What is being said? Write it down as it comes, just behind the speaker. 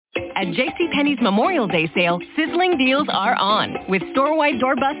At JCPenney's Memorial Day sale, sizzling deals are on, with store-wide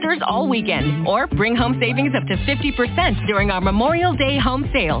doorbusters all weekend. Or bring home savings up to 50% during our Memorial Day home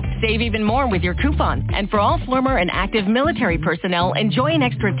sale. Save even more with your coupon. And for all former and active military personnel, enjoy an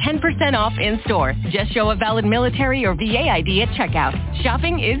extra 10% off in-store. Just show a valid military or VA ID at checkout.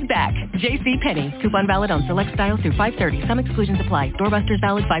 Shopping is back. JCPenney. Coupon valid on select styles through 5/30. Some exclusions apply. Doorbusters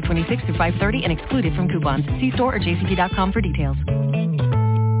valid 5/26 through 5/30 and excluded from coupons. See store or jcp.com for details.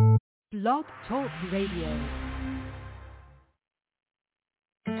 Blog Talk Radio.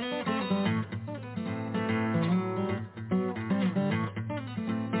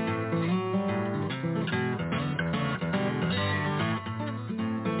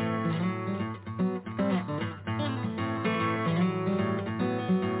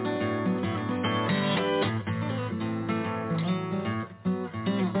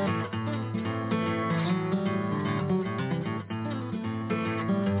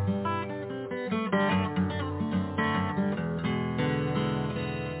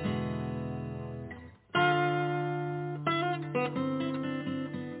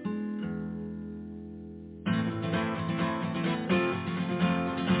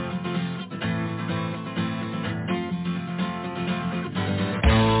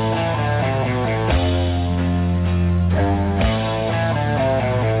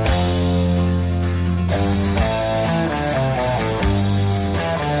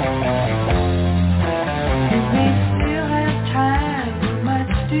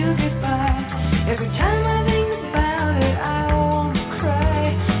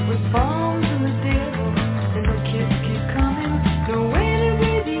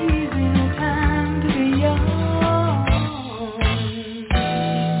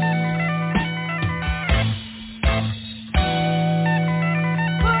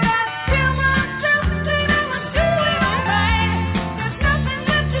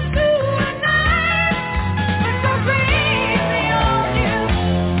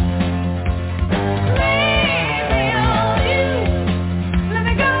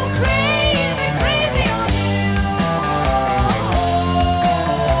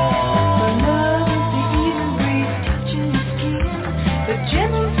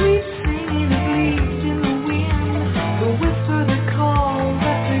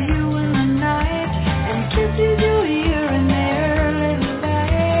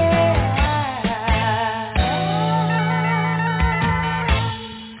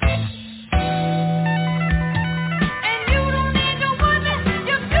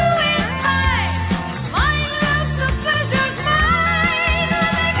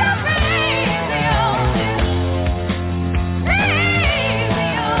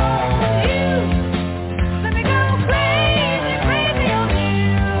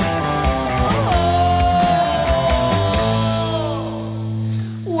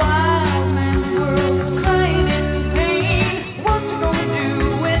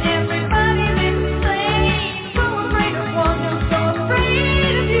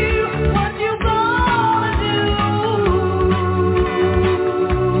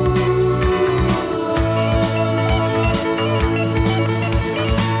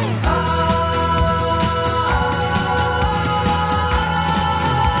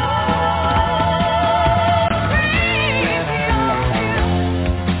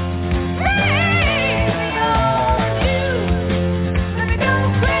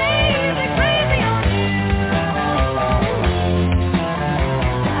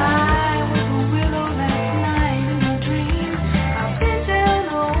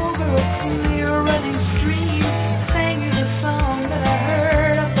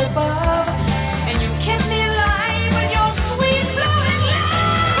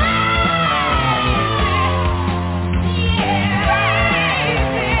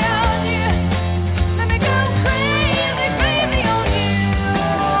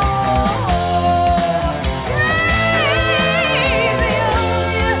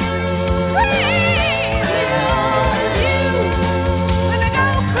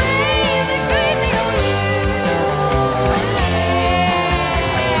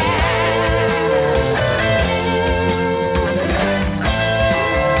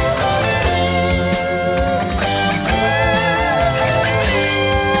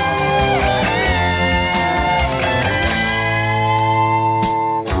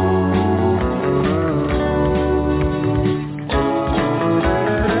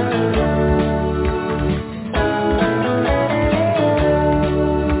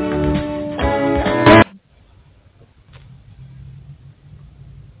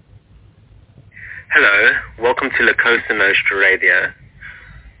 to Cosa Nostra Radio.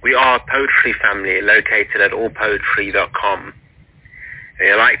 We are a poetry family located at allpoetry.com.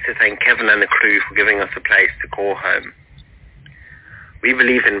 I'd like to thank Kevin and the crew for giving us a place to call home. We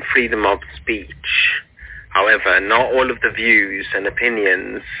believe in freedom of speech. However, not all of the views and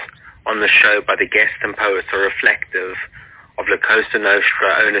opinions on the show by the guests and poets are reflective of La Cosa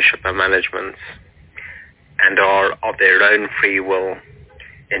Nostra ownership and management and are of their own free will.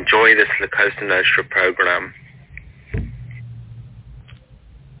 Enjoy this La Cosa Nostra program.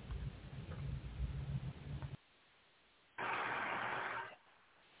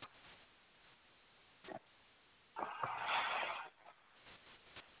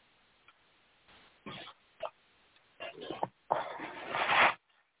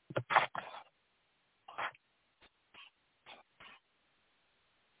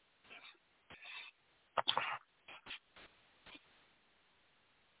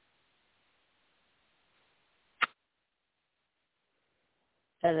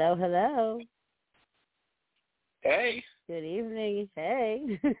 Hello, hello. Hey. Good evening.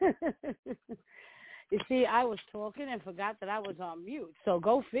 Hey. You see, I was talking and forgot that I was on mute. So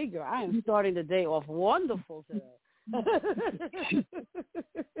go figure. I am starting the day off wonderful today.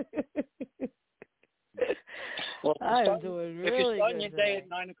 Well, I am doing really good. If you're starting your today. day at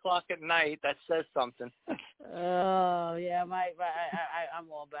 9 o'clock at night, that says something. Oh, yeah, I'm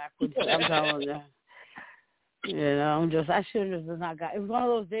all backwards. I'm telling you. You know, I should have just not got. It was one of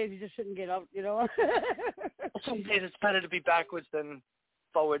those days you just shouldn't get up. You know. Some days it's better to be backwards than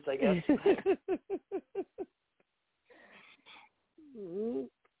forwards, I guess. All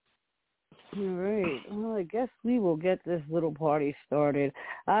right. Well, I guess we will get this little party started.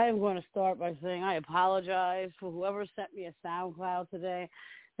 I am going to start by saying I apologize for whoever sent me a SoundCloud today.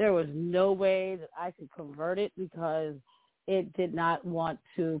 There was no way that I could convert it because it did not want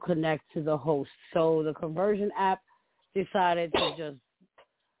to connect to the host. So the conversion app decided to just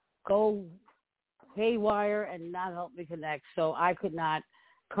go haywire and not help me connect. So I could not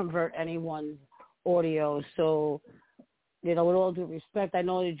convert anyone's audio. So, you know, with all due respect, I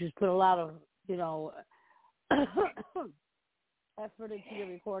know you just put a lot of, you know, effort into your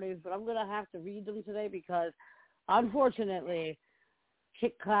recordings, but I'm going to have to read them today because, unfortunately,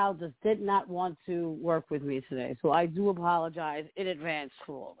 KickCloud just did not want to work with me today. So I do apologize in advance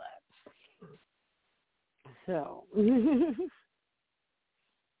for all that. So,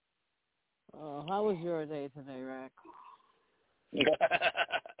 how was your day today, Rack?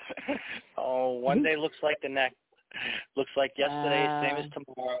 Oh, one day looks like the next. Looks like yesterday, same as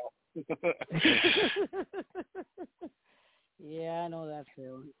tomorrow. Yeah, I know that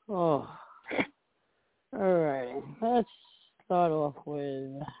feeling. Oh. All right. Let's start off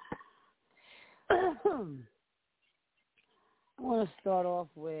with... I want to start off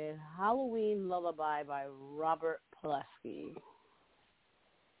with Halloween Lullaby by Robert Pileski.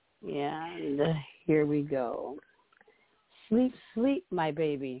 And here we go. Sleep, sleep, my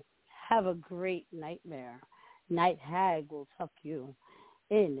baby. Have a great nightmare. Night hag will tuck you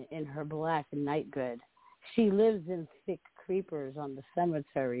in her black night bed. She lives in thick creepers on the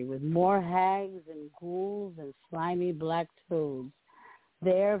cemetery with more hags and ghouls and slimy black toads.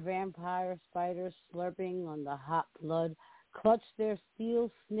 There, vampire spiders slurping on the hot blood clutch their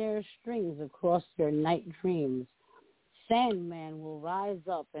steel snare strings across your night dreams. Sandman will rise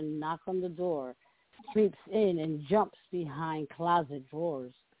up and knock on the door, creeps in and jumps behind closet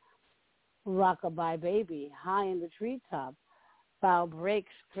drawers. Rockabye baby, high in the treetop, bough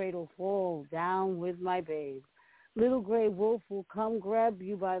breaks, cradle fall, down with my babe. Little gray wolf will come grab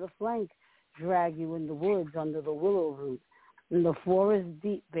you by the flank, drag you in the woods under the willow root. In the forest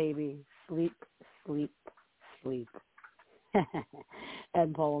deep, baby, sleep, sleep, sleep.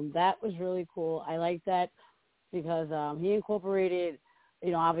 And poem. That was really cool. I like that because he incorporated,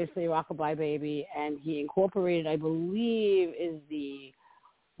 you know, obviously Rockabye Baby, and he incorporated, I believe, is the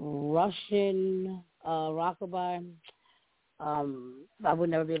Russian Rockabye. I would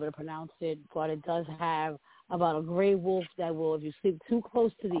never be able to pronounce it, but it does have about a gray wolf that will, if you sleep too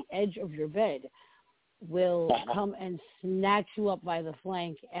close to the edge of your bed, will come and snatch you up by the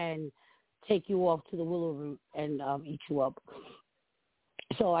flank and take you off to the willow root and eat you up.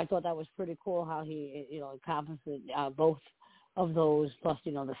 So I thought that was pretty cool how he, you know, encompassed both of those, plus,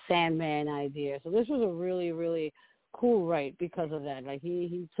 you know, the Sandman idea. So this was a really, really cool write because of that. Like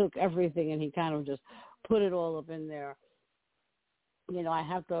he took everything and he kind of just put it all up in there. You know, I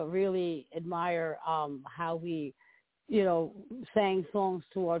have to really admire how we, you know, sang songs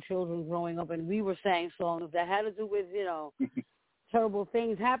to our children growing up, and we were saying songs that had to do with, you know, terrible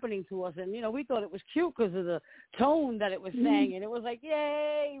things happening to us. And, you know, we thought it was cute because of the tone that it was sang, and it was like,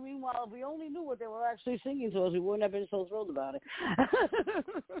 yay. Meanwhile, if we only knew what they were actually singing to us, we wouldn't have been so thrilled about it.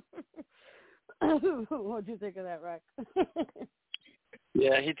 What'd you think of that, Rack?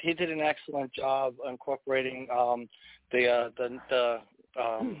 Yeah, he did an excellent job incorporating the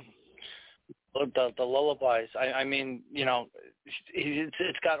lullabies. I mean, you know,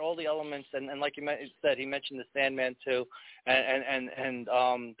 it's got all the elements, and like you said, he mentioned the Sandman too, and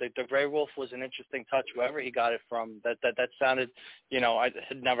the Gray Wolf was an interesting touch. Wherever he got it from, that sounded, you know, I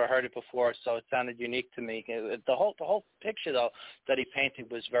had never heard it before, so it sounded unique to me. The whole picture though that he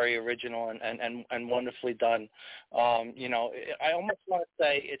painted was very original and wonderfully done. You know, I almost want to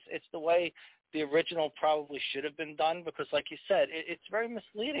say it's the way the original probably should have been done, because like you said, it's very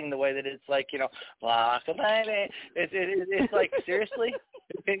misleading the way that it's like, you know, it's like, seriously,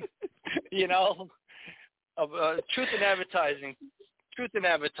 you know, truth in advertising,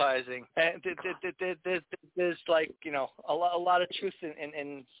 and there's like, you know, a lot of truth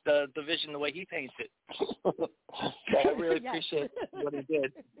in the vision, the way he paints it. So I really appreciate what he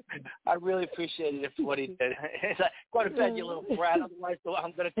did. I really appreciated it for what he did. It's like, go to bed, you little brat, otherwise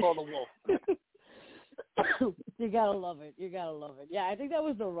I'm going to call the wolf. You gotta love it. Yeah, I think that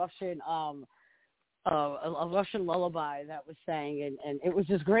was the Russian, a Russian lullaby that was sang, and it was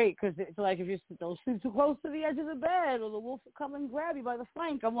just great because it's like, if you don't sleep too close to the edge of the bed, or the wolf will come and grab you by the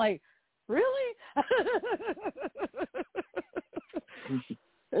flank. I'm like, really?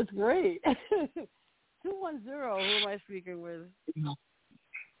 It's great. 210. Who am I speaking with?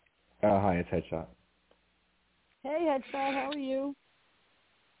 Hi, it's Headshot. Hey, Headshot. How are you?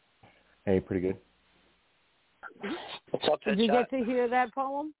 Hey, pretty good. What's up, Did you get to hear that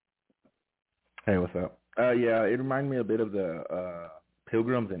poem? Hey, what's up? Yeah, it reminded me a bit of the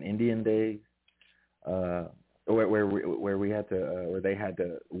Pilgrims and Indian days, where we had to where they had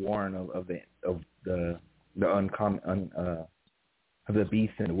to warn of the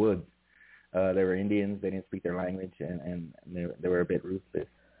beasts in the woods. They were Indians. They didn't speak their language, and they were a bit ruthless.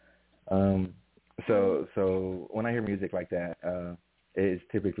 So when I hear music like that, it's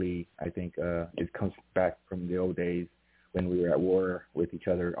typically, I think, it comes back from the old days when we were at war with each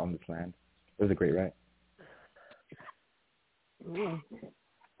other on this land. It was a great ride. Yeah.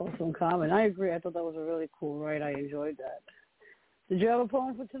 Awesome comment. I agree. I thought that was a really cool ride. I enjoyed that. Did you have a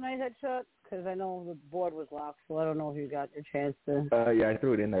poem for tonight, Headshot? Because I know the board was locked, so I don't know if you got your chance to. Yeah, I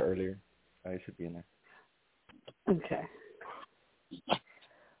threw it in there earlier. It should be in there. Okay.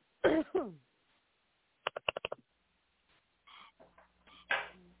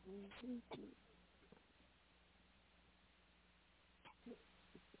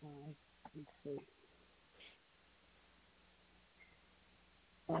 Let's see.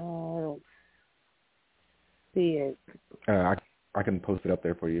 I don't see it. I can post it up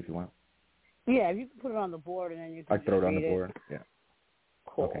there for you if you want. Yeah, if you can put it on the board and then you can I throw it on the read board. Yeah.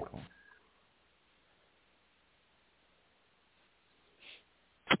 Cool. Okay, cool.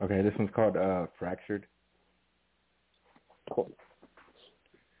 Okay, this one's called Fractured. Cool.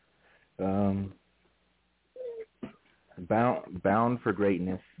 Bound for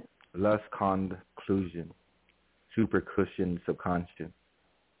greatness, lust conclusion, supercussion subconscious,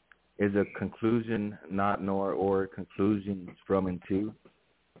 is a conclusion not nor or conclusions from and to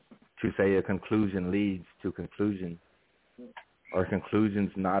say a conclusion leads to conclusion, or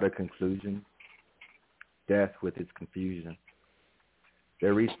conclusions not a conclusion, death with its confusion.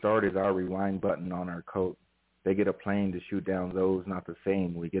 Their restart is our rewind button on our coat. They get a plane to shoot down those not the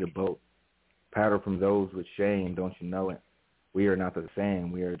same. We get a boat. Paddle from those with shame, don't you know it? We are not the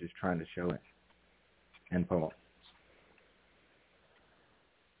same. We are just trying to show it. End poem.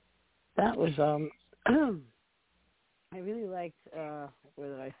 That was, I really liked, where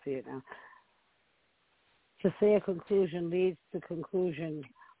did I see it now? To say a conclusion leads to conclusion.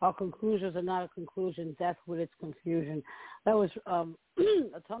 Our conclusions are not a conclusion. Death with its confusion. That was a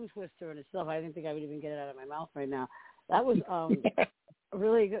tongue twister in itself. I didn't think I would even get it out of my mouth right now. That was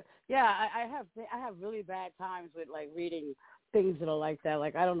really good. Yeah, I have really bad times with like reading things that are like that.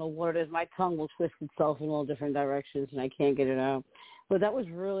 Like, I don't know what it is. My tongue will twist itself in all different directions, and I can't get it out. But that was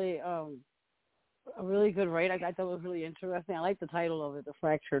really a really good rate. I thought it was really interesting. I like the title of it, The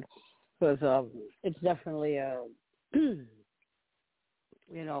Fractured, because it's definitely you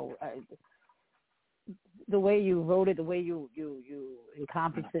know, the way you wrote it, the way you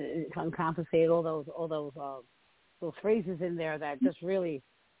encompassate all those phrases in there that just really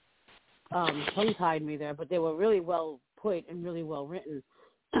tongue-tied me there, but they were really well put and really well written.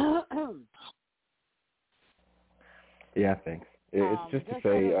 Yeah, thanks. It's just to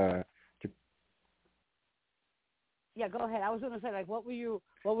say. Yeah, go ahead. I was going to say, like, what was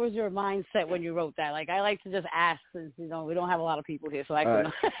your mindset when you wrote that? Like, I like to just ask, since we don't have a lot of people here, so I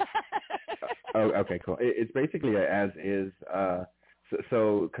can. Oh, okay, cool. It's basically a as is.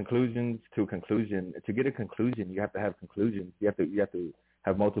 So conclusions to conclusion. To get a conclusion, you have to have conclusions. You have to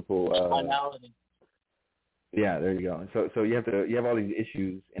have multiple. Finality. Yeah, there you go. So you have all these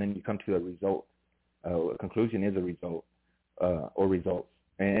issues, and then you come to a result. A conclusion is a result, or results.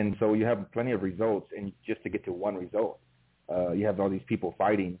 And so you have plenty of results, and just to get to one result, you have all these people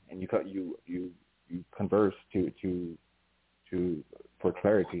fighting, and you converse for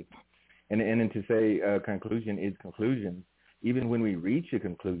clarity, and then to say conclusion is conclusion. Even when we reach a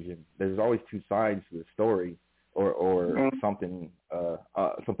conclusion, there's always two sides to the story, or something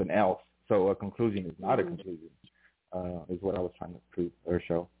else. So a conclusion is not a conclusion, is what I was trying to prove or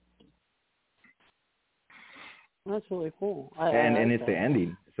show. That's really cool. And it's the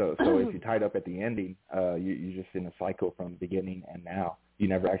ending. So if you're tied up at the ending, you're just in a cycle from beginning and now. You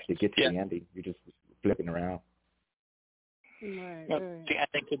never actually get to the ending. You're just flipping around. Right. The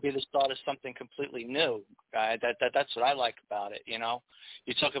ending could be the start of something completely new. That's what I like about it.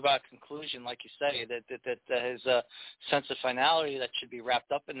 You talk about conclusion, like you say, that there's a sense of finality that should be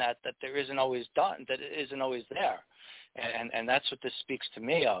wrapped up in that there isn't always done, that it isn't always there, and that's what this speaks to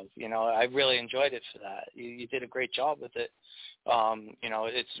me of. I really enjoyed it for that. You did a great job with it.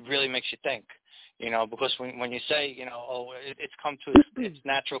 It really makes you think. Because when you say, it's come to its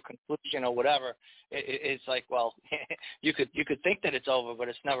natural conclusion or whatever, it's like, well, you could think that it's over, but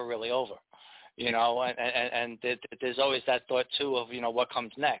it's never really over, and there's always that thought too of, what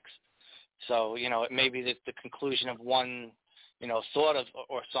comes next. So, it may be the conclusion of one, thought of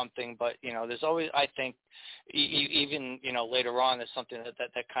or something, but, there's always, I think, even, later on, there's something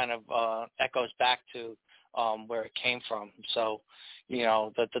that kind of echoes back to where it came from. So,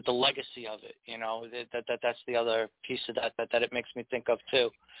 the legacy of it, that's the other piece of that it makes me think of too.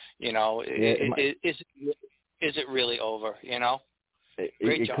 Is it really over?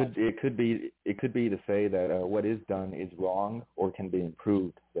 Great job. It could be to say that what is done is wrong or can be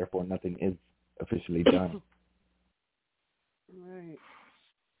improved. Therefore, nothing is officially done. Right.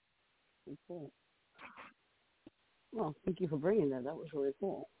 Cool. Well, thank you for bringing that. That was really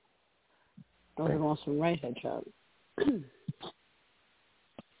cool. That was an awesome right-hand job. Okay.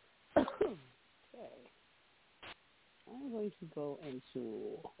 I'm going to go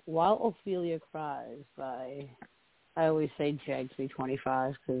into While Ophelia Cries by, I always say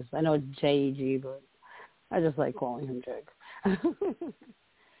Jag325 because I know it's J-E-G, but I just like calling him Jag.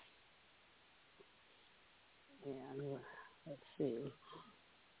 And let's see.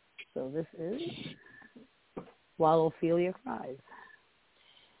 So this is While Ophelia Cries.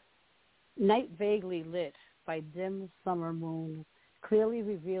 Night vaguely lit by dim summer moon, clearly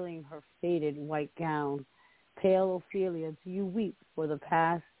revealing her faded white gown. Pale Ophelia, do you weep for the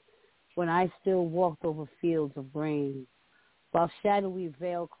past when I still walked over fields of grain? While shadowy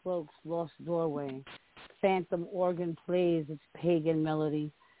veil cloaks lost doorway, phantom organ plays its pagan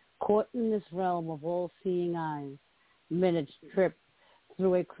melody. Caught in this realm of all-seeing eyes, minutes trip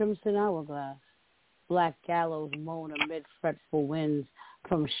through a crimson hourglass. Black gallows moan amid fretful winds,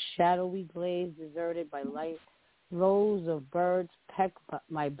 from shadowy glades deserted by light. Rows of birds peck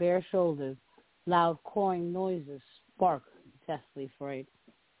my bare shoulders, loud cawing noises spark deathly fright.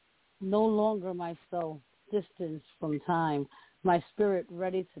 No longer my soul, distanced from time, my spirit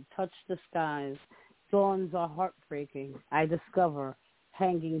ready to touch the skies. Dawns are heartbreaking, I discover,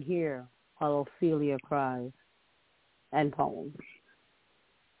 hanging here while Ophelia cries. And poems.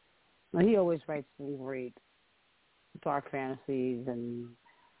 Now, he always writes some great dark fantasies, and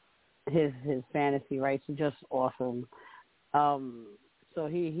his fantasy writes are just awesome. So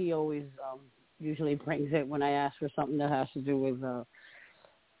he always usually brings it when I ask for something that has to do with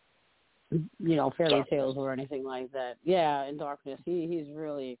fairy tales or anything like that. Yeah, in darkness. He's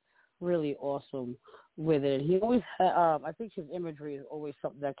really, really awesome with it. He always I think his imagery is always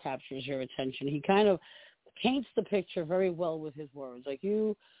something that captures your attention. He kind of paints the picture very well with his words. Like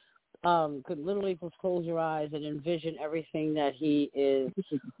you could literally just close your eyes and envision everything that he is,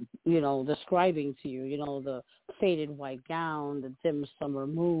 describing to you. The faded white gown, the dim summer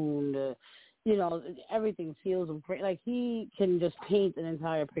moon, everything feels great. Like he can just paint an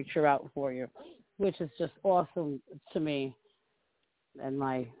entire picture out for you, which is just awesome to me. And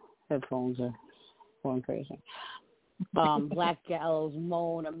my headphones are going crazy. Black gallows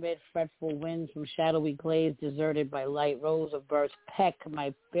moan amid fretful winds, from shadowy glades deserted by light. Rows of birds peck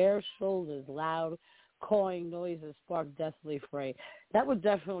my bare shoulders, loud cawing noises spark deathly fright. That would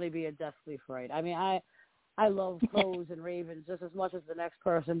definitely be a deathly fright. I mean, I love crows and ravens just as much as the next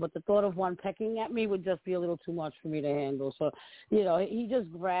person, but the thought of one pecking at me would just be a little too much for me to handle. So, he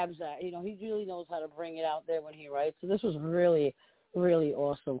just grabs that. He really knows how to bring it out there when he writes. So this was really, really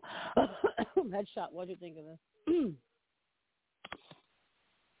awesome. Headshot, what do you think of this?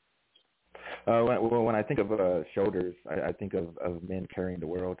 When I think of shoulders, I think of men carrying the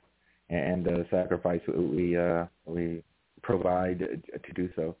world and the sacrifice we provide to do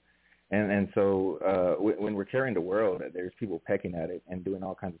so. And so when we're carrying the world, there's people pecking at it and doing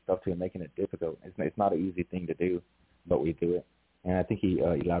all kinds of stuff to it, making it difficult. It's not an easy thing to do, but we do it. And I think he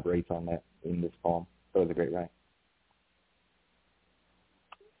elaborates on that in this poem. So it was a great write.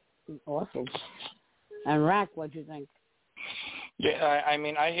 Awesome. And Rack, what'd you think? Yeah, I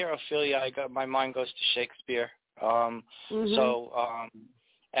mean, I hear Ophelia, my mind goes to Shakespeare. So,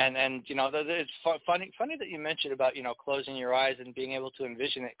 and you know, it's funny that you mentioned about, you know, closing your eyes and being able to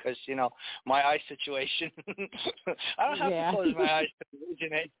envision it, because, you know, my eye situation, I don't have to close my eyes to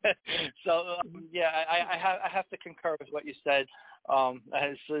envision it. So, I have to concur with what you said.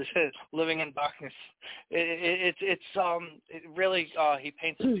 As living in darkness, it really he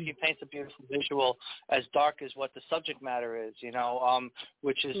paints a beautiful visual, as dark as what the subject matter is, you know,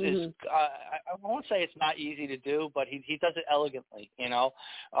 which is I won't say it's not easy to do, but he does it elegantly, you know.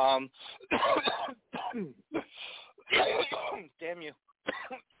 Damn you.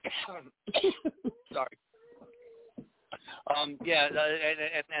 Sorry. And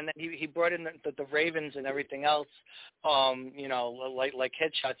then he brought in the ravens and everything else. You know, like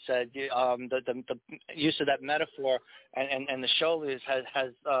Headshot said, the use of that metaphor and the shoulders has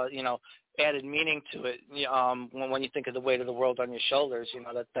you know, added meaning to it. When you think of the weight of the world on your shoulders, you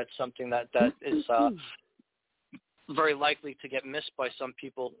know, that's something that is very likely to get missed by some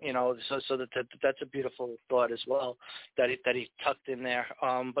people, you know. So that's a beautiful thought as well that he tucked in there.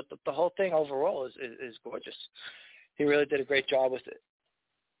 But the whole thing overall is gorgeous. He really did a great job with it,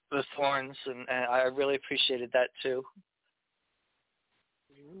 the thorns, and I really appreciated that too.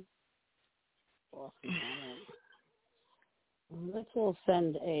 Awesome. Let's all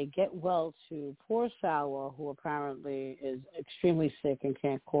send a get well to poor Sour, who apparently is extremely sick and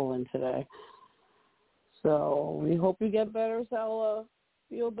can't call in today. So we hope you get better, Sour.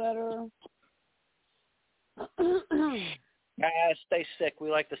 Feel better. Stay sick.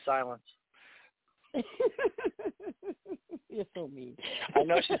 We like the silence. You're so mean. I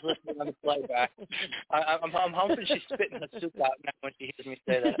know she's listening on the playback. I'm hoping she's spitting her soup out now when she hears me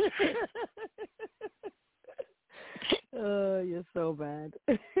say that. Oh, you're so bad.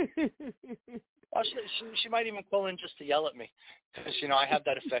 Oh, she might even call in just to yell at me, because, you know, I have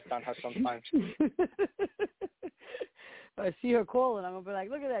that effect on her sometimes. I see her calling, I'm going to be like,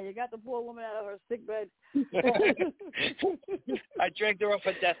 look at that, you got the poor woman out of her sick bed. I dragged her off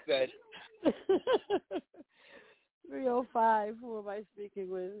her deathbed. 305, who am I speaking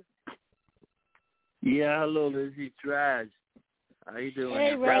with? Yeah, hello, Lizzy. It's Raj. How you doing?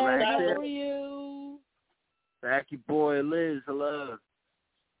 Hey, Raj, how are you? Back your boy, Liz. Hello.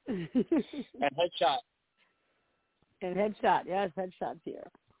 And Headshot. And Headshot, yes, Headshot's here.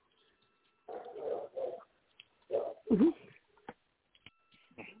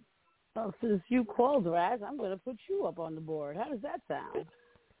 Well, since you called, Raz, I'm going to put you up on the board. How does that sound?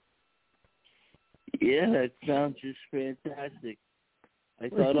 Yeah, that sounds just fantastic. I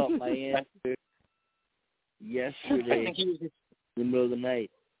thought up my answer yesterday in the middle of the night.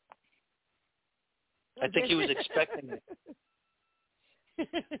 I think he was expecting it.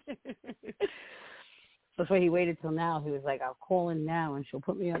 That's why he waited till now. He was like, I'll call in now and she'll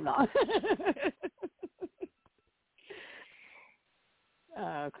put me on.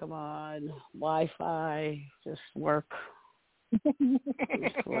 Oh, come on. Wi-Fi, just work.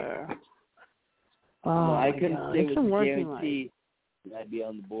 I swear. Oh, I couldn't say with a guarantee that I'd be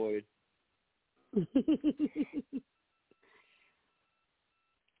on the board.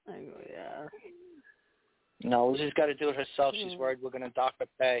 Yeah. No, she's got to do it herself. She's worried we're going to dock her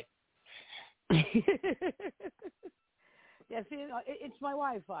pay. Yeah, see, it's my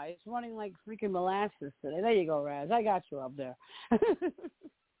Wi-Fi. It's running like freaking molasses today. There you go, Raz. I got you up there.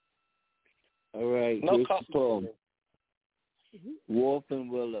 All right, no here's the coffee. poem. Wolf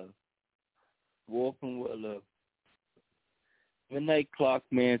and Willow. Wolf and Willow. Midnight clock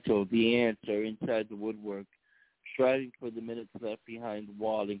mantle, the ants are inside the woodwork, striding for the minutes left behind the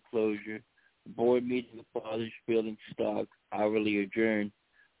wall enclosure. The board meeting of fathers filling stock, hourly adjourned.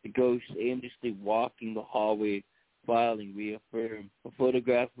 The ghosts aimlessly walking the hallway, filing, reaffirm. A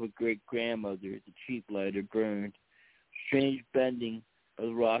photograph of a great-grandmother, the cheap lighter burned. Strange bending of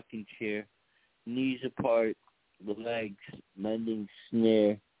the rocking chair, knees apart, the legs, mending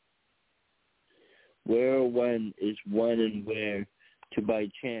snare. Where or when is when and where to by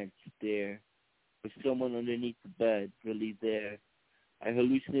chance stare? With someone underneath the bed, really there. I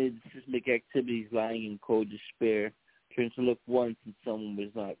hallucinated seismic activities lying in cold despair. Turned to look once and someone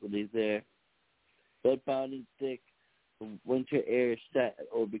was not really there. Blood pounding thick, the winter air sat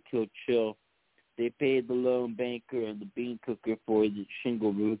overkill chill. They paid the loan banker and the bean cooker for the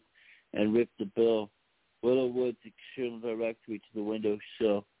shingle roof and ripped the bill. Willow Wood's external directory to the window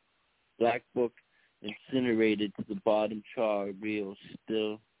sill. Black book incinerated to the bottom char reel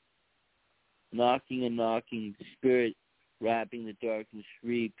still. Knocking and knocking, spirit wrapping the darkness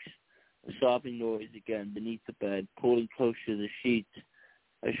shrieks. A sobbing noise again beneath the bed, pulling closer to the sheets.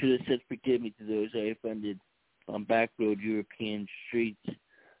 I should have said forgive me to those I offended on backroad European streets.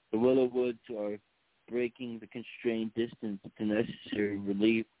 The Willow Woods are breaking the constrained distance to necessary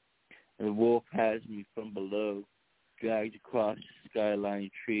relief, and the wolf has me from below, dragged across the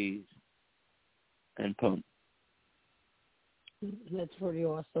skyline trees. And pump. That's pretty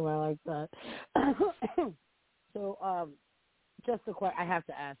awesome. I like that. So, just a question I have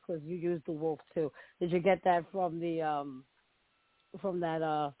to ask, because you used the wolf too. Did you get that from the from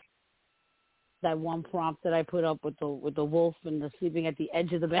that one prompt that I put up with the wolf and the sleeping at the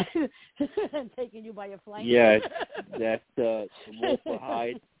edge of the bed and taking you by your flank? Yeah, that's the wolf will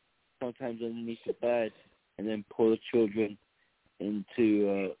hide sometimes underneath the bed and then pull the children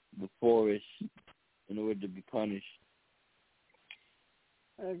into the forest in order to be punished.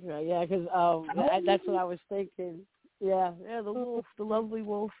 Okay, yeah, because that's what I was thinking. Yeah, the wolf, the lovely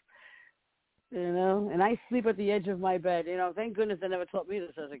wolf. You know, and I sleep at the edge of my bed. You know, thank goodness they never taught me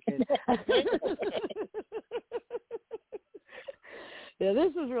this as a kid. Yeah,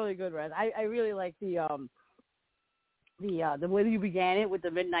 this was really good, Red. I really like the way you began it with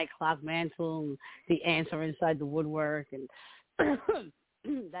the midnight clock mantle and the ants are inside the woodwork and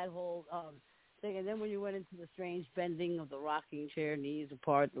that whole thing. And then when you went into the strange bending of the rocking chair, knees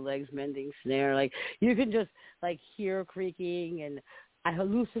apart, the legs bending, snare, like you can just like hear creaking, and I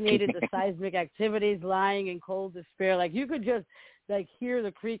hallucinated the seismic activities lying in cold despair. Like you could just like hear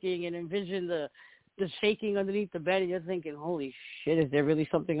the creaking and envision the shaking underneath the bed, and you're thinking, holy shit, is there really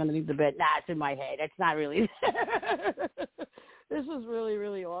something underneath the bed? Nah, it's in my head. It's not really there. This was really,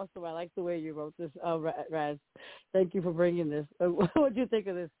 really awesome. I like the way you wrote this, Raz. Thank you for bringing this. What do you think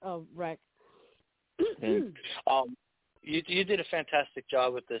of this, Rex? You did a fantastic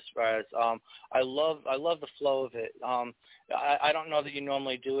job with this, Raz. I love the flow of it. I don't know that you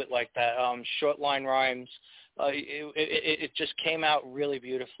normally do it like that. Short line rhymes. It just came out really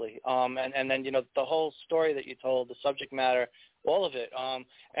beautifully. And then the whole story that you told, the subject matter, all of it.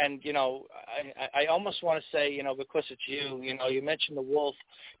 And I almost want to say because it's you. You mentioned the wolf.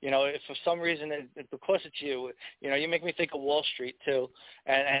 If for some reason because it's you, you make me think of Wall Street too,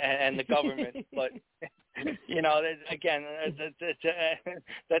 and the government. But again,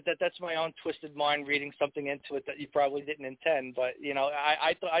 that's my own twisted mind reading something into it that you probably didn't intend. But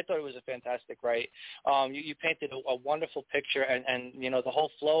I thought it was a fantastic write. You painted a wonderful picture, and the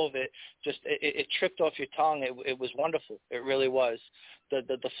whole flow of it just it tripped off your tongue. It was wonderful. It really was.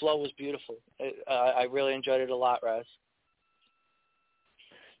 The flow was beautiful. I really enjoyed it a lot, Raz.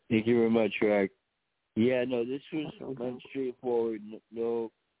 Thank you very much, Rack. Yeah, no, this was straightforward.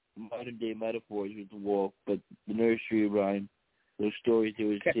 No modern day metaphors with the wolf, but the nursery rhyme, those stories they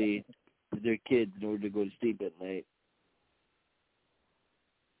would say to their kids in order to go to sleep at night.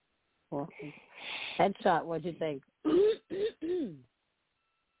 Awesome. Headshot, what'd you think?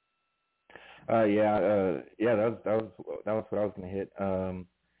 That was what I was gonna hit.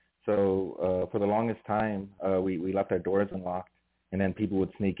 So for the longest time, we left our doors unlocked, and then people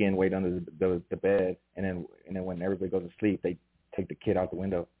would sneak in, wait under the bed, and then when everybody goes to sleep, they take the kid out the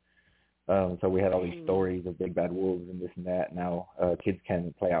window. So we had all these stories of big bad wolves and this and that. Now kids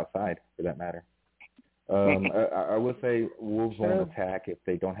can play outside, for that matter. I will say wolves won't attack if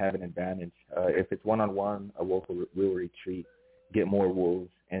they don't have an advantage. If it's one-on-one, a wolf will retreat, get more wolves,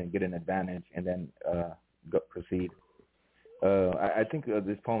 and get an advantage, and then proceed. I think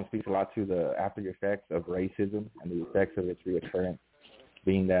this poem speaks a lot to the after effects of racism and the effects of its reoccurrence,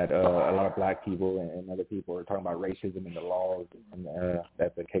 being that a lot of black people and other people are talking about racism and the laws, and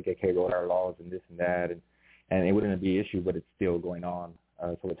that the KKK wrote our laws and this and that, and it wouldn't be an issue, but it's still going on.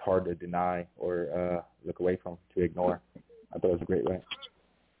 So it's hard to deny or look away from, to ignore. I thought it was a great way.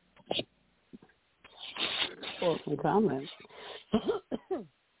 Awesome comment.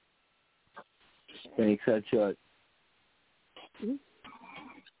 Thanks, Headshot.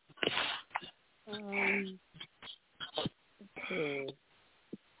 Okay.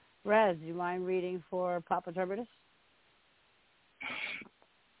 Raz, do you mind reading for Papa Turbidus?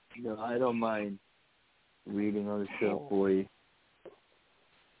 No, I don't mind reading on the show for you.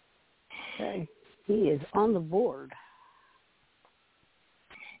 Okay. He is on the board.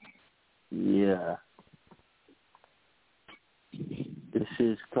 Yeah. This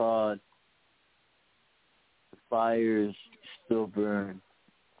is called The Fires Still Burn.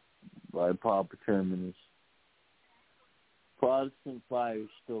 by Papa Terminus. Protestant fires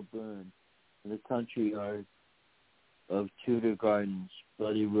still burn in the country yard of Tudor Gardens.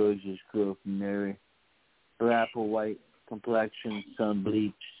 Bloody roses grow from Mary. Her apple-white complexion,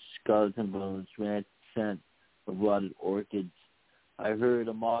 sun-bleached, skeleton bones, rancid scent of rotted orchids. I heard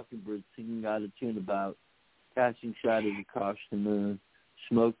a mockingbird singing out of tune about, casting shadows across the moon.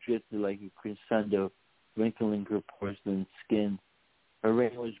 Smoke drifted like a crescendo, wrinkling her porcelain skin. Her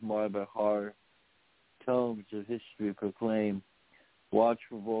reign was marred by horror. Tomes of history proclaim, watch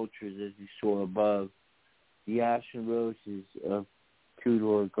for vultures as they soar above the ashen roses of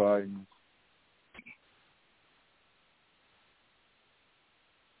Tudor Gardens.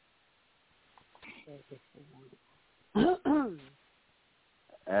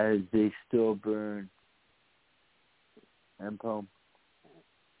 As they still burn. And poem.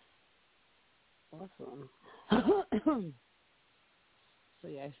 Awesome.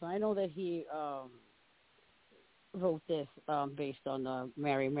 So I know that he wrote this based on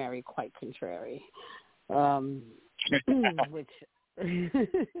Mary, Mary, Quite Contrary, which,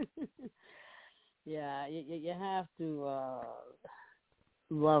 yeah, you have to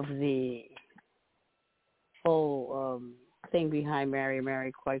love the whole thing behind Mary,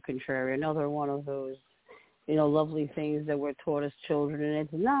 Mary, Quite Contrary. Another one of those, lovely things that we're taught as children, and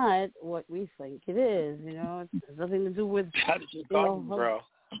it's not what we think it is. It has nothing to do with how did your garden grow?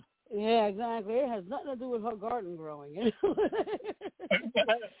 Yeah, exactly. It has nothing to do with her garden growing.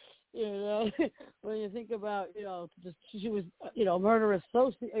 When you think about, she was, murderous,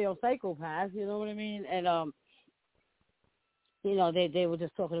 psychopath. You know what I mean? And they were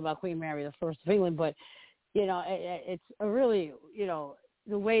just talking about Queen Mary the First of England, but it's a really,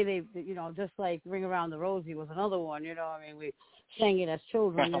 the way they, just like Ring Around the Rosie was another one, we sang it as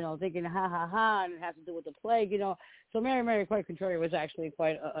children, thinking ha, ha, ha, and it has to do with the plague, So Mary, Mary, Quite Contrary was actually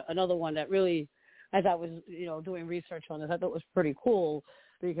quite another one that really, as I was, doing research on this, I thought was pretty cool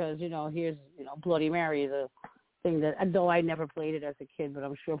because, here's, Bloody Mary, the thing that, though I never played it as a kid, but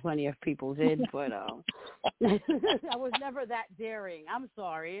I'm sure plenty of people did, but I was never that daring. I'm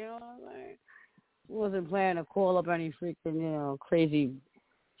sorry, I wasn't planning to call up any freaking, crazy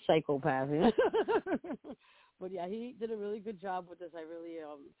psychopath. But yeah, he did a really good job with this. I really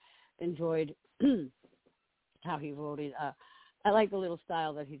enjoyed how he wrote it. I like the little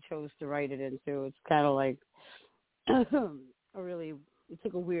style that he chose to write it into. It's kind of like it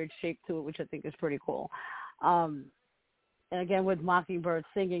took a weird shape to it, which I think is pretty cool. And again, with mockingbirds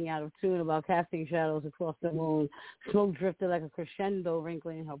singing out of tune about casting shadows across the moon, smoke drifted like a crescendo,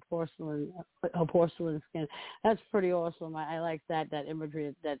 wrinkling her porcelain skin. That's pretty awesome. I like that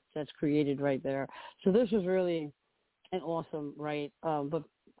imagery that's created right there. So this was really an awesome write. But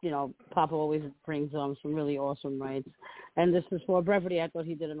Papa always brings some really awesome writes. And this is for brevity. I thought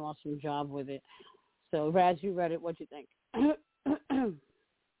he did an awesome job with it. So Raz, you read it. What'd you think?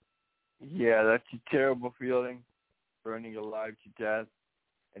 Yeah, that's a terrible feeling. Burning alive to death,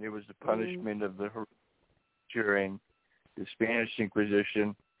 and it was the punishment of the during the Spanish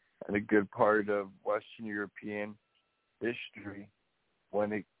Inquisition and a good part of Western European history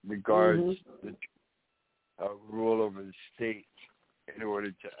when it regards the rule over the state in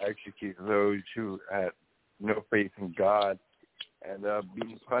order to execute those who had no faith in God, and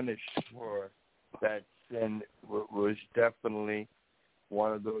being punished for that sin was definitely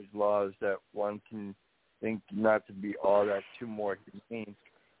one of those laws that one can think not to be all that too more humane.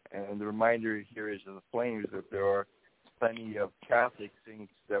 And the reminder here is of the flames that there are plenty of Catholic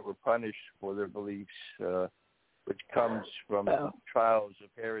saints that were punished for their beliefs, which comes from trials of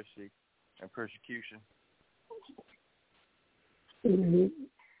heresy and persecution.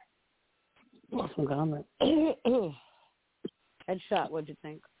 Awesome comment. Headshot, what'd you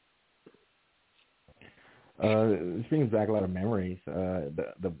think? This brings back a lot of memories.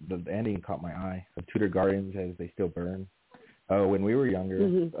 The ending caught my eye. The Tudor Gardens as they still burn. When we were younger,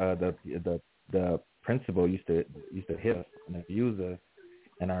 the principal used to hit us and abuse us,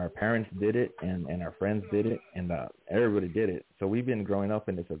 and our parents did it, and our friends did it, and everybody did it. So we've been growing up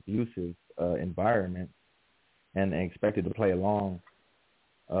in this abusive environment, and expected to play along,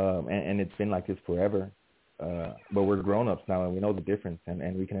 and it's been like this forever. But we're grown-ups now, and we know the difference,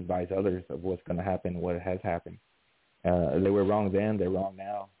 and we can advise others of what's going to happen, what has happened. They were wrong then, they're wrong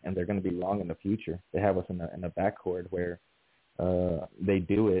now, and they're going to be wrong in the future. They have us in a backcourt where they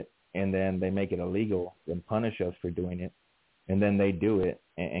do it, and then they make it illegal and punish us for doing it, and then they do it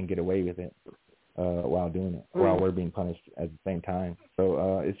and get away with it while doing it, while we're being punished at the same time.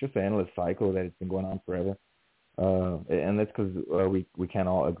 So it's just an endless cycle that has been going on forever, and that's because we can't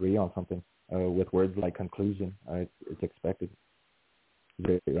all agree on something. With words like conclusion, it's expected.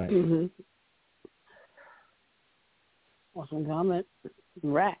 Very right. Mm-hmm. Awesome comment.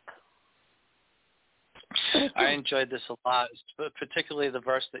 Rack. I enjoyed this a lot, particularly the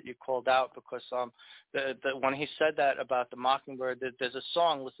verse that you called out, because when he said that about the mockingbird, there's a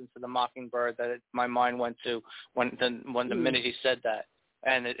song, "Listen to the Mockingbird," that my mind went to when the minute he said that,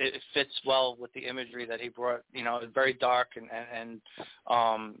 and it fits well with the imagery that he brought. Very dark and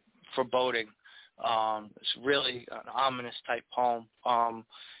foreboding. It's really an ominous type poem. The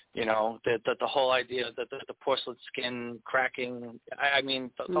whole idea that the porcelain skin cracking. I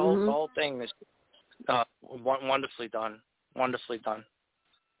mean, the whole thing is. Wonderfully done. Wonderfully done.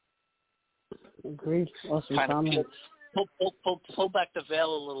 Agreed. Awesome comment. Pull back the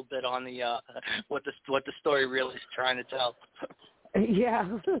veil a little bit on the what the story really is trying to tell.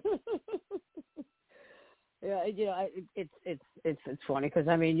 Yeah. Yeah. It's funny because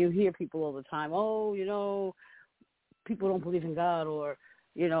you hear people all the time. Oh, people don't believe in God, or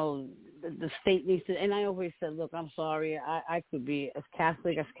the state needs to, and I always said, look, I'm sorry, I could be as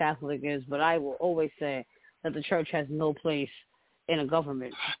Catholic is, but I will always say that the church has no place in a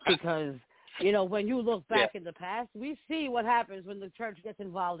government because, when you look back in the past, we see what happens when the church gets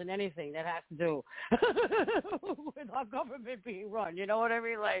involved in anything that has to do with our government being run. You know what I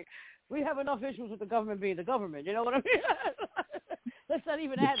mean? Like, we have enough issues with the government being the government. You know what I mean? Let's not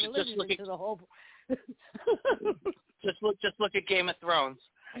even add religion into the whole. Just look at Game of Thrones.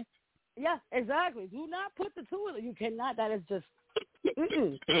 Yeah, exactly. Do not put the two of them. You cannot. That is just.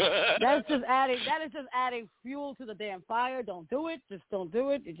 That is just adding fuel to the damn fire. Don't do it. Just don't do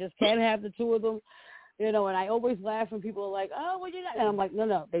it. You just can't have the two of them. And I always laugh when people are like, "Oh, well, you're not." And I'm like,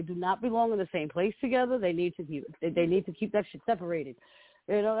 no, they do not belong in the same place together. They need to keep. They need to keep that shit separated.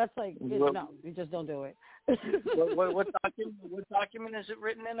 That's like, no, you just don't do it. What document is it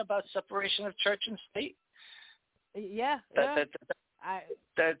written in about separation of church and state? Yeah. That's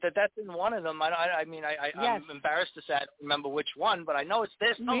in one of them. I'm embarrassed to say I don't remember which one, but I know it's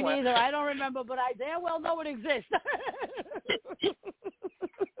there somewhere. Me neither. I don't remember, but I damn well know it exists.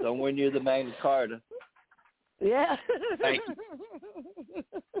 Somewhere near the Magna Carta. Yeah. Thank you.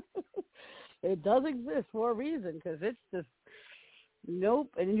 It does exist for a reason, because it's just,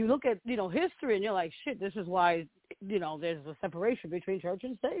 nope. And you look at, history, and you're like, shit, this is why, there's a separation between church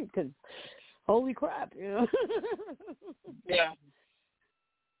and state, because holy crap, Yeah.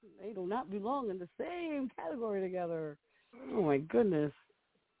 They do not belong in the same category together. Oh, my goodness.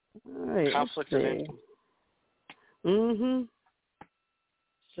 All right, conflict of interest. Mm-hmm.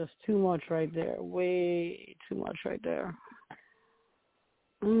 It's just too much right there. Way too much right there.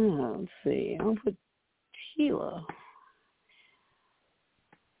 Let's see. I'll put Tila.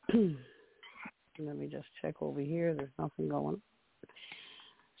 Let me just check over here. There's nothing going on.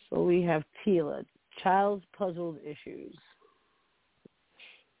 So we have Tila, child's puzzled issues.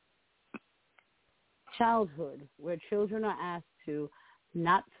 Childhood, where children are asked to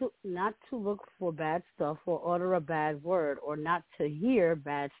not to look for bad stuff or utter a bad word or not to hear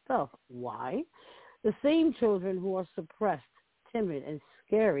bad stuff. Why? The same children who are suppressed, timid, and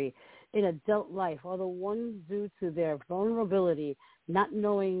scary in adult life are the ones due to their vulnerability, not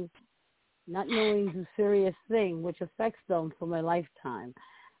knowing the serious thing which affects them from a lifetime.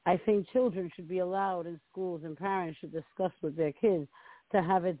 I think children should be allowed in schools and parents should discuss with their kids to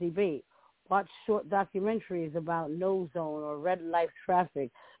have a debate. Watch short documentaries about no zone or red light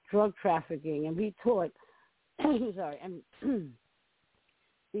traffic, drug trafficking, and be taught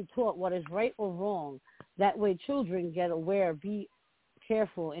be taught what is right or wrong. That way children get aware, be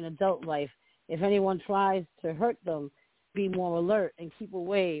careful in adult life. If anyone tries to hurt them, be more alert and keep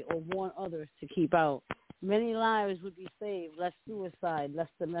away or warn others to keep out. Many lives would be saved, less suicide, less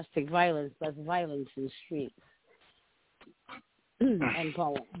domestic violence, less violence in the streets. End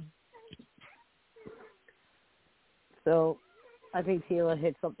poem. So I think Tila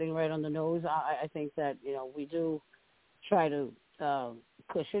hit something right on the nose. I think that, we do try to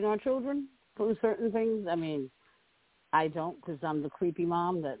cushion our children from certain things. I mean, I don't, because I'm the creepy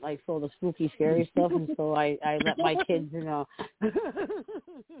mom that likes all the spooky, scary stuff, and so I let my kids,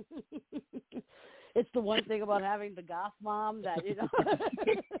 It's the one thing about having the goth mom that,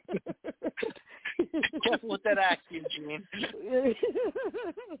 Careful with that act, Eugene.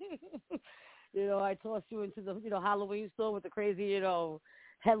 I toss you into the, Halloween store with the crazy,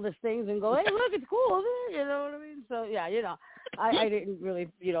 headless things and go, hey, look, it's cool, isn't it? You know what I mean? So, yeah, I didn't really,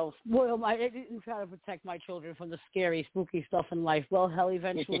 I didn't try to protect my children from the scary, spooky stuff in life. Well, hell,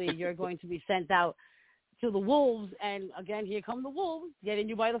 eventually you're going to be sent out to the wolves, and again, here come the wolves, getting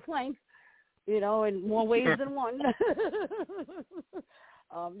you by the flank, in more ways than one.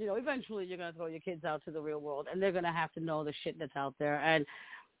 eventually you're going to throw your kids out to the real world, and they're going to have to know the shit that's out there. And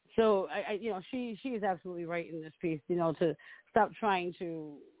so, she is absolutely right in this piece, to stop trying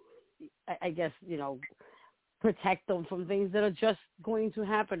to, I guess, protect them from things that are just going to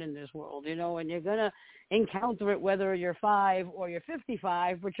happen in this world, and you're going to encounter it whether you're 5 or you're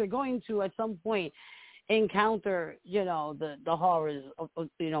 55, but you're going to at some point encounter, the horrors of,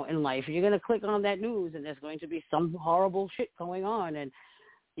 in life. You're going to click on that news and there's going to be some horrible shit going on, and,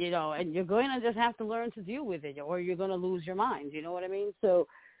 and you're going to just have to learn to deal with it, or you're going to lose your mind. You know what I mean? So,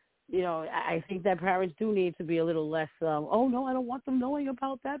 I think that parents do need to be a little less, oh, no, I don't want them knowing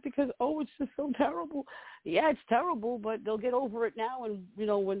about that because, it's just so terrible. Yeah, it's terrible, but they'll get over it now. And,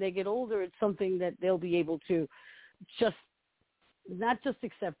 when they get older, it's something that they'll be able to just not just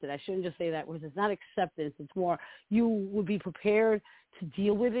accept it. I shouldn't just say that because it's not acceptance. It's more you would be prepared to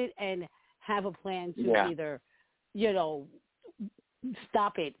deal with it and have a plan to either,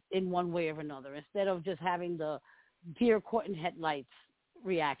 stop it in one way or another instead of just having the deer caught in headlights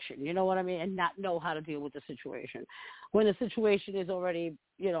reaction, you know what I mean, and not know how to deal with the situation. When the situation is already,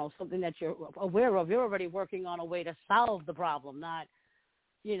 something that you're aware of, you're already working on a way to solve the problem, not,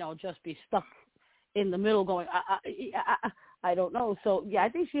 just be stuck in the middle going, I don't know. So, I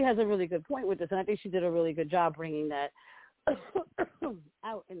think she has a really good point with this, and I think she did a really good job bringing that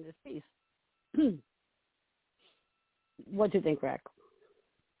out in this piece. What do you think, Rack?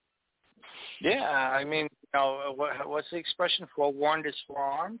 Yeah, I mean, what's the expression? Forewarned is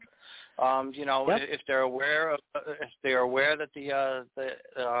forearmed. If they're aware that the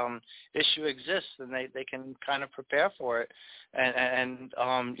issue exists, then they can kind of prepare for it, and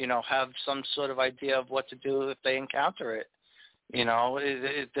have some sort of idea of what to do if they encounter it.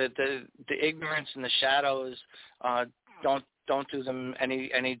 The ignorance and the shadows don't do them any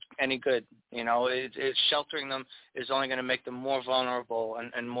good. It's sheltering them is only going to make them more vulnerable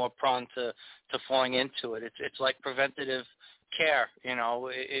and more prone to falling into it. It's like preventative care.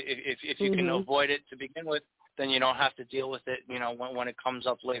 If you can avoid it to begin with, then you don't have to deal with it. When it comes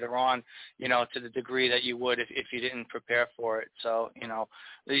up later on, to the degree that you would if you didn't prepare for it. So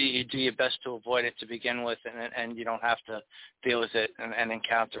you do your best to avoid it to begin with, and you don't have to deal with it and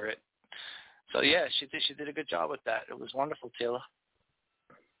encounter it. So, she did a good job with that. It was wonderful, Taylor.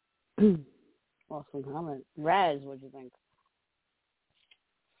 Awesome comment. Raz, what do you think?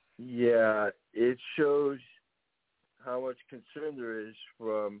 Yeah, it shows how much concern there is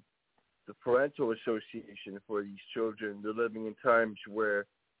from the parental association for these children. They're living in times where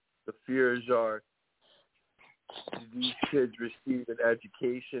the fears are, do these kids receive an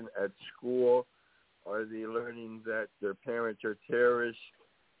education at school? Are they learning that their parents are terrorists?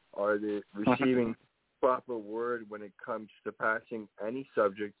 Are they receiving proper word when it comes to passing any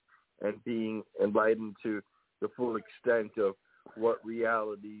subject and being enlightened to the full extent of what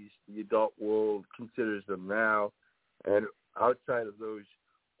realities the adult world considers them now? And outside of those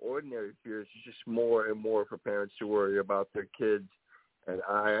ordinary fears, it's just more and more for parents to worry about their kids. And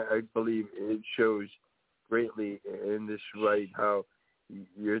I believe it shows greatly in this right how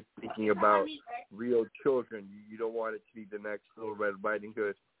you're thinking about real children. You don't want it to be the next Little Red Riding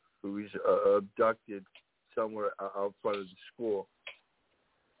Hood who's abducted somewhere out front of the school.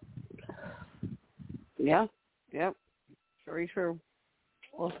 Yeah, yep, very true.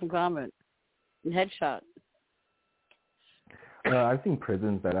 Awesome comment. And headshot. I think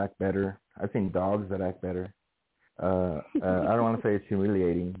prisons that act better. I think dogs that act better. I don't want to say it's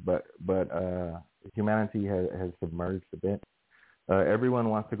humiliating, but humanity has submerged a bit. Everyone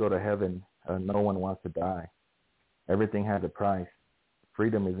wants to go to heaven. No one wants to die. Everything has a price.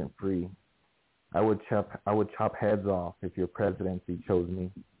 Freedom isn't free. I would chop heads off if your presidency chose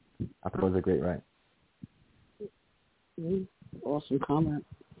me. I thought it was a great right. Awesome comment.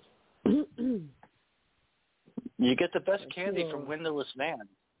 You get the best candy from Windowless Man.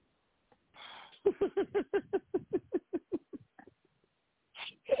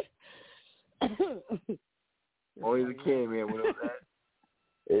 Only the candy man would know that.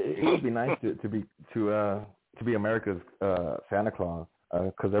 It would be nice to be America's Santa Claus,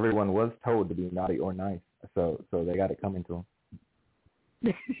 because everyone was told to be naughty or nice, so they got it coming to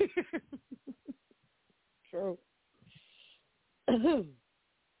them. True.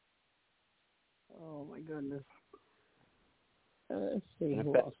 Oh my goodness. Let's see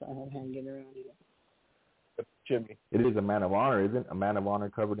who else I have hanging around here. Jimmy. It is a man of honor, isn't it? A man of honor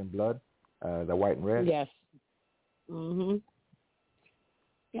covered in blood, the white and red. Yes. Mhm.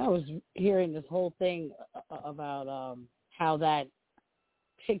 Yeah, I was hearing this whole thing about how that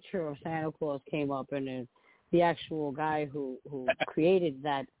picture of Santa Claus came up, and the actual guy who created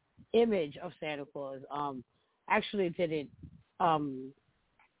that image of Santa Claus actually did it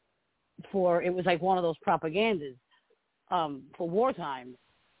it was like one of those propagandas for wartime,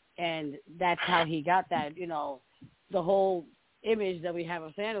 and that's how he got that. The whole image that we have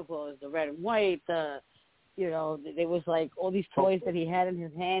of Santa Claus, the red and white, there was like all these toys that he had in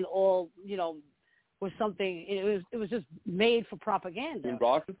his hand, all was something. It was just made for propaganda. In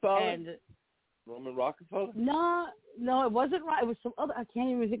Rockefeller. And Roman Rockefeller? No, it wasn't right. It was some other. I can't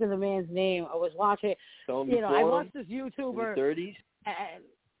even think of the man's name. I was watching. I watched this YouTuber. In the 30s.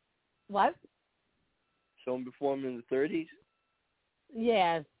 What? Shown before him in the 30s.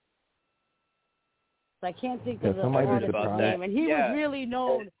 Yeah. I can't think of the artist's name, and he was really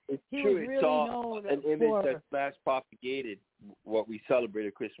known. He was really known an image that's mass propagated what we celebrate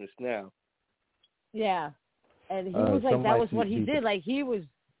at Christmas now. Yeah, and he was like that was what he did. Like he was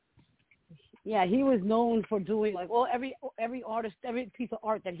known for doing like every artist, every piece of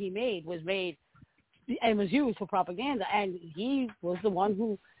art that he made was made and was used for propaganda. And he was the one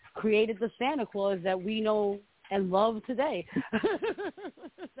who created the Santa Claus that we know and love today.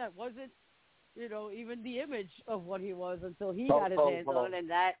 That wasn't, even the image of what he was until he got his hands on,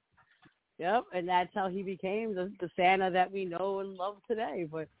 and and that's how he became the Santa that we know and love today.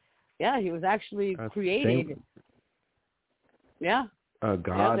 But yeah, he was actually created.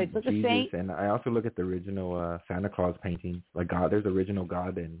 God, Jesus, and I also look at the original Santa Claus paintings. Like God, there's original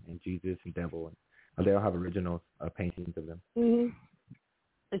God and Jesus and Devil, and they all have original paintings of them. Mm-hmm.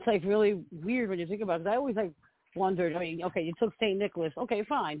 It's like really weird when you think about it. I always wondered. I mean, okay, you took Saint Nicholas, okay,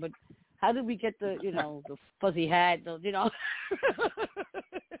 fine, but how did we get the the fuzzy hat? And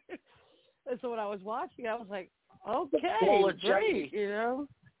so when I was watching, I was like, okay, great,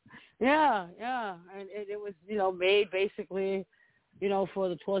 Yeah, and it was made basically.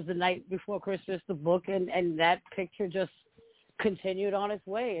 Towards the night before Christmas, the book, and that picture just continued on its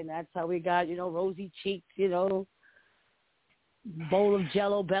way, and that's how we got, rosy cheeked, bowl of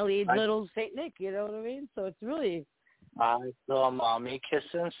Jello bellied little Saint Nick, you know what I mean? So it's really. I saw Mommy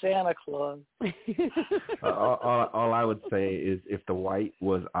kissing Santa Claus. all I would say is if the white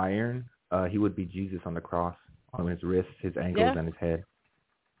was iron, he would be Jesus on the cross, on his wrists, his ankles, and his head.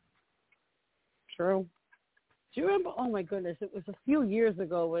 True. Do you remember? Oh my goodness! It was a few years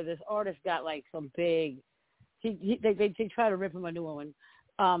ago where this artist got like some big. They tried to rip him a new one,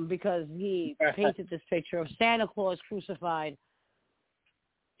 because he painted this picture of Santa Claus crucified.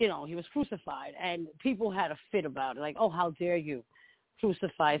 He was crucified, and people had a fit about it. Like, oh, how dare you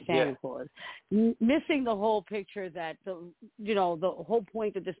crucify Santa Claus? Missing the whole picture that the whole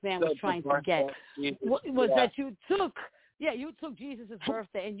point that this man was trying to get was that you took. Yeah, you took Jesus'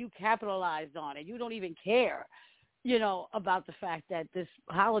 birthday and you capitalized on it. You don't even care, about the fact that this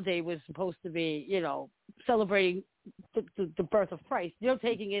holiday was supposed to be, celebrating the birth of Christ. You're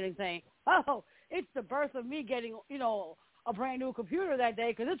taking it and saying, oh, it's the birth of me getting, a brand new computer that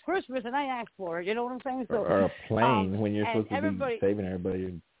day because it's Christmas and I asked for it. You know what I'm saying? So, or a plane when you're supposed to be saving everybody,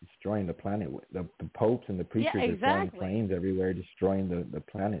 you're destroying the planet. The popes and the preachers are flying planes everywhere, destroying the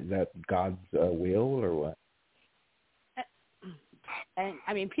planet. Is that God's will or what? And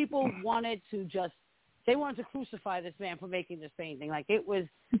I mean, people wanted to crucify this man for making this painting. Like it was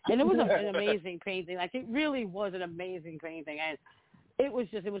an amazing painting. Like it really was an amazing painting. And it was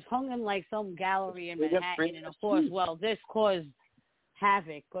hung in like some gallery in Manhattan. And of course, this caused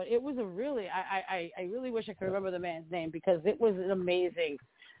havoc. But it was I really wish I could remember the man's name because it was an amazing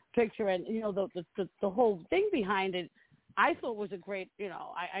picture. And, the whole thing behind it, I thought was a great,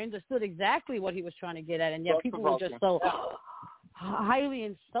 I understood exactly what he was trying to get at. And yet people were just so highly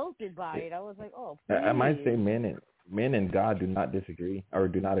insulted by it. I was like, oh, please. I might say men and God do not disagree or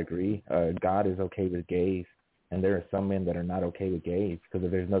do not agree. God is okay with gays, and there are some men that are not okay with gays because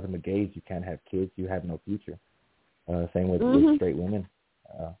if there's nothing but gays, you can't have kids, you have no future. Same with straight women.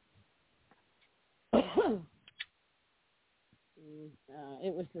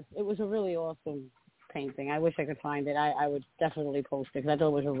 It was a really awesome painting. I wish I could find it. I would definitely post it because I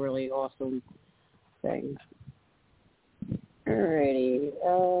thought it was a really awesome thing. Alrighty.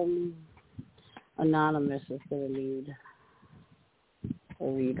 Anonymous is going to need a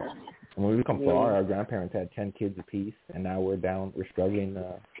reader. When we come far, our grandparents had 10 kids apiece, and now we're struggling.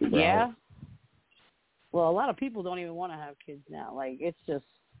 Well, a lot of people don't even want to have kids now. Like, it's just,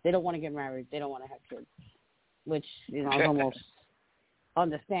 they don't want to get married. They don't want to have kids, which, is almost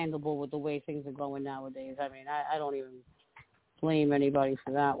understandable with the way things are going nowadays. I mean, I don't even blame anybody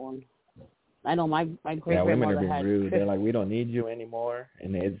for that one. I know my great-grandmother women are being had rude. They're like, we don't need you anymore,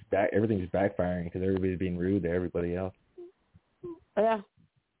 and everything's backfiring because everybody's being rude to everybody else. Yeah.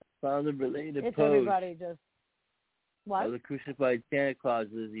 Found a related it's post. Everybody just what? Of the crucified Santa Claus,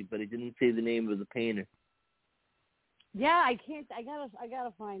 Lizzy, but he didn't say the name of the painter. Yeah, I can't. I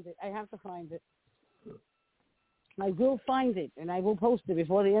gotta find it. I have to find it. I will find it, and I will post it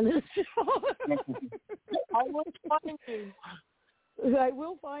before the end of the show. I will find it. I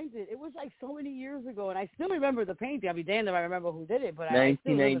will find it. It was like so many years ago, and I still remember the painting. I'll be damned if I remember who did it, but I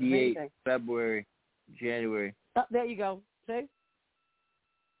still remember the 1998, painting. February, January. Oh, there you go.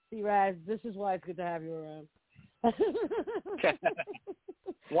 See, Raz, this is why it's good to have you around.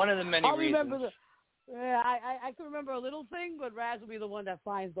 One of the many I'll reasons. remember I can remember a little thing, but Raz will be the one that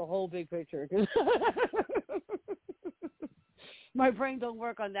finds the whole big picture. My brain don't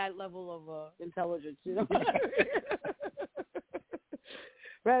work on that level of intelligence, you know.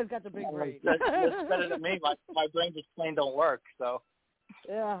 Raz got the big brain. That's better than me. My brain just plain don't work. So.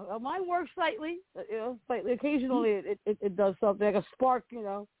 Yeah, well, mine works slightly. Slightly. Occasionally, it does something like a spark. You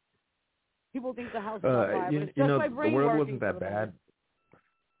know, people think the house is on fire, but it's just my brain the world working. wasn't that bad.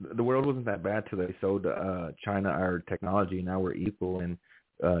 The world wasn't that bad till they sold China our technology. Now we're equal, and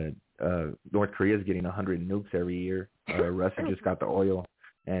North Korea is getting 100 nukes every year. Russia just got the oil,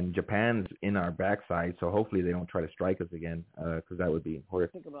 and Japan's in our backside. So hopefully they don't try to strike us again, because that would be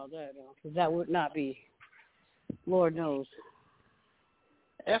horrific. Think about that, because that would not be. Lord knows.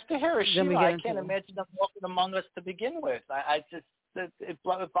 After Hiroshima, I can't imagine them walking among us to begin with. It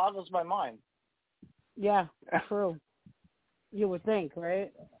boggles my mind. Yeah, true. You would think,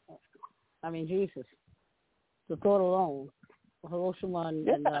 right? I mean, Jesus. The thought alone. Hiroshima and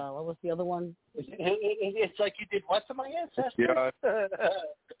what was the other one? It's like you did what to my ancestors? Yeah.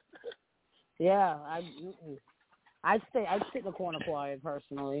 Yeah, I'd sit in the corner quiet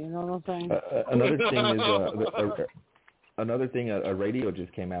personally. You know what I'm saying? Another thing is another thing. A radio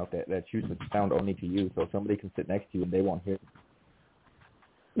just came out that shoots sound only to you, so somebody can sit next to you and they won't hear.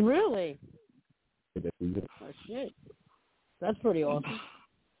 Really? Oh shit! That's pretty awesome.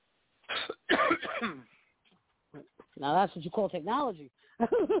 Now that's what you call technology.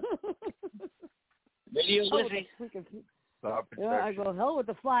 Glo-Lizzy. Yeah, I go, hell with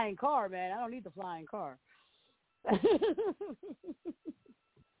the flying car, man. I don't need the flying car. All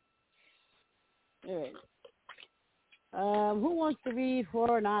right. Who wants to read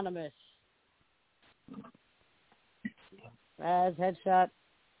for Anonymous? Raz, Headshot.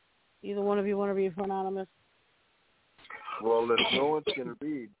 Either one of you want to read for Anonymous? Well, if no one's going to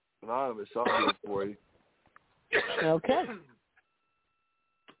read Anonymous, I'll read it for you. Okay.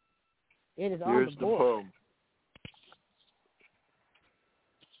 It is on the board. Here's the poem.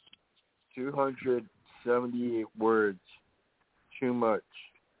 278 words. Too much.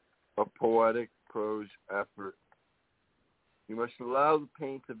 A poetic prose effort. You must allow the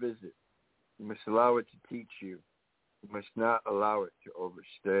pain to visit. You must allow it to teach you. You must not allow it to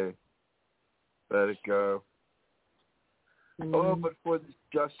overstay. Let it go. Oh, but for this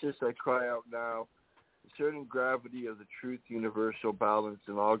justice I cry out now. The certain gravity of the truth universal balance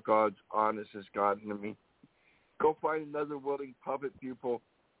and all God's honest has gotten to me. Go find another willing puppet pupil.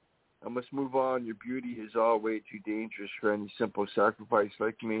 I must move on. Your beauty is all way too dangerous for any simple sacrifice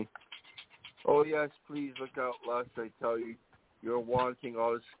like me. Oh, yes, please look out, lust, I tell you. You're wanting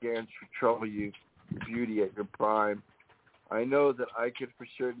all the scans for trouble you, your beauty at your prime. I know that I could for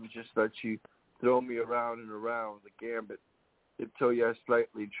certain just let you throw me around and around the gambit. Until you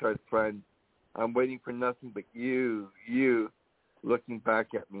slightly tread friend. I'm waiting for nothing but you, looking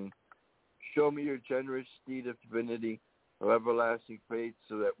back at me. Show me your generous steed of divinity, of everlasting faith,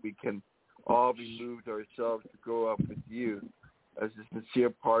 so that we can all be moved ourselves to grow up with you as a sincere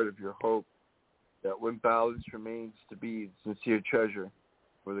part of your hope, that when balance remains to be the sincere treasure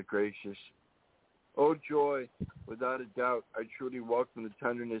for the gracious. Oh, joy, without a doubt, I truly welcome the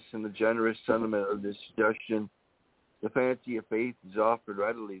tenderness and the generous sentiment of this suggestion. The fancy of faith is offered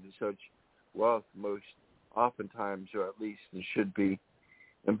readily to such wealth most oftentimes, or at least it should be.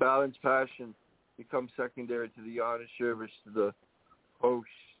 And balanced passion becomes secondary to the honest service to the host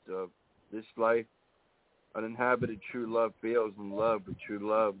of this life. Uninhabited true love fails in love with true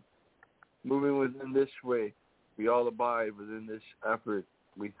love. Moving within this way, we all abide. Within this effort,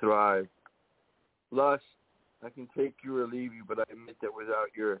 we thrive. Lust, I can take you or leave you, but I admit that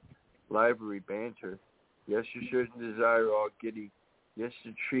without your livery banter, yes, your certain desire all giddy. Yes,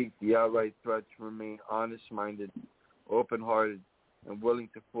 to treat the outright threat to remain honest-minded, open-hearted, and willing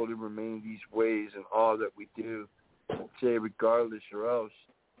to fully remain these ways in all that we do, say regardless or else,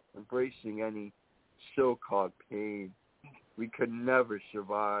 embracing any so-called pain. We could never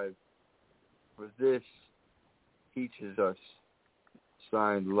survive. For this teaches us,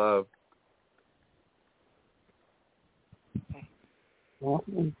 signed Love.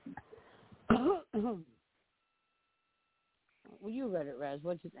 Well, you read it, Raz.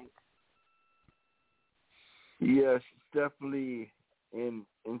 What'd you think? Yes, it's definitely an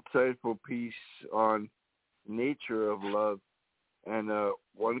insightful piece on nature of love, and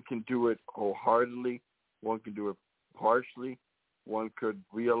one can do it wholeheartedly, one can do it partially, one could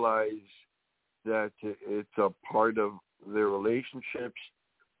realize that it's a part of their relationships,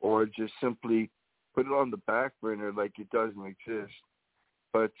 or just simply put it on the back burner like it doesn't exist.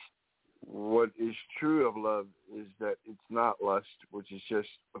 But what is true of love is that it's not lust, which is just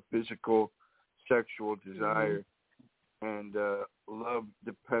a physical, sexual desire. And love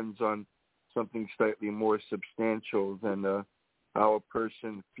depends on something slightly more substantial than how a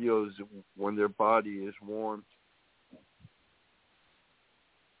person feels when their body is warm.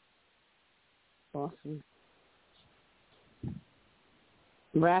 Awesome.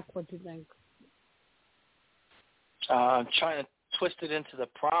 Rack, what do you think? I'm trying to twist it into the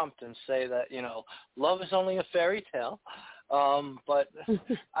prompt and say that, love is only a fairy tale. But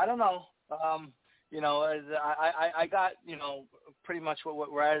I don't know. I got, pretty much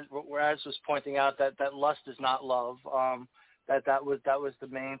what Raz was pointing out, that lust is not love. That was the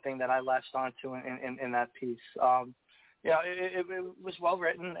main thing that I latched onto in that piece. It was well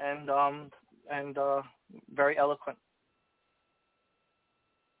written and very eloquent.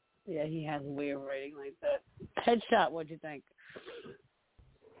 Yeah, he has a way of writing like that. Headshot, what'd you think?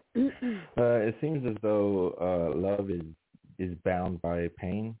 It seems as though love is bound by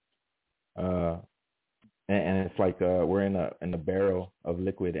pain, and it's like we're in a barrel of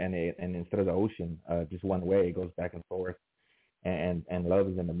liquid, and instead of the ocean, just one way, it goes back and forth, and love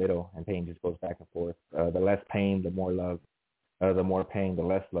is in the middle, and pain just goes back and forth. The less pain, the more love. The more pain, the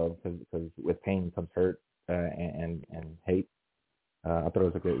less love, because with pain comes hurt and hate. I thought it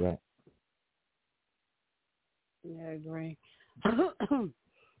was a great write. Yeah, I agree.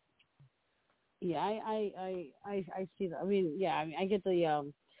 Yeah, I see that. I get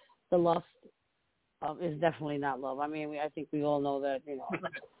the lust is definitely not love. I think we all know that.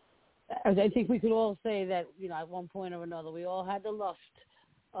 I think we could all say that. At one point or another, we all had the lust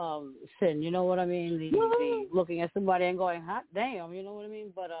sin. You know what I mean? The looking at somebody and going, hot damn. You know what I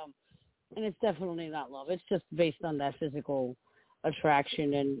mean? But and it's definitely not love. It's just based on that physical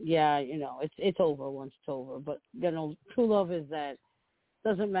attraction, and it's over once it's over. But true love is that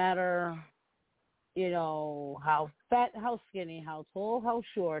doesn't matter, how fat, how skinny, how tall, how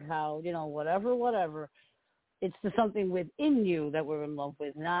short, how whatever. It's just something within you that we're in love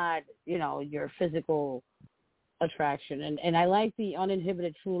with, not your physical attraction. And I like the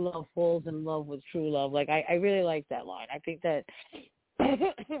uninhibited true love falls in love with true love. Like I really like that line. I think that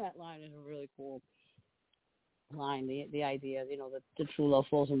that line is a really cool line, the idea, that the true love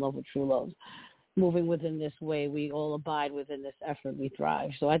falls in love with true love. Moving within this way, we all abide within this effort, we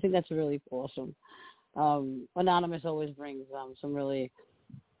thrive. So I think that's really awesome. Anonymous always brings some really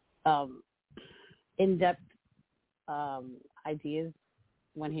in-depth ideas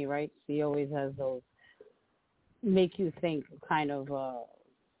when he writes. He always has those make you think kind of.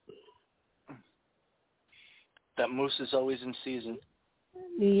 That moose is always in season.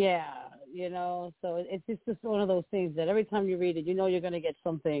 Yeah, so it's just one of those things that every time you read it, you're going to get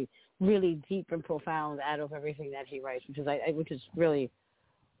something really deep and profound out of everything that he writes, which is really,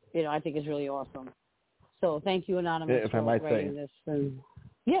 I think is really awesome. So thank you, Anonymous, for writing this. And,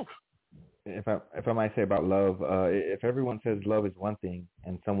 yes. If I might say about love, if everyone says love is one thing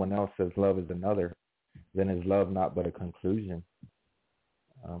and someone else says love is another, then is love not but a conclusion?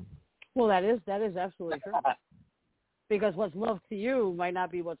 Well, that is absolutely true. Because what's love to you might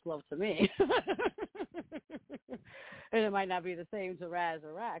not be what's love to me. And it might not be the same to Raz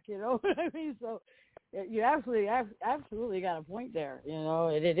or Rack, you know what I mean? So you absolutely got a point there,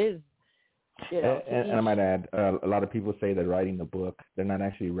 and it is, And I might add, a lot of people say that writing the book, they're not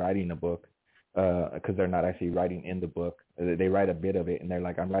actually writing a book because they're not actually writing in the book. They write a bit of it, and they're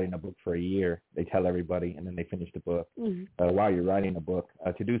like, I'm writing a book for a year. They tell everybody, and then they finish the book. Mm-hmm. While you're writing a book,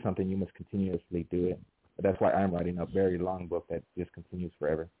 to do something, you must continuously do it. But that's why I'm writing a very long book that just continues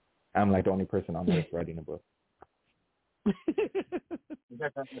forever. I'm like the only person on earth writing a book.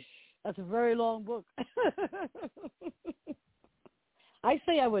 That's a very long book. I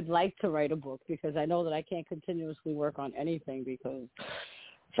say I would like to write a book because I know that I can't continuously work on anything because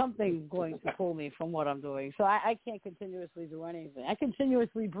something's going to pull me from what I'm doing. So I can't continuously do anything. I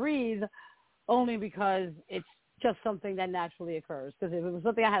continuously breathe only because it's just something that naturally occurs. Because if it was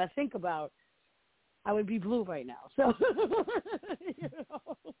something I had to think about, I would be blue right now. So,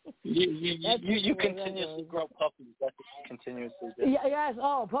 you continuously grow puppies. That's what you continuously do. Yeah, yes.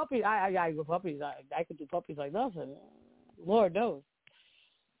 Oh, puppies. I grow puppies. I could do puppies like nothing. Lord knows.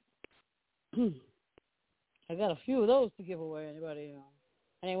 I got a few of those to give away. Anybody?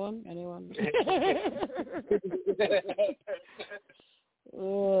 Anyone?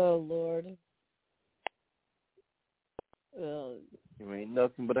 Oh, Lord. You ain't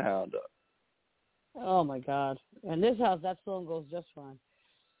nothing but a hound dog. Oh, my God. In this house, that song goes just fine.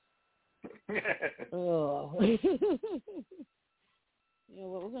 Oh. You know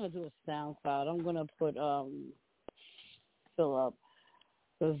what? We're going to do a SoundCloud. I'm going to put Phil up.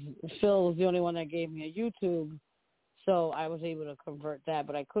 Because Phil was the only one that gave me a YouTube. So I was able to convert that,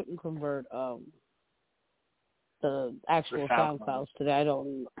 but I couldn't convert the actual SoundClouds today. I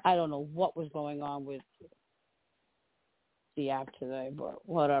don't know what was going on with the app today, but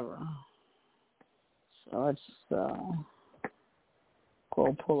whatever. So let's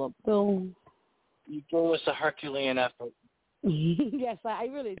go pull up Bill. You gave us a Herculean effort. Yes, I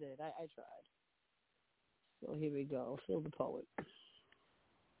really did. I tried. So here we go. Phil the Poet.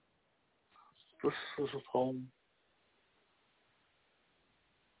 This is a poem.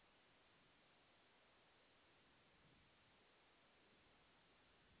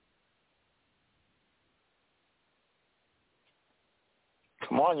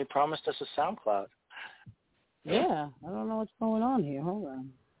 Come on, you promised us a SoundCloud. Yeah, I don't know what's going on here. Hold on.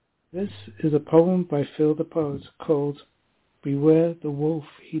 This is a poem by Phil the Poet called Beware the Wolf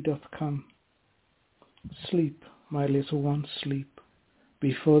He Doth Come. Sleep, my little one, sleep,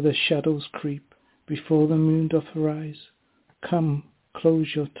 before the shadows creep, before the moon doth rise. Come, close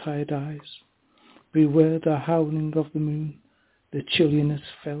your tired eyes. Beware the howling of the moon, the chilliness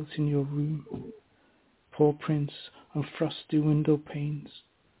felt in your room. Paw prints on frosty window panes,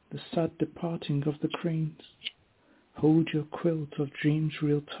 the sad departing of the cranes. Hold your quilt of dreams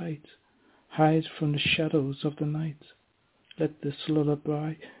real tight, hide from the shadows of the night. Let this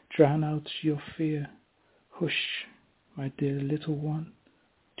lullaby drown out your fear. Hush, my dear little one,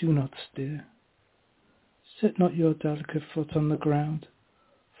 do not stir. Set not your delicate foot on the ground,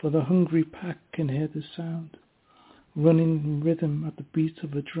 for the hungry pack can hear the sound, running in rhythm at the beat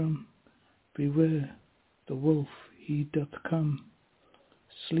of a drum. Beware, the wolf, he doth come.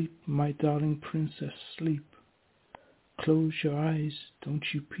 Sleep, my darling princess, sleep. Close your eyes, don't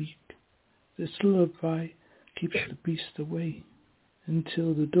you peek. This lullaby keeps the beast away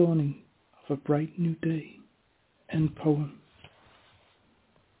until the dawning of a bright new day. End poem.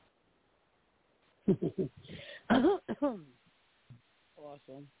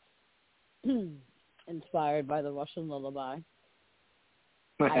 Awesome. Inspired by the Russian lullaby.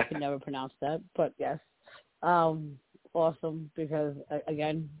 I could never pronounce that, but yes. Awesome, because,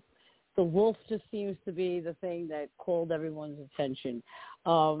 again, the wolf just seems to be the thing that called everyone's attention.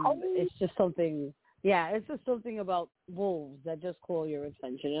 It's just something, it's just something about wolves that just call your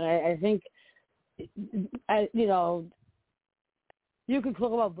attention. And I think, you can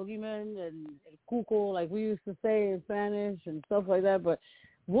talk about boogeymen and cuco, like we used to say in Spanish and stuff like that, but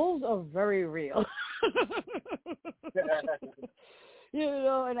wolves are very real.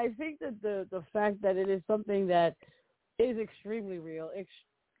 And I think that the fact that it is something that is extremely real,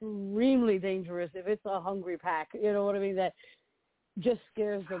 extremely dangerous, if it's a hungry pack, you know what I mean, that just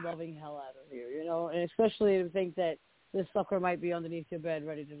scares the loving hell out of you, and especially to think that this sucker might be underneath your bed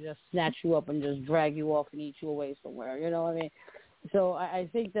ready to just snatch you up and just drag you off and eat you away somewhere, you know what I mean? So I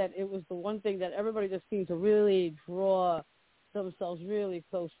think that it was the one thing that everybody just seemed to really draw themselves really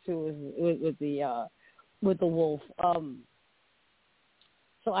close to is with the wolf.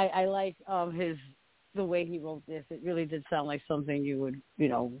 So I like the way he wrote this. It really did sound like something you would,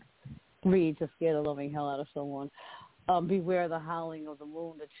 read to scare the loving hell out of someone. Beware the howling of the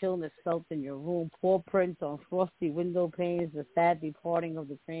moon, the chillness felt in your room, paw prints on frosty window panes, the sad departing of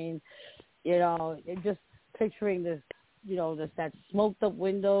the train. Just picturing this, that smoked up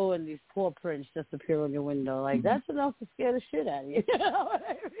window and these paw prints just appear on your window. Like, that's enough to scare the shit out of you. You know what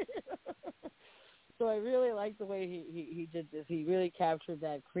I mean? So I really like the way he did this. He really captured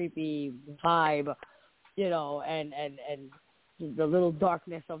that creepy vibe, and the little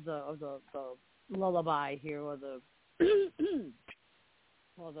darkness of the lullaby here, or the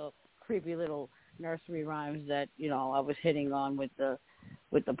creepy little nursery rhymes that I was hitting on with the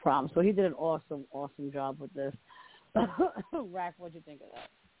prompt. So he did an awesome job with this. Rack, what'd you think of that?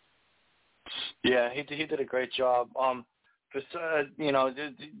 Yeah, he did a great job.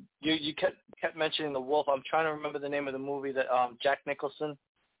 You kept mentioning the wolf. I'm trying to remember the name of the movie that Jack Nicholson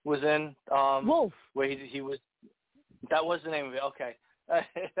was in. Wolf. Where he was. That was the name of it. Okay.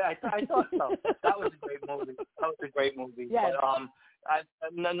 I thought so. That was a great movie. Yes.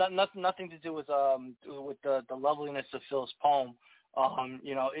 But nothing to do with the loveliness of Phil's poem.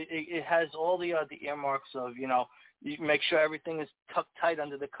 It has all the earmarks of, you make sure everything is tucked tight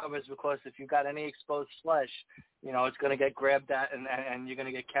under the covers, because if you've got any exposed flesh, it's going to get grabbed at and you're going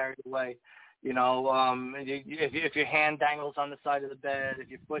to get carried away. If your hand dangles on the side of the bed, if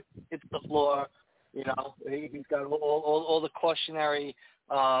your foot hits the floor, he's got all the cautionary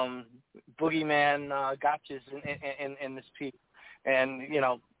boogeyman gotchas in this piece, and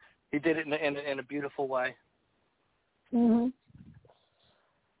he did it in a beautiful way. Mhm.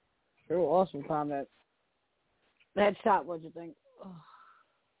 Sure, awesome comment. That shot, what'd you think?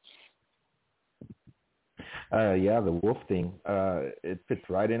 Yeah, the wolf thing. It fits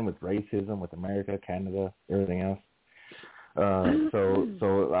right in with racism, with America, Canada, everything else.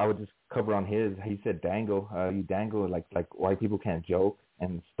 So I would just cover on his. He said dangle. You dangle like white people can't joke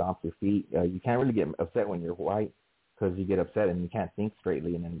and stomp your feet. You can't really get upset when you're white, because you get upset and you can't think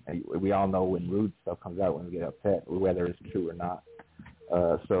straightly. And then we all know when rude stuff comes out when we get upset, whether it's true or not.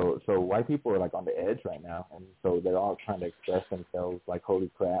 So white people are like on the edge right now, and so they're all trying to express themselves like, holy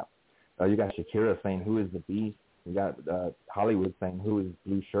crap. You got Shakira saying, who is the beast? You got Hollywood saying, who is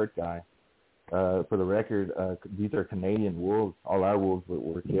blue shirt guy? For the record, these are Canadian wolves. All our wolves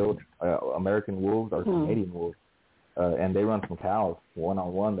were killed. American wolves are Canadian wolves. And they run from cows.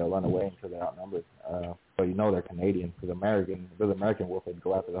 One-on-one, they'll run away until they're outnumbered. So they're Canadian, because the American wolf would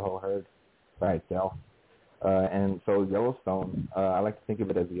go after the whole herd by itself. And so Yellowstone, I like to think of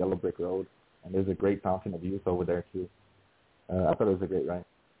it as a yellow brick road. And there's a great fountain of youth over there, too. I thought it was a great ride.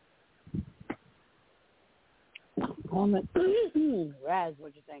 Raz,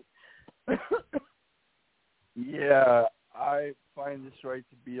 what'd you think? Yeah, I find this right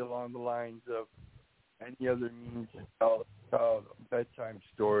to be along the lines of any other means to tell a bedtime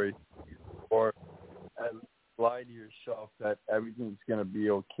story, or lie to yourself that everything's going to be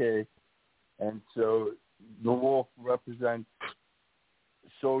okay. And so the wolf represents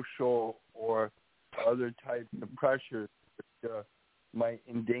social or other types of pressures that might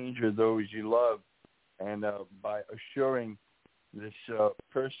endanger those you love. And by assuring this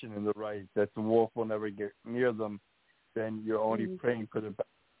person in the right that the wolf will never get near them, then you're only praying for the best.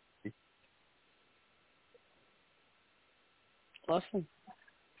 Awesome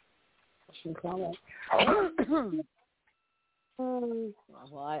comment.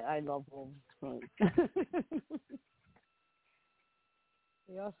 Well, I love wolves.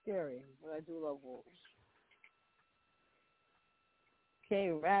 They are scary, but I do love wolves.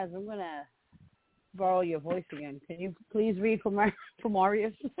 Okay, Raz, I'm going to borrow your voice again. Can you please read for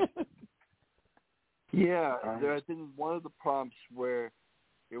Marius? Yeah, there's been one of the prompts where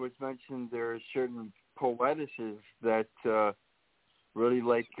it was mentioned there are certain poetesses that really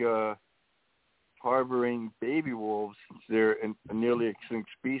like harboring baby wolves. They're a nearly extinct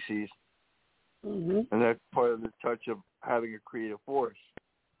species, and that's part of the touch of having a creative force.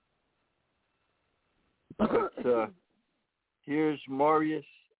 But here's Marius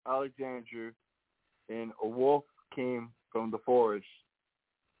Alexander in A Wolf Came from the Forest.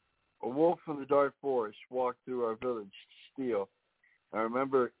 A wolf from the dark forest walked through our village to steal. I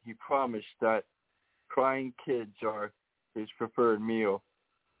remember he promised that crying kids are his preferred meal.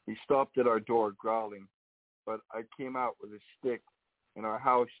 He stopped at our door growling, but I came out with a stick. In our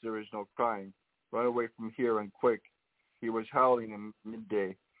house there is no crying. Run away from here and quick. He was howling in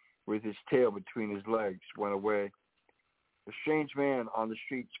midday with his tail between his legs, went away. A strange man on the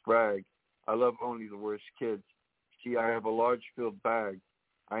streets bragged, I love only the worst kids. See, I have a large filled bag.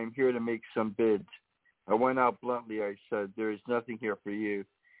 I am here to make some bids. I went out bluntly, I said, there is nothing here for you.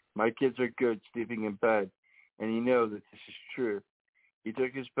 My kids are good, sleeping in bed, and you know that this is true. He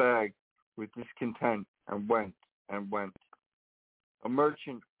took his bag with discontent and went and went. A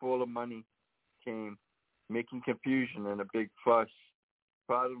merchant full of money came, making confusion and a big fuss,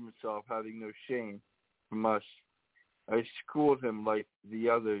 proud of himself, having no shame from us. I schooled him like the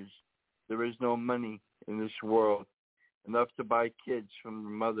others. There is no money in this world, enough to buy kids from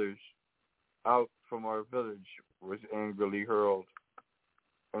their mothers. Out from our village was angrily hurled.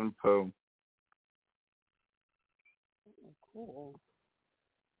 End poem. Cool.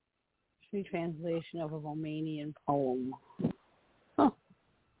 Free translation of a Romanian poem. Huh.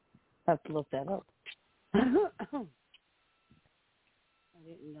 Have to look that up. I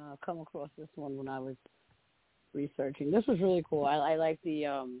didn't come across this one when I was researching. This was really cool. I like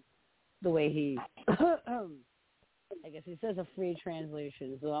the way he I guess he says a free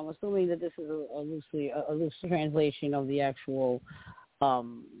translation, so I'm assuming that this is a loose translation of the actual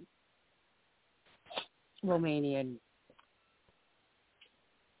Romanian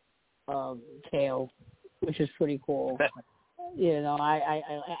tale, which is pretty cool.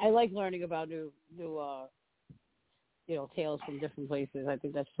 I like learning about new tales from different places. I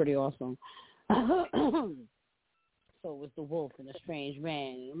think that's pretty awesome. So it was the wolf and the strange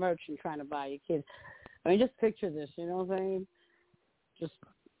man and the merchant trying to buy your kids. I mean, just picture this, you know what I'm saying? Just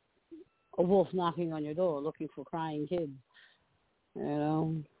a wolf knocking on your door looking for crying kids, you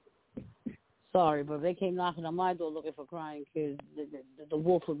know? Sorry, but if they came knocking on my door looking for crying kids, the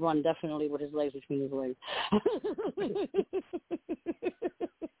wolf would run definitely with his legs between his legs.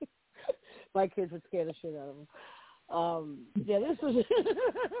 My kids would scare the shit out of them. Yeah, this was...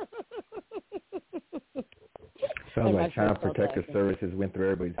 Sounds like Child Protective Services went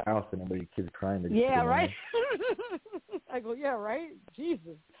through everybody's house and everybody's kids crying. Yeah, right? I go, yeah, right?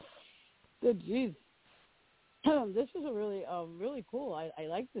 Jesus. Good jeez. This is a really, really cool. I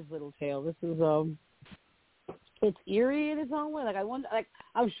like this little tale. This is, it's eerie in its own way. Like, I wonder, like,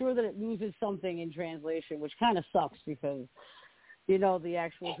 I'm sure that it loses something in translation, which kind of sucks because, you know, the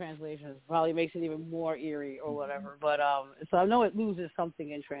actual translation probably makes it even more eerie or whatever. But, so I know it loses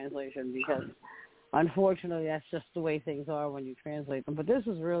something in translation because, unfortunately, that's just the way things are when you translate them. But this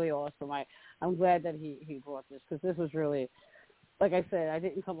was really awesome. I'm glad that he brought this because this was really, like I said, I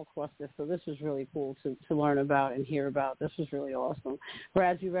didn't come across this, so this was really cool to learn about and hear about. This was really awesome.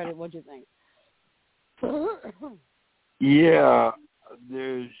 Brad, you read it. What'd you think? Yeah,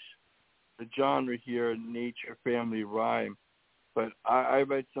 there's a genre here, nature, family, rhyme, but I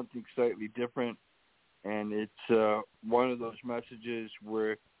read something slightly different, and it's one of those messages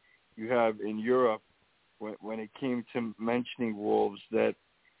where you have in Europe, when it came to mentioning wolves, that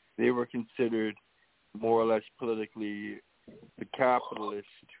they were considered more or less politically the capitalist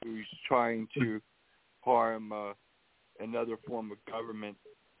who's trying to harm another form of government.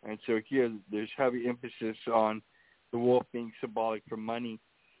 And so here there's heavy emphasis on the wolf being symbolic for money,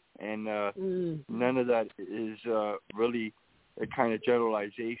 and none of that is really a kind of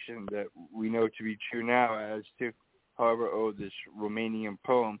generalization that we know to be true now as to, however, this Romanian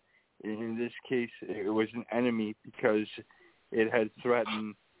poem. In this case, it was an enemy because it had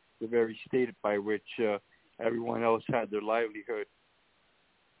threatened the very state by which everyone else had their livelihood.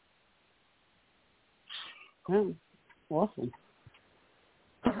 Awesome.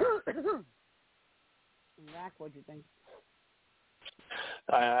 Zach, what do you think?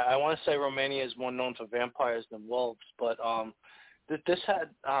 I want to say Romania is more known for vampires than wolves, but this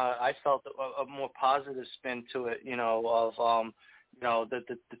had, I felt, a more positive spin to it, you know, of, you know,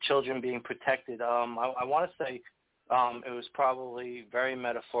 the children being protected. I want to say it was probably very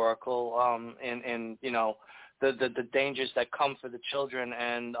metaphorical in you know, the dangers that come for the children,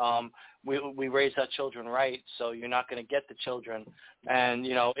 and we raise our children right, so you're not going to get the children. And,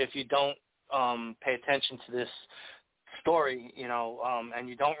 you know, if you don't pay attention to this story, you know, and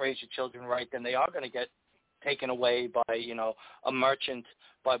you don't raise your children right, then they are going to get taken away by, you know, a merchant,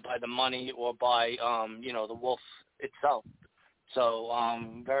 by the money, or by, you know, the wolf itself. So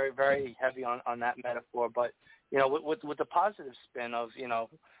very, very heavy on that metaphor. But, you know, with the positive spin of, you know,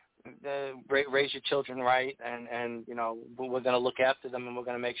 raise your children right, and you know, we're going to look after them, and we're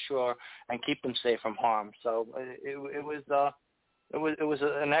going to make sure and keep them safe from harm. So it was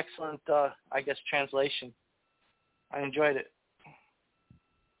an excellent, I guess, translation. I enjoyed it.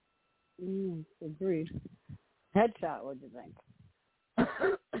 Agreed. Headshot, what do you think?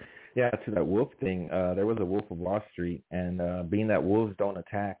 Yeah, to that wolf thing, there was a Wolf of Wall Street, and being that wolves don't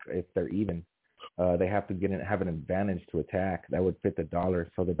attack if they're even, they have to have an advantage to attack. That would fit the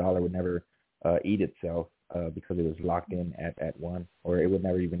dollar, so the dollar would never eat itself because it was locked in at one, or it would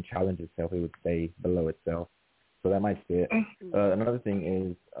never even challenge itself. It would stay below itself. So that might fit. Another thing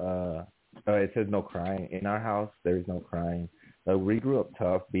is it says no crying. In our house, there is no crying. We grew up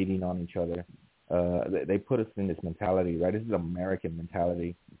tough, beating on each other. They put us in this mentality, right? This is American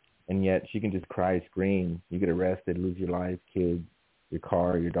mentality. And yet she can just cry, scream. You get arrested, lose your life, kids, your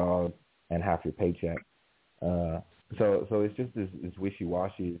car, your dog, and half your paycheck. So it's just this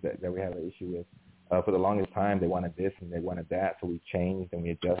wishy-washy that we have an issue with. For the longest time, they wanted this and they wanted that, so we changed and we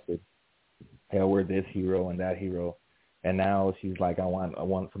adjusted. Hell, we're this hero and that hero. And now she's like, I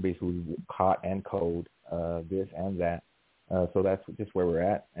want somebody who's hot and cold, this and that. So that's just where we're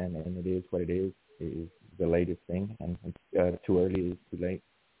at, and it is what it is. It is the latest thing, and it's too early is too late.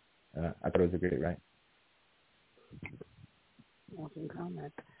 I thought it was a great write. Awesome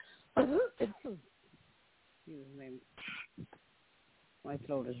comment. Excuse me. My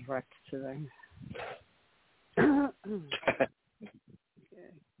throat is wrecked today. Okay.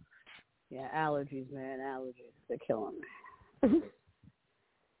 Yeah, allergies, man, allergies. They're killing me.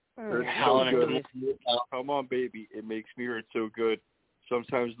 So good. Come on, baby. It makes me hurt so good.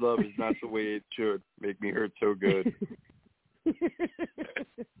 Sometimes love is not the way it should make me hurt so good.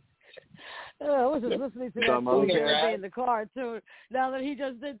 I was just listening to that the other day in the car, too. Now that he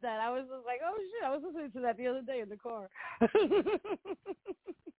just did that, I was just like, oh, shit, I was listening to that the other day in the car.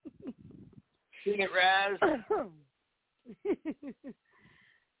 Sing it, Raz.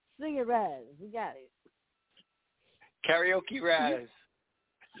 Sing it, Raz. We got it. Karaoke, Raz.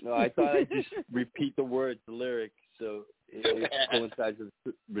 No, I thought I'd just repeat the words, the lyrics, so it coincides with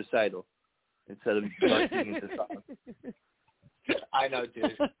the recital instead of singing the song. I know,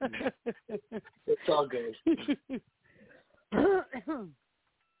 dude. It's all good.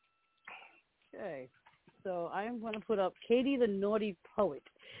 Okay, so I am going to put up Katie the Naughty Poet.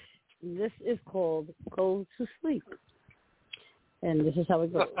 This is called Go to Sleep. And this is how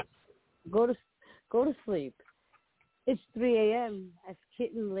it goes. Go to sleep. It's 3 a.m. as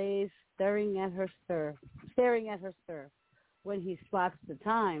kitten lays staring at her stir, when he spots the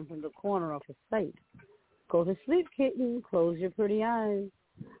time from the corner of his sight. Go to sleep, kitten, close your pretty eyes.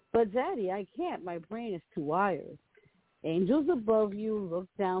 But, Daddy, I can't. My brain is too wired. Angels above you look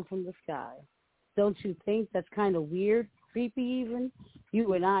down from the sky. Don't you think that's kind of weird, creepy even?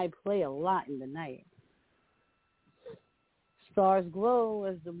 You and I play a lot in the night. Stars glow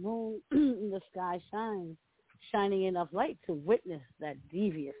as the moon in the sky shines, shining enough light to witness that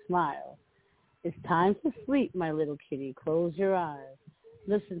devious smile. It's time to sleep, my little kitty. Close your eyes.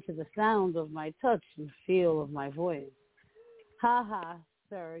 Listen to the sound of my touch and feel of my voice. Ha ha,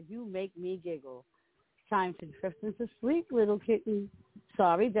 sir, you make me giggle. Time to drift into sleep, little kitten.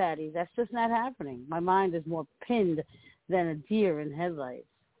 Sorry, Daddy, that's just not happening. My mind is more pinned than a deer in headlights.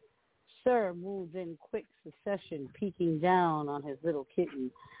 Sir moved in quick succession, peeking down on his little kitten,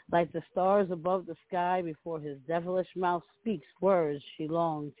 like the stars above the sky before his devilish mouth speaks words she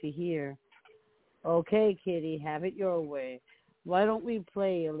longed to hear. Okay, kitty, have it your way. Why don't we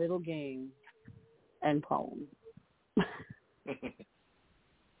play a little game and poem?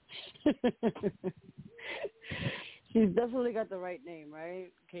 She's definitely got the right name,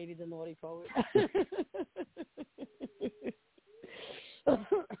 right? Katie the Naughty Poet.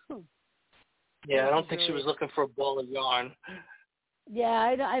 Yeah, I don't think she was looking for a ball of yarn. Yeah,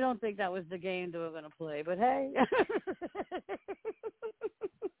 I don't think that was the game they were going to play, but hey.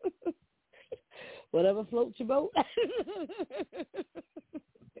 Whatever floats your boat.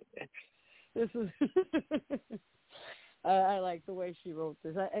 This is... I like the way she wrote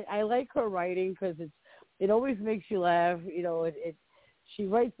this. I like her writing because it always makes you laugh. You know, she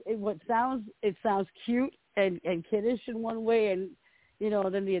writes it sounds cute and kiddish in one way, and you know,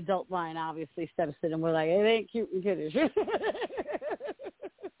 then the adult mind obviously steps in and we're like, it ain't cute and kiddish.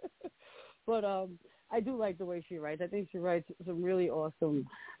 But I do like the way she writes. I think she writes some really awesome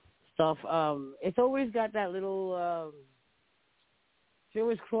stuff. It's always got that little. She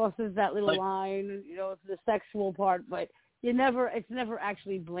always crosses that little line, you know, the sexual part, but it's never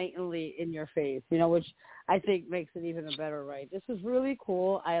actually blatantly in your face, you know, which I think makes it even a better write. This was really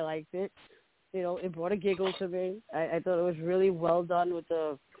cool. I liked it. You know, it brought a giggle to me. I thought it was really well done with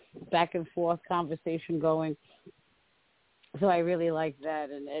the back and forth conversation going. So I really liked that.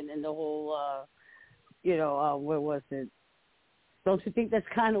 And the whole, where was it? Don't you think that's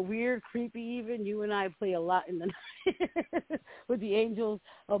kind of weird, creepy even? You and I play a lot in the night with the angels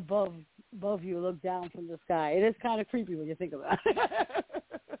above you look down from the sky. It is kind of creepy when you think about it.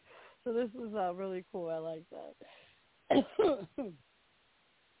 So this is really cool. I like that.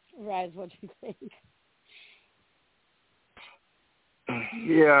 Raz, what do you think?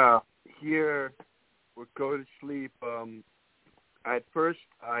 Yeah, here with Go to Sleep, at first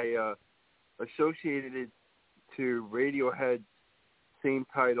I associated it to Radiohead's same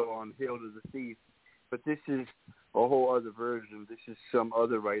title on Hail to the Thief, but this is a whole other version. This is some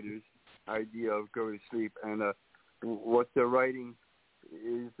other writer's idea of Go to Sleep, and what they're writing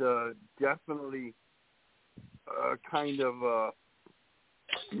is definitely a kind of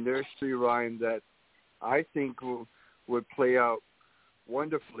nursery rhyme that I think would play out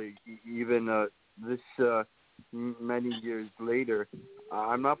wonderfully even this many years later.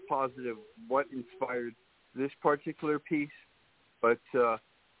 I'm not positive what inspired this particular piece, but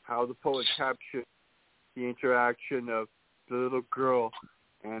how the poet captured the interaction of the little girl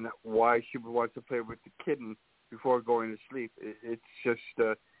and why she would want to play with the kitten before going to sleep. It's just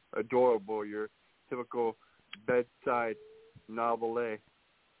adorable, your typical bedside novelette.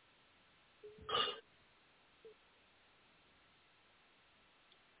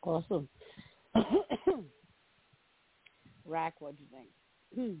 Awesome. Rack, what do you think?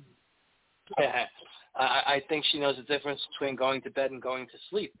 Yeah, I think she knows the difference between going to bed and going to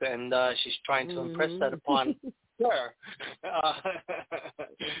sleep, and she's trying to impress that upon her.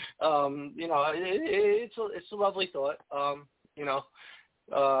 You know, it's a lovely thought. You know,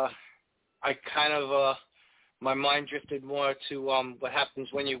 I kind of my mind drifted more to what happens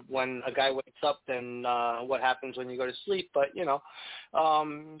when a guy wakes up than what happens when you go to sleep. But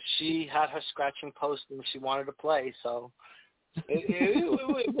she had her scratching post and she wanted to play, so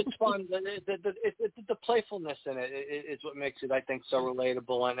it was fun. The playfulness in it is what makes it, I think, so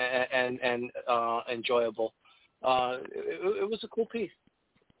relatable and enjoyable. It was a cool piece.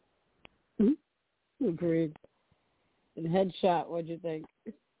 Mm-hmm. Agreed. And Headshot, what'd you think?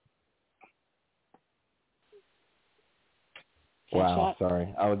 Wow,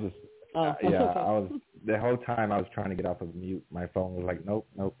 sorry. I was just, okay. I was, the whole time I was trying to get off of mute. My phone was like, nope.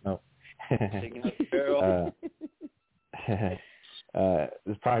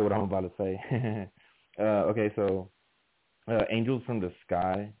 That's probably what I'm about to say. Okay, so angels from the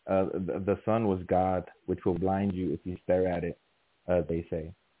sky. The sun was God, which will blind you if you stare at it, they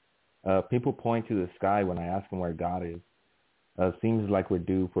say. People point to the sky when I ask them where God is. Seems like we're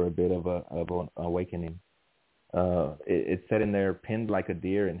due for a bit of an awakening. It's set in there, pinned like a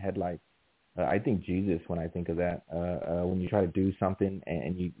deer in headlights. I think Jesus when I think of that. When you try to do something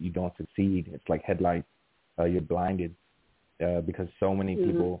and you don't succeed, it's like headlights. You're blinded because so many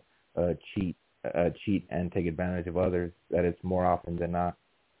people cheat and take advantage of others that it's more often than not.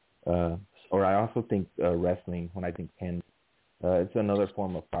 Or I also think wrestling when I think pins. It's another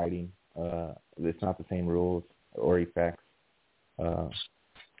form of fighting. It's not the same rules or effects. I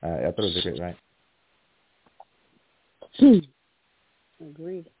thought it was a great right.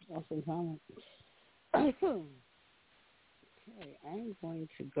 Agreed. Awesome comment. Okay, I'm going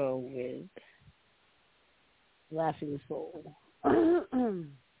to go with Laughing Soul.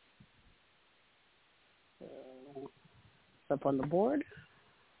 Up on the board.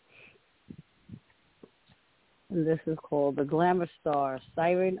 And this is called The Glamour Star,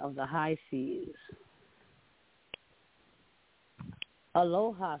 Siren of the High Seas.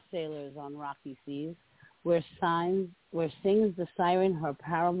 Aloha, sailors on rocky seas, where sings the siren her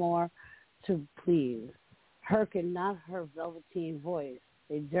paramour to please. Hearken not her velveteen voice,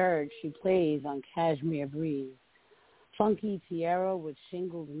 a dirge she plays on cashmere breeze. Funky tiara with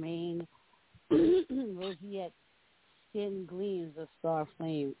shingled mane, roseate skin gleams of star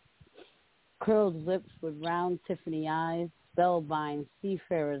flame. Curled lips with round Tiffany eyes, spellbind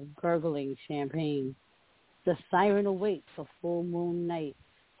seafarers gurgling champagne. The siren awaits a full moon night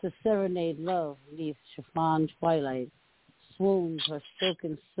to serenade love neath chiffon twilight. Swoons her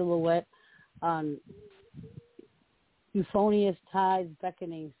silken silhouette on euphonious tides,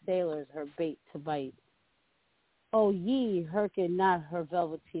 beckoning sailors her bait to bite. Oh, ye hearken not her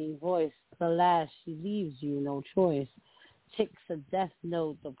velveteen voice, the last she leaves you no choice. Ticks a death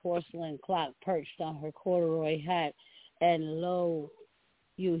note, the porcelain clock perched on her corduroy hat, and lo,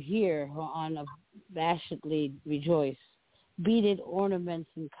 you hear her unabashedly rejoice. Beaded ornaments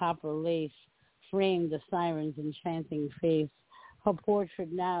and copper lace frame the siren's enchanting face. Her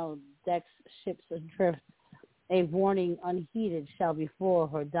portrait now decks ships adrift. A warning unheeded shall before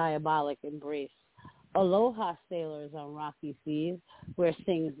her diabolic embrace. Aloha, sailors on rocky seas, where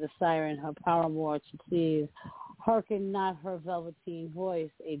sings the siren her paramour to please. Hearken not her velveteen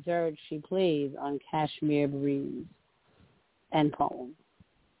voice, a dirge she plays on cashmere breeze. End poem.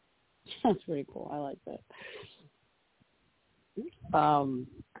 That's pretty cool. I like that.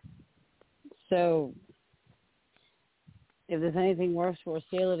 So, if there's anything worse for a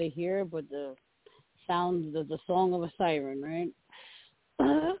sailor to hear, but the sound, the song of a siren, right?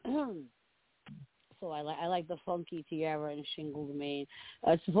 So I like the funky tiara and shingled mane.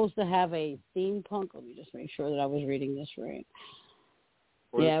 It's supposed to have a steampunk. Let me just make sure that I was reading this right.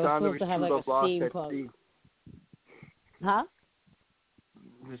 Well, yeah, it was supposed to have like a steampunk. Huh?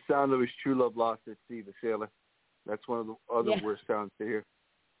 The sound of his true love lost at sea, the sailor. That's one of the other worst sounds to hear.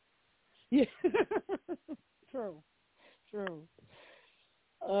 Yeah. True.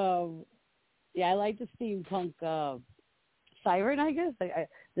 Yeah, I like the steampunk siren, I guess.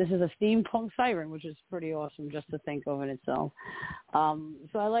 This is a steampunk siren, which is pretty awesome just to think of in itself.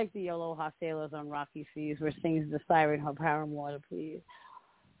 So I like the Aloha sailors on rocky seas, where sings the siren her paramour to please.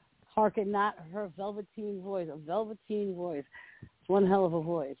 Hearken not her velveteen voice, a velveteen voice. It's one hell of a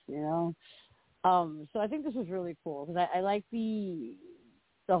voice, you know. So I think this was really cool because I like the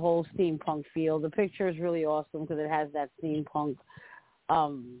whole steampunk feel. The picture is really awesome because it has that steampunk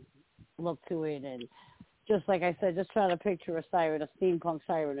look to it, and just like I said, just trying to picture a siren, a steampunk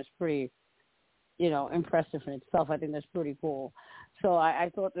siren is pretty, impressive in itself. I think that's pretty cool. So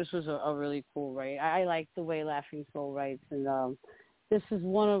I thought this was a really cool write. I like the way Laughing Soul writes, and this was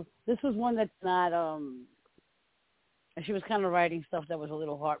one that's not she was kind of writing stuff that was a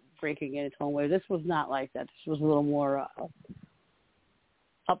little heartbreaking in its own way. This was not like that. This was a little more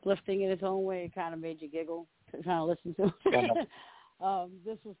uplifting in its own way. It kind of made you giggle trying to listen to it.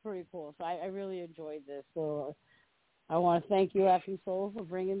 This was pretty cool. So I really enjoyed this. So I want to thank you, Acting Soul, for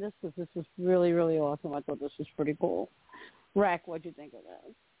bringing this, because this was really, really awesome. I thought this was pretty cool. Rack, what'd you think of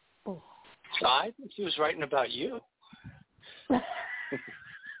that? Oh. I think she was writing about you.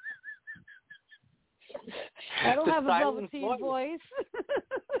 I don't have a velveteen voice.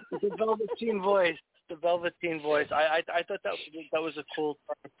 The velveteen voice. The velveteen voice. I thought that was a cool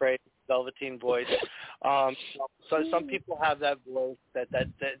phrase, velveteen voice. So some people have that voice that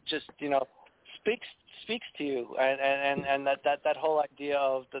just speaks to you, and that whole idea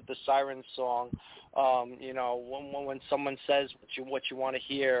of the siren song. When someone says what you want to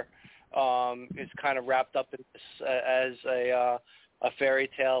hear, is kind of wrapped up in this, as a fairy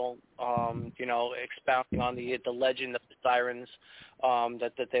tale, expounding on the legend of the sirens,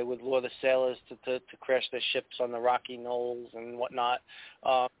 that they would lure the sailors to crash their ships on the rocky knolls and whatnot.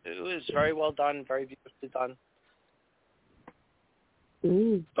 It was very well done, very beautifully done.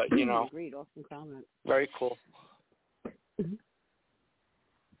 But agreed. Awesome comment. Very cool. Mm-hmm.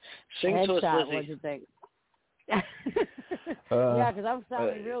 Sing to us, Lizzy. What'd you think? Yeah, because I'm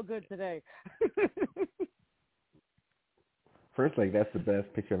sounding real good today. First, that's the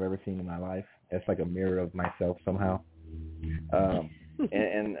best picture I've ever seen in my life. It's like a mirror of myself somehow.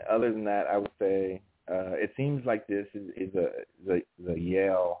 And other than that, I would say it seems like this is a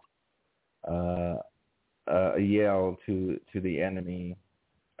yell, a yell to the enemy.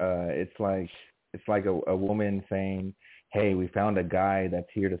 It's like a woman saying, "Hey, we found a guy that's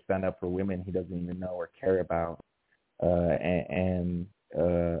here to stand up for women he doesn't even know or care about," and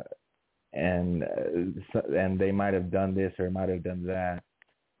they might have done this or might have done that,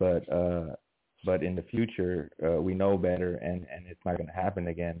 but in the future we know better, and it's not going to happen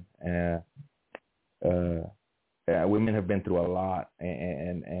again. Women have been through a lot,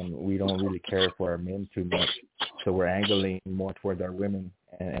 and we don't really care for our men too much, so we're angling more towards our women,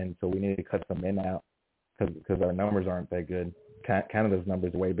 and so we need to cut some men out because our numbers aren't that good. Canada's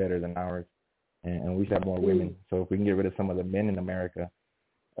numbers are way better than ours, and we should have more women. So if we can get rid of some of the men in America,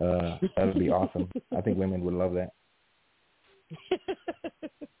 that would be awesome. I think women would love that.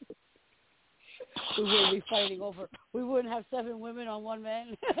 We wouldn't be fighting over. We wouldn't have 7 women on one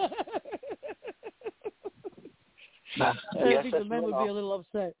man. I think the men would be a little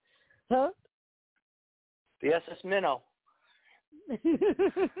upset. Huh? The SS Minnow.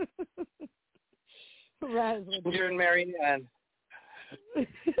 You're in Mary Ann.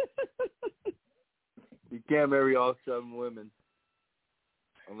 You can't marry all 7 women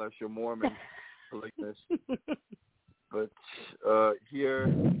unless you're Mormon, like this. But here,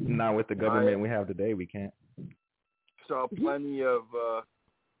 not with the government we have today, we can't. Saw plenty of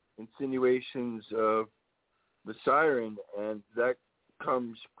insinuations of the siren, and that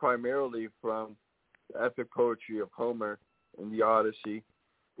comes primarily from the epic poetry of Homer in the Odyssey,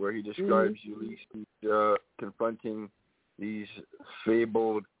 where he describes Ulysses confronting these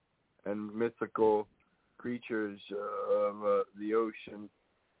fabled and mythical creatures of the ocean.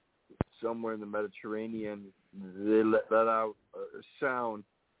 Somewhere in the Mediterranean, they let out a sound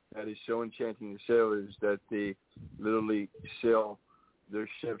that is so enchanting to sailors that they literally sail their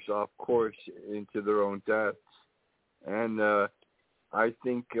ships off course into their own deaths. And I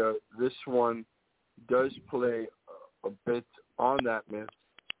think this one does play a bit on that myth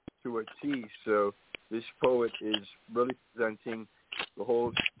to a T. So this poet is really presenting the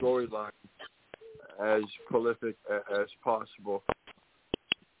whole storyline as prolific as possible.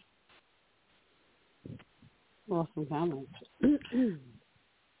 Awesome comment.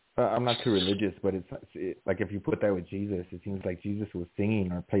 I'm not too religious, but it's like if you put that with Jesus, it seems like Jesus was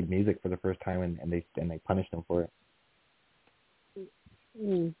singing or played music for the first time, and they punished him for it.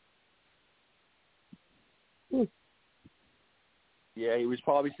 Yeah, he was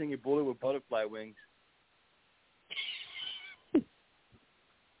probably singing "Bullet with Butterfly Wings."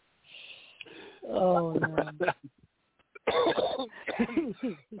 Oh no.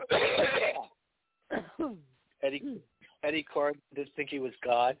 Eddie Corn did think he was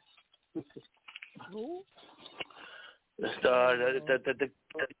God. Who? The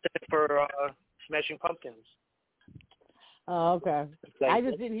for Smashing Pumpkins. Oh, okay. I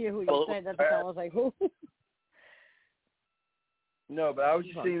just didn't hear who you said. That's why I was like, who? No, but I was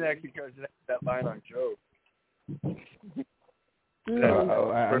just saying that because that line on Joe. I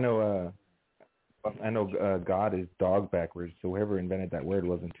know. God is dog backwards. So whoever invented that word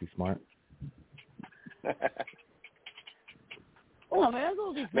wasn't too smart. Well, man, that's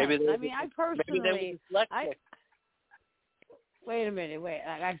all I personally. Wait a minute. Like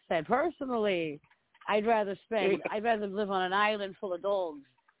I said, personally, I'd rather live on an island full of dogs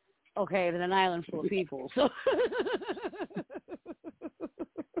okay, than an island full of people. So,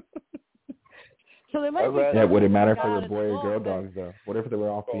 so there might be. Yeah, would it matter if they God were boy or girl that, dogs, though? What if they were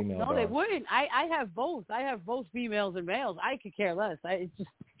all female no, dogs? they wouldn't. I have both. I have both females and males. I could care less. It's just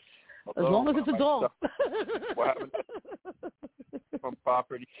as long as it's a dog. What happened from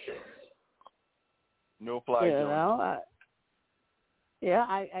property? No fly zone.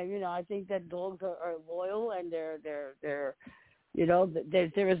 I think that dogs are loyal and they're there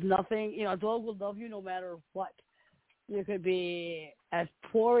is nothing. A dog will love you no matter what. You could be as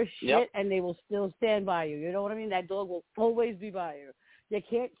poor as shit and they will still stand by you. You know what I mean? That dog will always be by you. You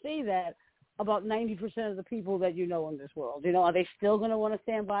can't say that about 90% of the people that you know in this world. Are they still going to want to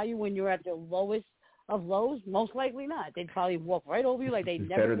stand by you when you're at the lowest of lows? Most likely not. They'd probably walk right over you like they It's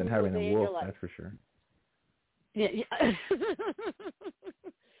never better than knew having a day a in wolf, your life. that's for sure. Yeah.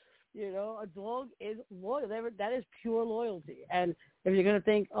 A dog is loyal. That is pure loyalty. And if you're going to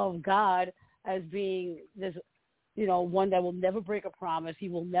think of God as being this, one that will never break a promise, he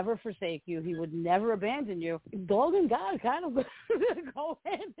will never forsake you, he would never abandon you. Dog and God kind of go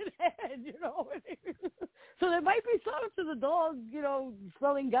hand in hand, So there might be something to the dog,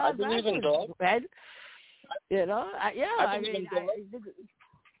 spelling God I believe in dogs. Head.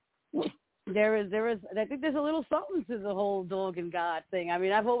 There is. I think there's a little something to the whole dog and God thing. I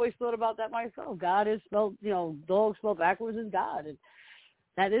mean, I've always thought about that myself. God is spelled, dog spelled backwards is God. And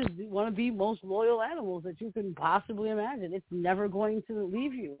that is one of the most loyal animals that you can possibly imagine. It's never going to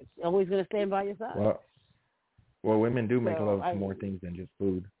leave you. It's always going to stand by your side. Well, women do make love to more things than just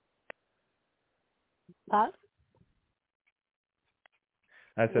food. Huh?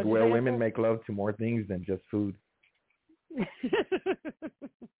 I said, women make love to more things than just food.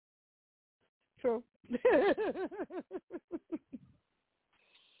 True.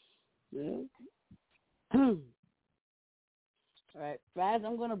 Yeah. All right, Raz,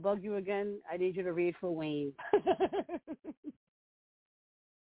 I'm going to bug you again. I need you to read for Wayne.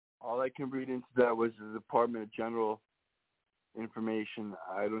 All I can read into that was the Department of General information.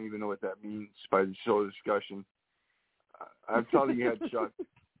 I don't even know what that means by the whole discussion. I'm telling you, Chuck,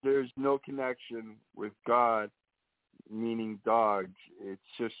 there's no connection with God, meaning dogs. It's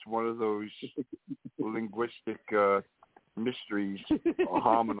just one of those linguistic mysteries or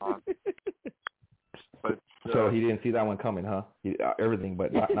homina. But so he didn't see that one coming, huh? Everything,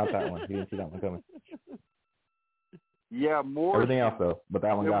 but not that one. He didn't see that one coming. Yeah, more. Everything else though, but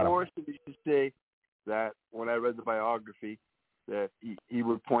that one got him. More to say that when I read the biography, that he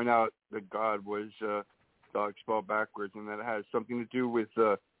would point out that God was dog spelled backwards, and that it has something to do with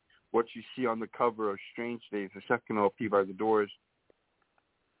what you see on the cover of Strange Days, the second LP by the Doors.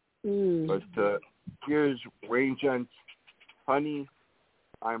 But here's Wayne Gent's Honey,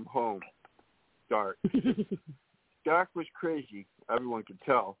 I'm Home. Dark. Jack was crazy, everyone could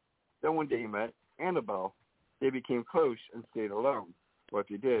tell. Then one day he met Annabelle. They became close and stayed alone. What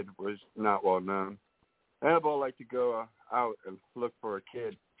they did was not well known. Annabelle liked to go out and look for a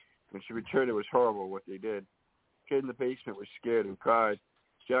kid. When she returned, it was horrible what they did. The kid in the basement was scared and cried.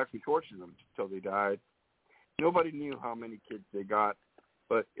 Jack would torture them until they died. Nobody knew how many kids they got,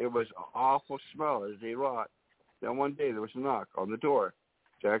 but it was an awful smell as they rot. Then one day there was a knock on the door.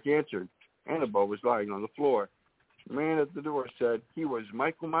 Jack answered. Annabelle was lying on the floor. The man at the door said he was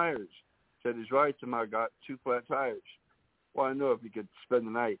Michael Myers. Said his right somehow got 2 flat tires. Wanted to know if he could spend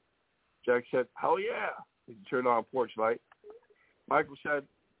the night. Jack said, hell yeah. He turned on a porch light. Michael said,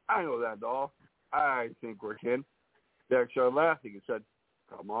 I know that doll. I think we're kin. Jack started laughing and said,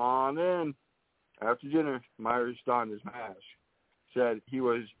 come on in. After dinner, Myers donned his mask. Said he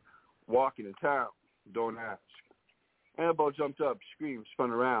was walking in town. Don't ask. Annabelle jumped up, screamed, spun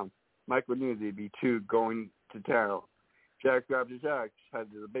around. Michael knew they'd be two going to town. Jack grabbed his axe,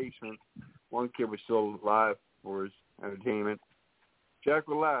 headed to the basement. One kid was still alive for his entertainment. Jack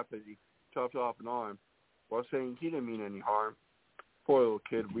would laugh as he chopped off an arm while saying he didn't mean any harm. Poor little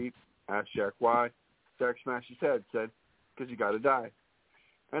kid weep. Asked Jack why. Jack smashed his head, said, because you got to die.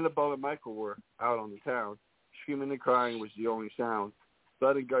 Annabelle and Michael were out on the town. Screaming and crying was the only sound.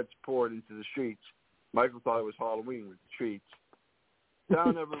 Blood and guts poured into the streets. Michael thought it was Halloween with the treats.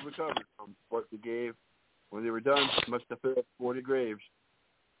 Town never recovered from what they gave. When they were done, must have filled 40 graves.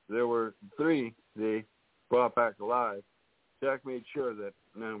 There were 3 they brought back alive. Jack made sure that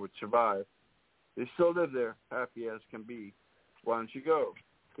none would survive. They still live there, happy as can be. Why don't you go?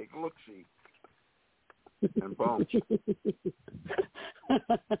 Take a look-see. And boom.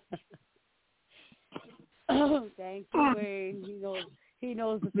 Oh, thank you, Wayne. He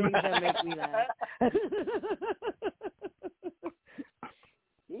knows the things that make me laugh.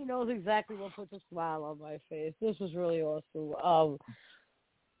 He knows exactly what puts a smile on my face. This was really awesome.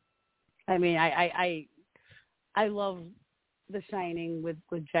 I mean, I love The Shining with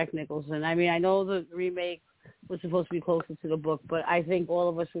Jack Nicholson. I mean, I know the remake was supposed to be closer to the book, but I think all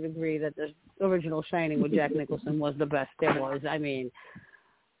of us would agree that the original Shining with Jack Nicholson was the best there was. I mean,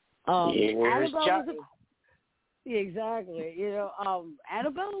 Annabelle was exactly. You know,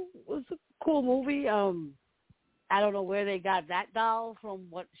 Annabelle was a cool movie. I don't know where they got that doll from,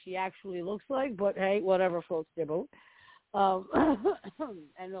 what she actually looks like, but hey, whatever floats their boat.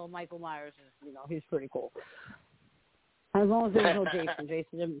 And Michael Myers is, you know, he's pretty cool. As long as there's no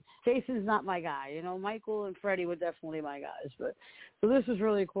Jason. Jason's not my guy. You know, Michael and Freddy were definitely my guys. But so this was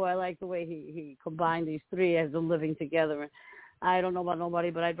really cool. I like the way he combined these three as them living together. I don't know about nobody,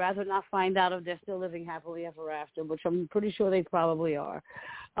 but I'd rather not find out if they're still living happily ever after, which I'm pretty sure they probably are.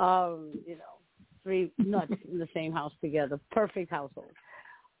 You know, three nuts in the same house together. Perfect household.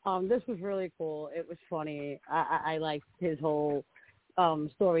 This was really cool. It was funny. I liked his whole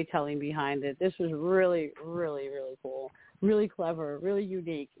storytelling behind it. This was really, really, really cool. Really clever, really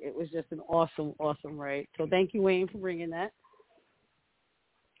unique. It was just an awesome, awesome write. So thank you, Wayne, for bringing that.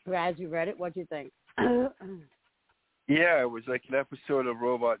 Raz, you read it. What'd you think? Yeah, it was like an episode of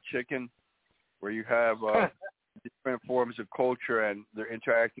Robot Chicken where you have different forms of culture and they're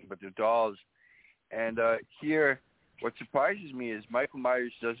interacting with their dolls. And here, what surprises me is Michael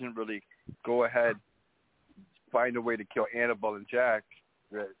Myers doesn't really go ahead, find a way to kill Annabelle and Jack.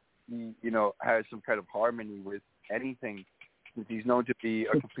 That he, you know, has some kind of harmony with anything, since he's known to be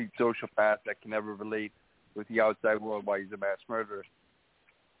a complete sociopath that can never relate with the outside world while he's a mass murderer.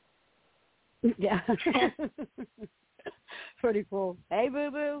 Yeah. Pretty cool. Hey,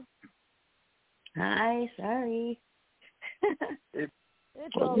 Boo-Boo. Hi, sorry. It's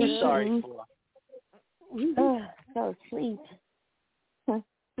all good. Sorry for. So sleep.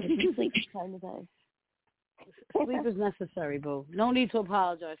 Sleep is time to die. Sleep is necessary, Boo. No need to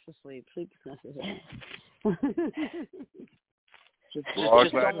apologize for sleep. Sleep is necessary. Just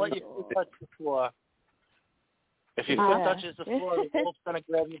don't let your foot touch the floor. If your foot touches the floor, the wolf's going to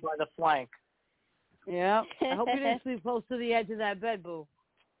grab you by the flank. Yeah. I hope you didn't sleep close to the edge of that bed, Boo.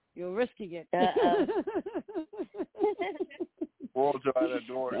 You're risking it. Wolves are at the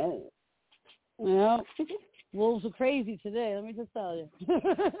door. Yeah. Wolves are crazy today, let me just tell you.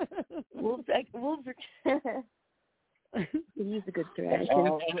 Wolves are he's a good strategy.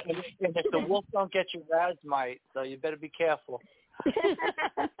 And if the wolf don't get you, Raz might, so you better be careful.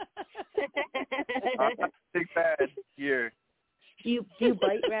 Big bad here. Do you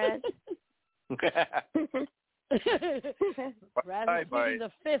bite, Raz? Raz is pleading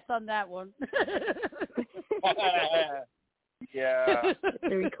the fifth on that one. Yeah.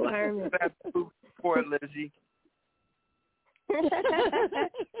 The requirement. Poor Lizzie.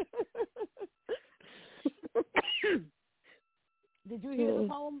 Did you hear the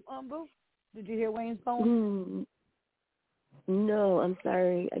poem, Boo? Did you hear Wayne's poem? No, I'm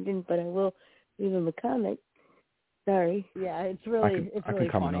sorry. I didn't, but I will leave him a comment. Sorry. Yeah, it's really funny. I can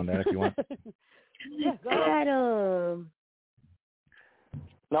comment on that if you want. Yeah, go ahead. Adam.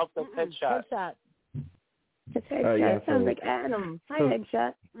 Nope, that's headshot. Headshot. That's headshot. Yeah, Sounds like Adam. Hi,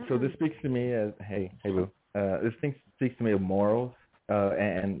 headshot. So this speaks to me as hey Boo. This thing speaks to me of morals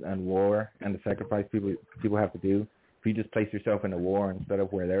and war and the sacrifice people have to do. If you just place yourself in a war instead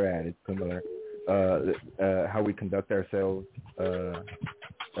of where they're at, it's similar. How we conduct ourselves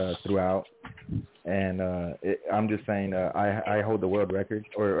throughout. And I'm just saying, I hold the world record,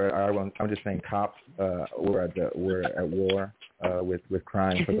 I'm just saying, cops were at war with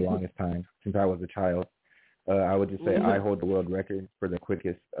crime for the longest time since I was a child. I would just say I hold the world record for the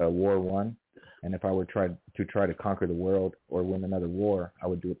quickest war won, and if I were try to conquer the world or win another war, I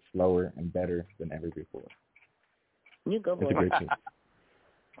would do it slower and better than ever before. You go, boy. It's a great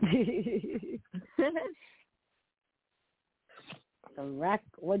piece. Rack,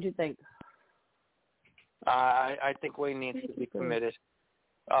 what'd you think? I think Wayne needs to be committed.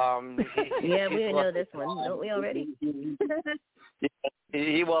 Yeah, we know this one, don't we already?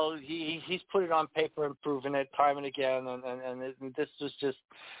 He's put it on paper and proven it time and again, and this was just,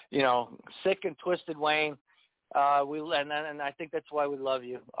 sick and twisted, Wayne. And I think that's why we love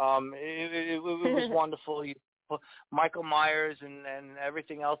you. It was wonderful. Michael Myers and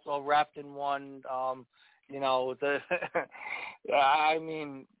everything else all wrapped in one. I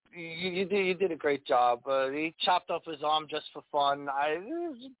mean, you did a great job. He chopped off his arm just for fun. It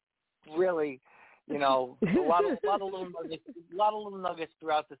was really, a lot of little nuggets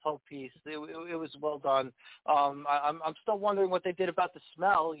throughout this whole piece. It was well done. I'm still wondering what they did about the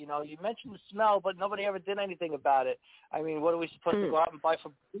smell. You mentioned the smell, but nobody ever did anything about it. I mean, what are we supposed to go out and buy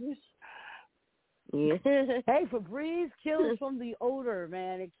for booze? Yeah. Hey, Febreze kills from the odor,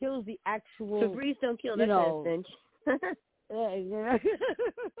 man. It kills the actual. Febreze don't kill that kind of stench. Yeah.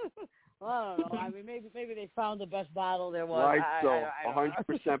 Well, I don't know. I mean, maybe they found the best bottle there was. Right, so I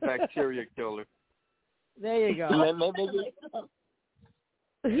 100% bacteria killer. There you go.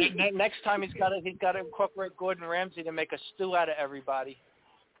 Next time he's got to incorporate Gordon Ramsay to make a stew out of everybody.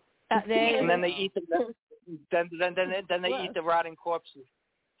 And then they eat then they eat the rotting corpses.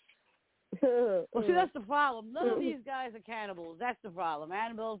 Well, see, that's the problem. None of these guys are cannibals. That's the problem.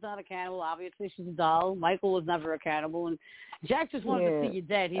 Annabelle's not a cannibal. Obviously, she's a doll. Michael was never a cannibal, and Jack just wanted to see you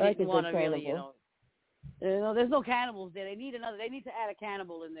dead. He didn't want to really, there's no cannibals there. They need to add a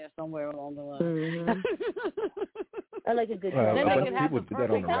cannibal in there somewhere along the line. Mm-hmm. I like a good then they other can have people the do that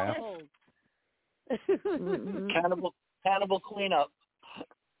on perfect the raft. household. Cannibal cleanup.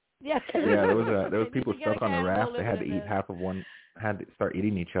 Yeah, there was people stuck on the raft. They had to eat half of one. Had to start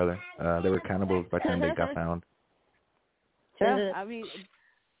eating each other. They were cannibals by the time they got found. Yeah, I mean,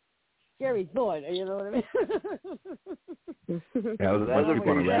 scary thought. You know what I mean? Yeah, it was a bunch of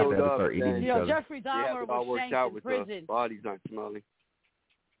people on the raft. They had to start eating each other. Jeffrey Dahmer was shanked in prison. The bodies not smelly.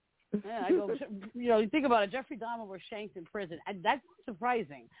 Yeah, I go. You think about it. Jeffrey Dahmer was shanked in prison. And that's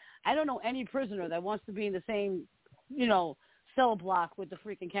surprising. I don't know any prisoner that wants to be in the same, cell block with the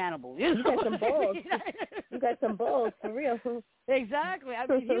freaking cannibal. You got some balls. You got some balls, for real. Exactly. I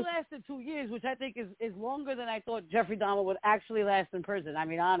mean, he lasted 2 years, which I think is longer than I thought Jeffrey Dahmer would actually last in prison. I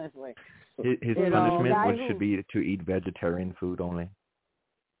mean, honestly. His punishment should be to eat vegetarian food only.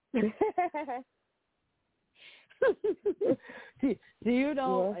 Do you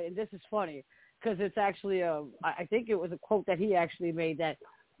know, and this is funny, because it's actually, I think it was a quote that he actually made, that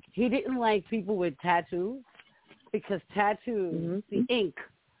he didn't like people with tattoos, because tattoos, the ink,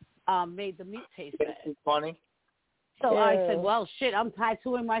 made the meat taste bad. It's funny. So I said, well, shit, I'm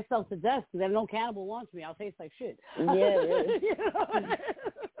tattooing myself to death, because then no cannibal wants me. I'll taste like shit.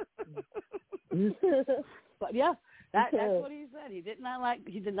 But yeah, that's what he said. He did not like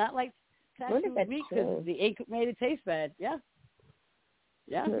tattooed meat because the ink made it taste bad. Yeah.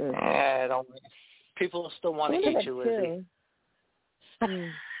 Yeah. People still want to eat you, Lizzie.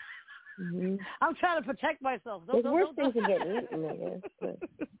 Mm-hmm. I'm trying to protect myself. There's worse things than getting eaten, I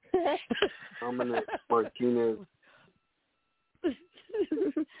guess. Dominic Martinez.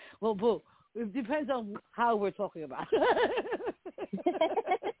 Well, boo. It depends on how we're talking about.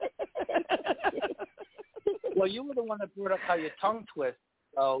 Well, you were the one that brought up how your tongue twists,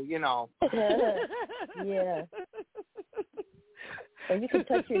 so Yeah. Or you can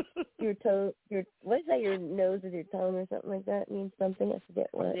touch your toe. What is that? Your nose with your tongue or something like that means something. I forget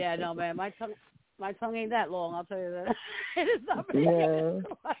what. Yeah, no, man. My tongue ain't that long. I'll tell you that. It is not big.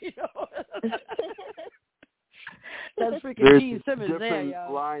 Yeah. That's freaking Gene Simmons different there,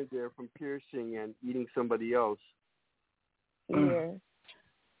 yo. lines there from piercing and eating somebody else. Yeah.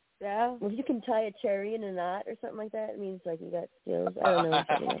 Yeah. Well, if you can tie a cherry in a knot or something like that, it means like you got skills. I don't know.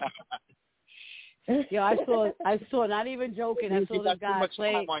 Yeah, I saw. Not even joking. I saw this guy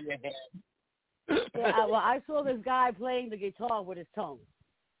playing. On your hand. Yeah, I saw this guy playing the guitar with his tongue.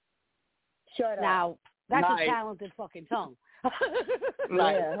 Shut up. Now that's a talented fucking tongue.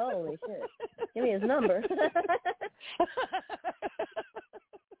 Yeah, holy shit. Give me his number.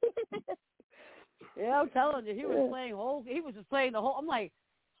 Yeah, I'm telling you, he was just playing the whole. I'm like,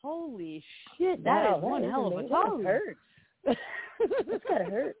 holy shit, that is one hell of a tongue. That hurts. That's gotta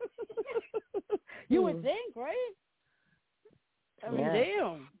hurt. You would think, right? I mean,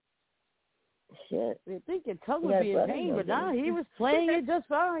 damn. Shit. You'd think your tongue would be in pain, but nah, he was playing it just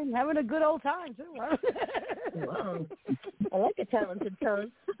fine, having a good old time, too. Wow. I like a talented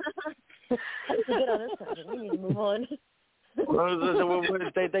tongue. Let's get on this subject. We need to move on. They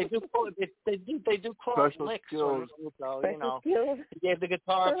do cross licks, so, he gave the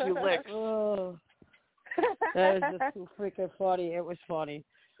guitar a few licks. Oh. That is just too freaking funny. It was funny.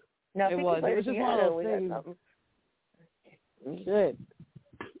 No, it was just one of those things. Good.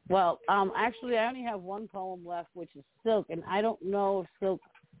 Well, actually, I only have one poem left, which is Silk, and I don't know if Silk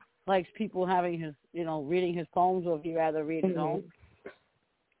likes people having his, reading his poems, or if he'd rather read his own.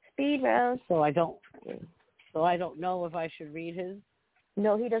 Speed round. So I don't know if I should read his.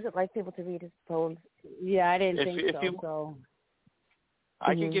 No, he doesn't like people to read his poems. Yeah, I didn't think so.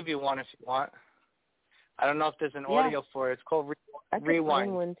 I can give you one if you want. I don't know if there's an audio for it. It's called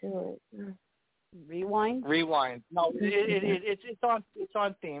Rewind. One too. Rewind? Rewind. No, it's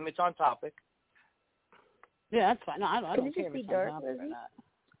on theme. It's on topic. Yeah, that's fine. No, I don't care if it's on topic or not.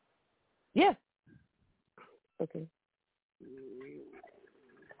 Yeah. Okay.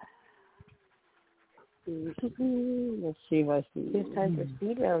 Let's see if I see. It's time for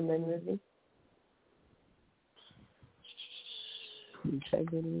speed round then, Lizzie.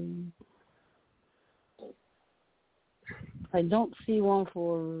 Integrity. I don't see one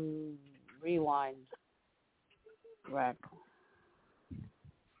for rewind. Rack.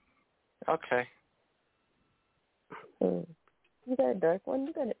 Okay. You got a dark one?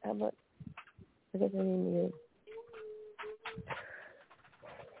 You got it. How about? I guess I need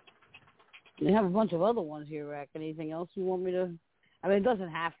They have a bunch of other ones here, Rack. Anything else you want me to? I mean, it doesn't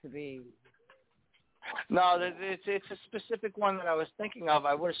have to be. No, it's a specific one that I was thinking of.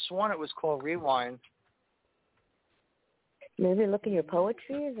 I would have sworn it was called Rewind. Maybe look at your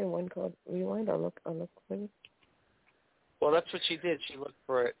poetry. Is there one called Rewind? I'll look for it. Well, that's what she did. She looked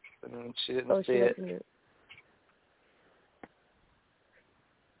for it, and she didn't see it.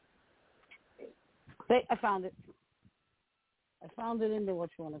 I found it. I found it into what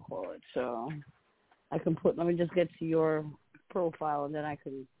you want to call it. So I can put. Let me just get to your profile, and then I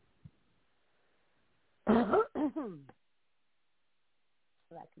can. Back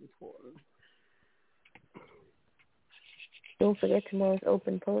and forth. Don't forget tomorrow's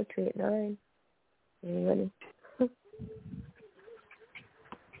open poetry at 9. Everybody.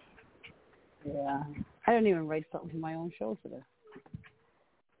 Yeah. I didn't even write something for my own show today.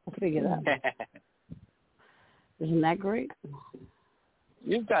 I'll figure that. Isn't that great?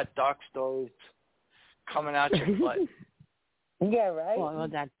 You've got dark stories coming out your butt. Yeah, right? Well,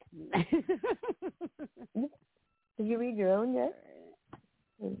 that. Did you read your own yet?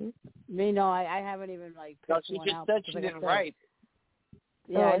 Mm-hmm. Me, no, I haven't even, like, picked No, she one just out. said she didn't write.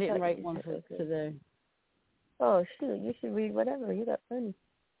 Yeah, I didn't write one for today. Oh, shoot. You should read whatever. You got plenty.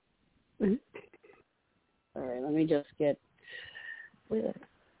 Mm-hmm. All right, let me just get...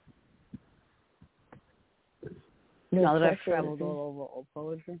 Now that I've traveled all over old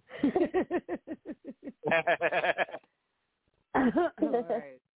poetry. All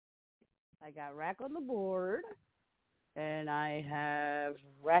right. I got Rack on the board, and I have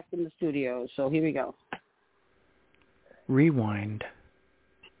Rack in the studio. So here we go. Rewind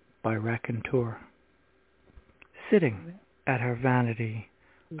by Raconteur. Sitting at her vanity,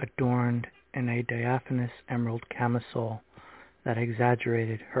 adorned in a diaphanous emerald camisole that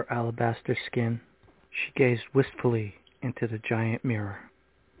exaggerated her alabaster skin, she gazed wistfully into the giant mirror.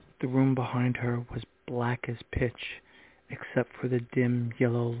 The room behind her was black as pitch, except for the dim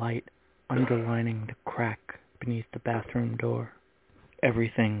yellow light underlining the crack beneath the bathroom door.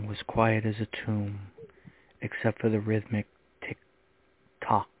 Everything was quiet as a tomb, except for the rhythmic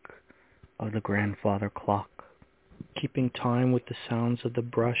tick-tock of the grandfather clock, keeping time with the sounds of the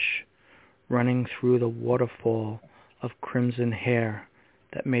brush running through the waterfall of crimson hair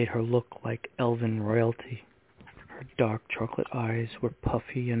that made her look like elven royalty. Her dark chocolate eyes were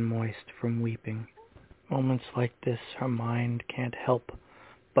puffy and moist from weeping. Moments like this, her mind can't help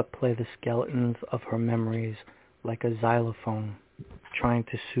but play the skeletons of her memories like a xylophone, trying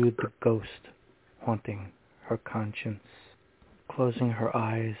to soothe the ghost haunting her conscience. Closing her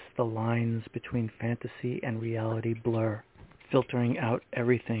eyes, the lines between fantasy and reality blur, filtering out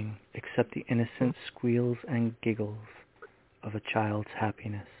everything except the innocent squeals and giggles of a child's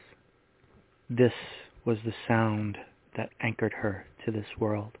happiness. This was the sound that anchored her to this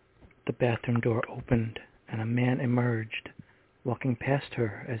world. The bathroom door opened, and a man emerged, walking past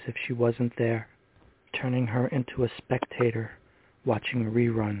her as if she wasn't there, turning her into a spectator watching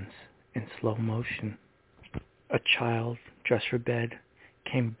reruns in slow motion. A child, dressed for bed,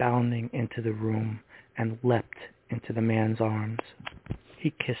 came bounding into the room and leapt into the man's arms. He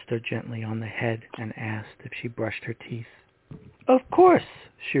kissed her gently on the head and asked if she brushed her teeth. "Of course,"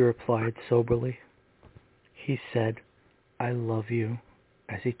 she replied soberly. He said, "I love you,"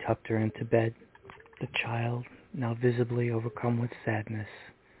 as he tucked her into bed. The child, now visibly overcome with sadness,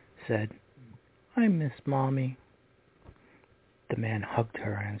 said, "I miss Mommy." The man hugged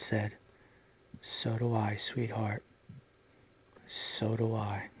her and said, "So do I, sweetheart. So do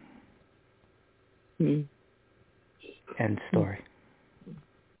I." End story.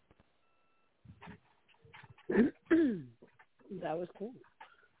 That was cool.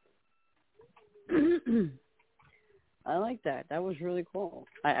 I like that. That was really cool.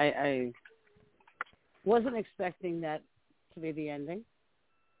 I wasn't expecting that to be the ending,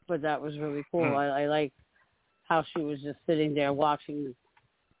 but that was really cool. I like how she was just sitting there watching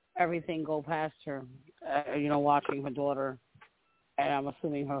everything go past her, watching her daughter, and I'm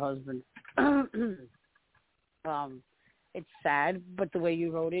assuming her husband. It's sad, but the way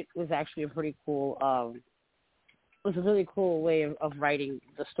you wrote it was actually a pretty cool. It was a really cool way of writing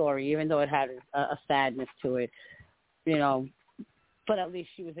the story, even though it had a sadness to it, But at least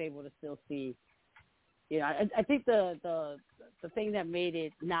she was able to still see. I think the thing that made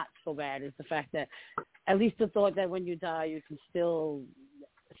it not so bad is the fact that at least the thought that when you die you can still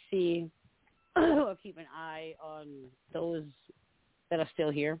see or keep an eye on those that are still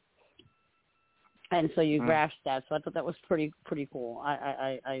here, and so you grasp that. So I thought that was pretty cool.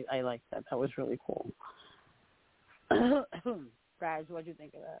 I liked that. That was really cool. Guys, what do you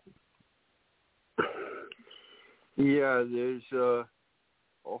think of that? Yeah, there's a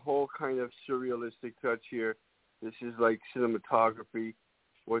whole kind of surrealistic touch here. This is like cinematography,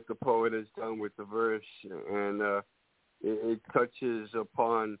 what the poet has done with the verse, and it touches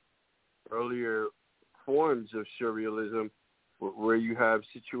upon earlier forms of surrealism where you have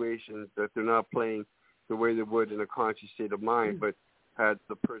situations that they're not playing the way they would in a conscious state of mind, but had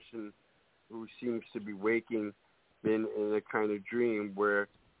the person who seems to be waking been in a kind of dream where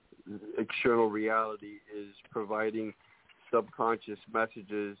external reality is providing subconscious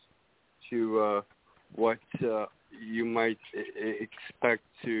messages to what you might expect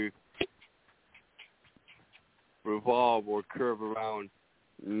to revolve or curve around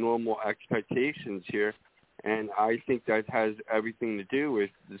normal expectations here. And I think that has everything to do with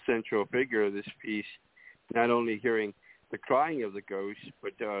the central figure of this piece, not only hearing the crying of the ghost,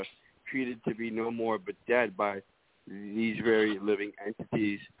 but treated to be no more but dead by these very living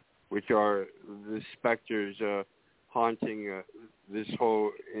entities, which are the specters haunting this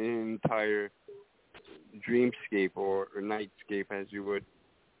whole entire dreamscape or nightscape, as you would.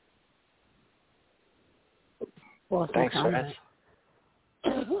 Well, thanks, Chris.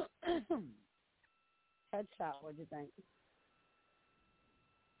 Headshot, what do you think?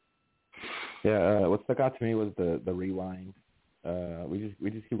 Yeah, what stuck out to me was the rewind. We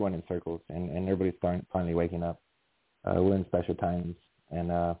just keep going in circles, and everybody's finally waking up. We're in special times,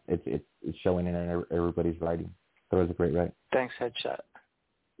 and it's showing in everybody's writing. So it was a great write. Thanks, Headshot.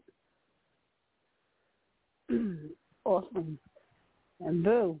 Awesome. And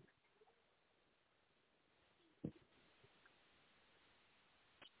Boo.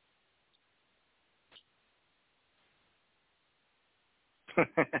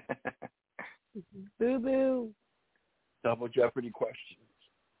 Boo Boo. Double Jeopardy questions.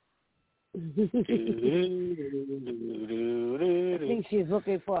 I think she's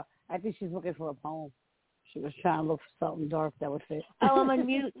looking for a poem. She was trying to look for something dark that would fit. Oh, I'm on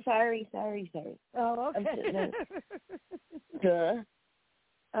mute. Sorry. Oh, okay. Duh.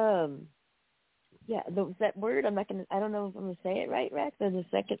 Yeah, that word, I don't know if I'm going to say it right, Rex. There's a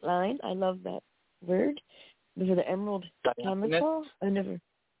second line. I love that word. For the emerald chemical. I never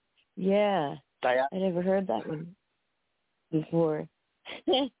heard that one before.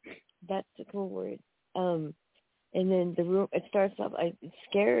 That's a cool word. And then the room, it starts off, it's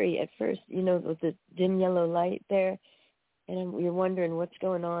scary at first, with the dim yellow light there. And you're wondering what's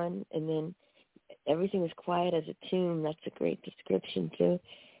going on. And then everything was quiet as a tomb. That's a great description, too.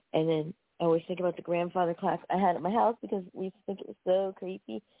 And then I always think about the grandfather clock I had at my house because we used to think it was so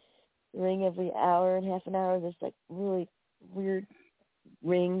creepy. Ring every hour and half an hour. This like really weird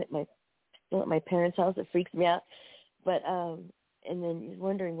ring that still at my parents' house. It freaks me out. But and then you're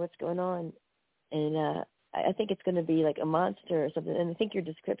wondering what's going on. And I think it's going to be like a monster or something. And I think your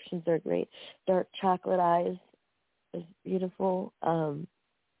descriptions are great. Dark chocolate eyes is beautiful. And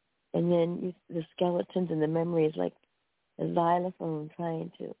then the skeletons and the memory is like a xylophone trying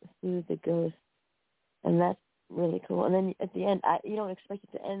to soothe the ghost. And that's really cool. And then at the end, you don't expect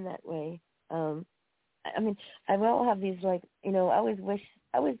it to end that way. I mean, I will have these I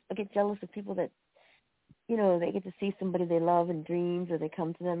always get jealous of people that, they get to see somebody they love in dreams or they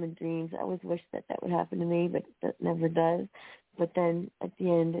come to them in dreams. I always wish that would happen to me, but that never does. But then at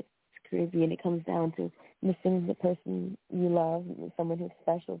the end, it's creepy and it comes down to missing the person you love, someone who's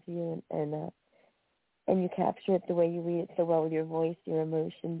special to you, and you capture it the way you read it so well with your voice, your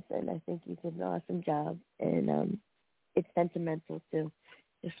emotions, and I think you did an awesome job. And it's sentimental too,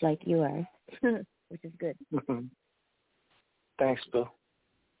 just like you are, which is good. Thanks, Boo.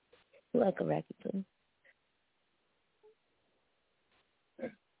 You're welcome, Racky Boo.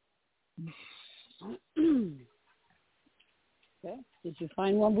 Okay. Did you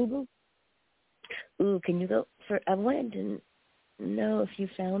find one, Boo Boo? Ooh, can you go for? I wanted to know if you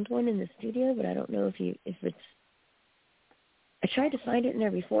found one in the studio, but I don't know if it's. I tried to find it in there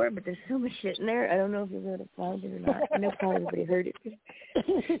before, but there's so much shit in there. I don't know if you would have found it or not. I know probably everybody heard it.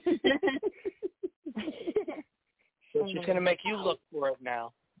 So she's gonna make you look for it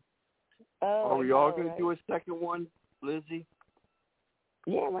now. Oh, are we all gonna do a second one, Lizzie?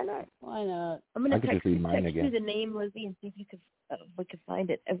 Yeah, why not? I'm gonna text you the name, Lizzie, and see if you we could find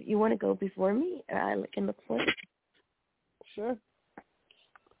it. If you want to go before me, I can look for it. Sure.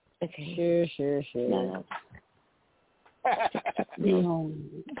 Okay. Sure. No. You know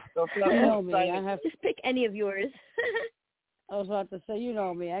me. I have just pick any of yours. I was about to say, you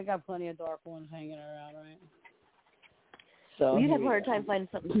know me. I got plenty of dark ones hanging around, right? So you'd have a hard time finding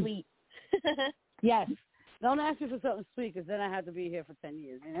something sweet. Yes. Don't ask me for something sweet, because then I have to be here for 10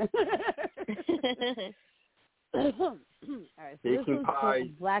 years. You know? All right. So this one's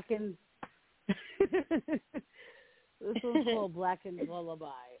called Blackened. This one's called Blackened Lullaby,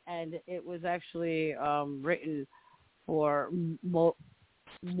 and it was actually written for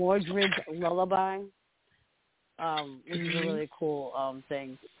Mordred's Lullaby, which is a really cool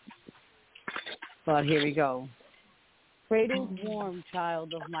thing. But here we go. Cradled warm,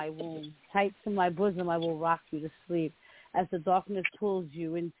 child of my womb, tight to my bosom I will rock you to sleep. As the darkness pulls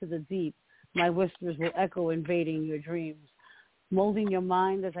you into the deep, my whispers will echo, invading your dreams. Molding your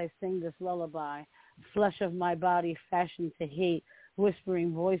mind as I sing this lullaby, flesh of my body fashioned to hate,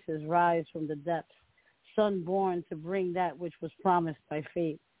 whispering voices rise from the depths, sun born to bring that which was promised by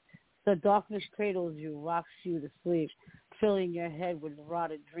fate. The darkness cradles you, rocks you to sleep, filling your head with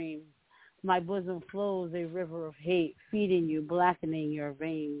rotted dreams. My bosom flows a river of hate, feeding you, blackening your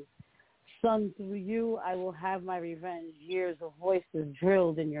veins. Sun, through you I will have my revenge, years of voices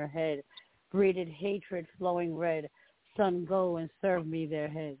drilled in your head, breeded hatred flowing red. Sun, go and serve me their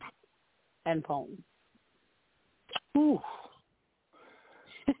heads. End poem. Ooh.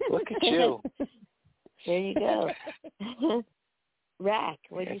 Look at you. There you go. Rack,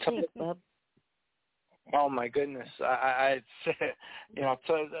 what do you think, bub? Oh my goodness! I so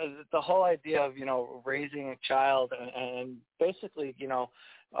the whole idea of raising a child and basically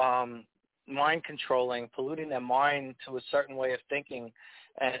mind controlling, polluting their mind to a certain way of thinking,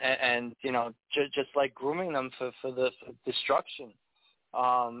 and just like grooming them for destruction.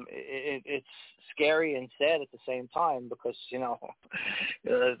 It's scary and sad at the same time because you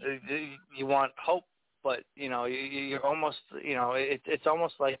want hope, but you're almost it's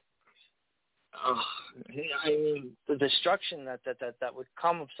almost like I mean the destruction that would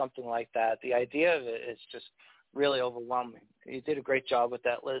come of something like that. The idea of it is just really overwhelming. You did a great job with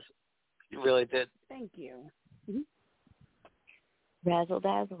that, Liz. You really did. Thank you. Razzle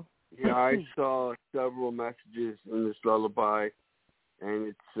dazzle. Yeah, I saw several messages in this lullaby, and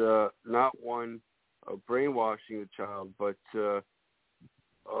it's not one of brainwashing a child, but a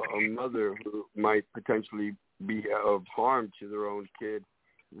mother who might potentially be of harm to their own kid.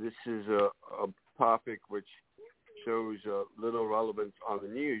 This is a topic which shows little relevance on the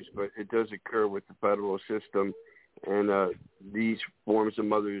news, but it does occur with the federal system, and these forms of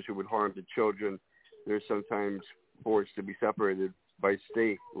mothers who would harm the children, they're sometimes forced to be separated by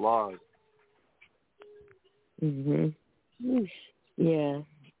state laws. Mhm. Yeah,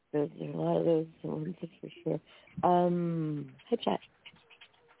 there's a lot of those ones, that's for sure. Hey, chat.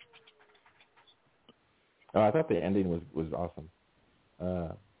 Oh, I thought the ending was awesome.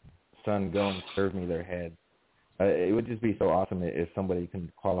 Son, go and serve me their head. It would just be so awesome if somebody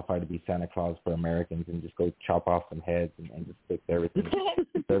can qualify to be Santa Claus for Americans and just go chop off some heads and just fix everything.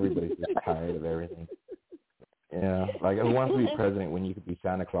 Everybody's just tired of everything. Yeah, like who wants to be president when you could be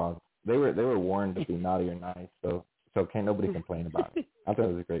Santa Claus? They were warned to be naughty or nice, so can't nobody complain about it. I thought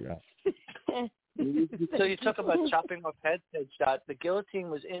it was a great ride. So you talk about chopping off heads, Headshot. The guillotine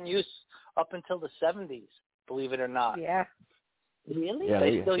was in use up until the 70s, believe it or not. Yeah. Really? Yeah,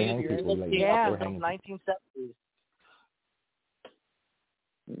 they still use hang the people guillotine up until 1970s.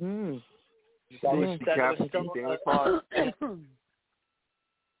 Mm. That was still Santa Claus.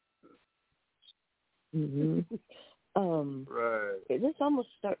 Right. This almost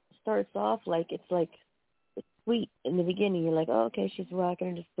starts off like it's sweet in the beginning. You're like, oh, okay, she's rocking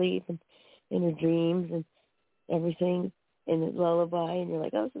her to sleep and in her dreams and everything in the lullaby, and you're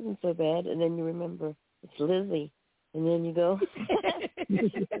like, oh, this isn't so bad. And then you remember it's Lizzie, and then you go.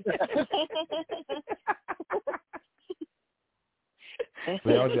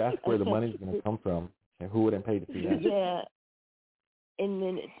 They always ask where the money's going to come from and who wouldn't pay to see that. Yeah. And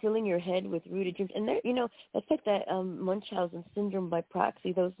then it's filling your head with rooted dreams. And there, that's like that Munchausen syndrome by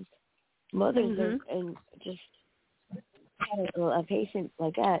proxy. Those mothers and just had a patient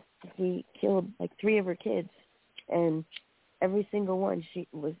like that. He killed like 3 of her kids, and every single one she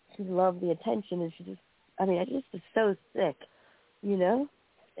loved the attention, and I just was so sick,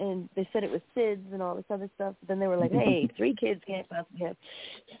 And they said it was SIDS and all this other stuff. But then they were like, hey, 3 kids can't possibly have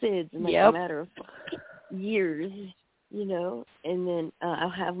SIDS in a matter of years. And then I'll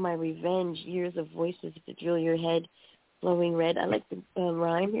have my revenge, years of voices to drill your head, flowing red. I like the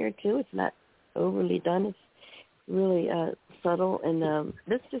rhyme here, too. It's not overly done. It's really subtle. And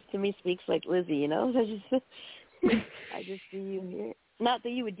this just, to me, speaks like Lizzie, I just see you here, Not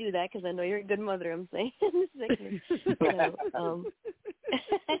that you would do that, because I know you're a good mother. I'm saying,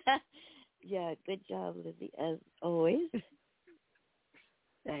 yeah, good job, Lizzie, as always.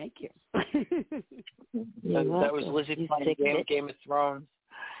 Thank you. That was Lizzie playing Game of Thrones.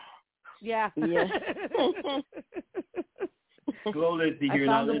 Yeah. Yeah. Glo-Lizzy, I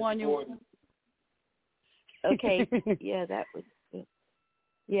found the one you. Okay. Yeah, that was good.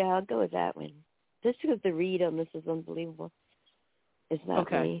 Yeah, I'll go with that one. Just because the read on this is unbelievable. It's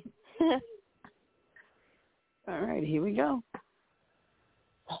not me. All right, here we go.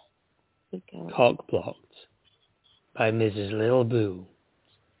 Cockblocked by Mrs. Little Boo.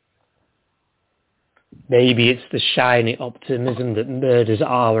 Maybe it's the shiny optimism that murders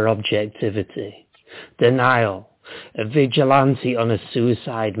our objectivity. Denial, a vigilante on a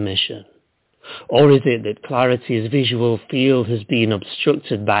suicide mission. Or is it that Clarity's visual field has been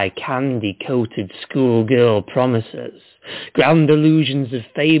obstructed by candy-coated schoolgirl promises, grand illusions of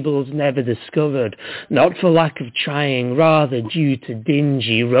fables never discovered, not for lack of trying, rather due to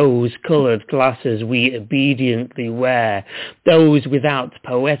dingy rose-coloured glasses we obediently wear, those without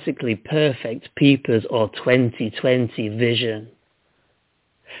poetically perfect peepers or 20/20 vision?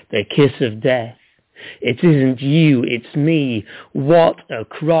 The kiss of death. It isn't you, it's me. What a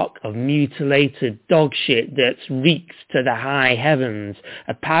crock of mutilated dog shit that reeks to the high heavens.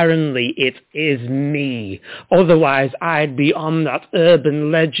 Apparently it is me. Otherwise I'd be on that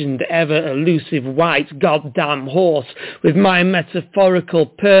urban legend ever elusive white goddamn horse with my metaphorical,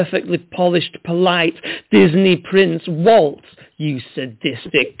 perfectly polished, polite Disney prince Walt. You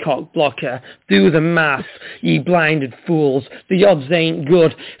sadistic cockblocker, do the math, ye blinded fools, the odds ain't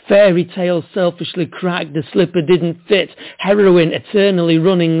good, fairy tales selfishly cracked, the slipper didn't fit, heroin eternally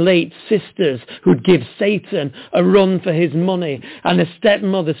running late, sisters who'd give Satan a run for his money, and a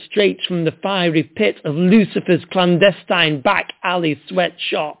stepmother straight from the fiery pit of Lucifer's clandestine back alley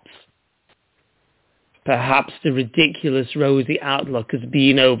sweatshops. Perhaps the ridiculous rosy outlook has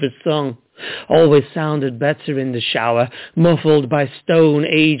been oversung. Always sounded better in the shower, muffled by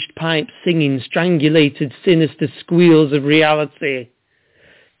stone-aged pipes singing strangulated, sinister squeals of reality.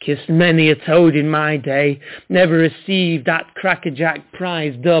 Kissed many a toad in my day, never received that crackerjack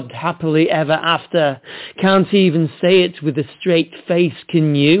prize dubbed happily ever after. Can't even say it with a straight face,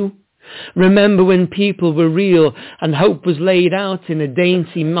 can you? Remember when people were real and hope was laid out in a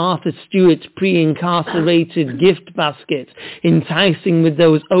dainty Martha Stewart pre-incarcerated gift basket, enticing with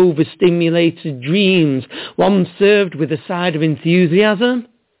those overstimulated dreams, one served with a side of enthusiasm?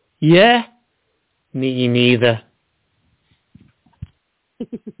 Yeah? Me neither.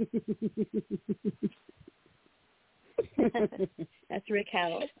 That's Rick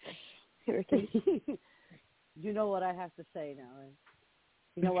Howell. You know what I have to say now, right?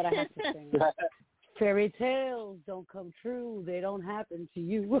 You know what I have to say now? Fairy tales don't come true. They don't happen to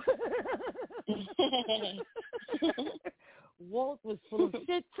you. Walt was full of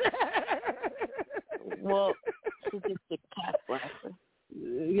shit. Walt, sadistic cock blocker.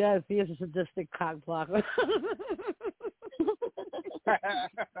 Yes, he is a sadistic cock blocker.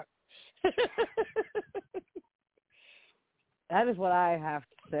 That is what I have to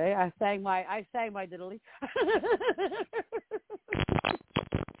say. I sang my diddly.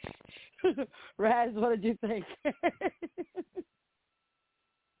 Raz, what did you think?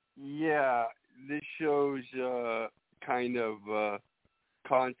 Yeah, this shows kind of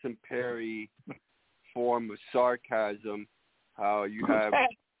contemporary form of sarcasm. How you have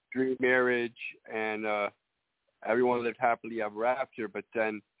dream marriage and everyone lived happily ever after, but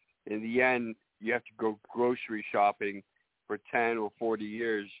then in the end you have to go grocery shopping for 10 or 40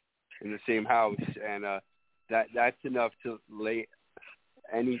 years in the same house, and that's enough to lay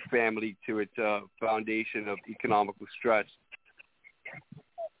any family to its foundation of economical stress.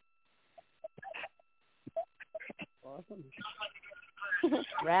 Awesome.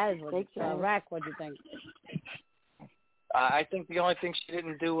 Raz, Rack, what do you think? I think the only thing she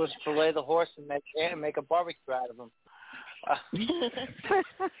didn't do was fillet the horse and make a barbecue out of him.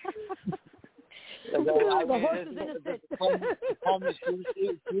 The horse is innocent. The poem is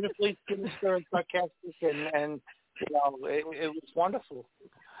beautifully sinister and sarcastic, and you know it was wonderful.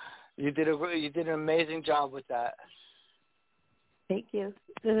 You did an amazing job with that. Thank you.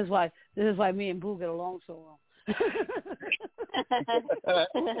 This is why me and Boo get along so well.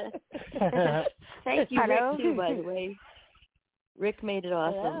 Thank you, Hello? Rick, too, by the way. Rick made it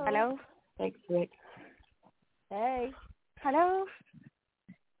awesome. Hello? Thanks, Rick. Hey. Hello?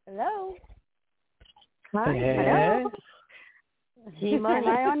 Hello? Hi. Hey. Hello? G-Money.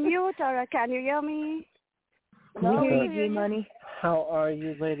 Am I on mute or can you hear me? No, G-Money. How are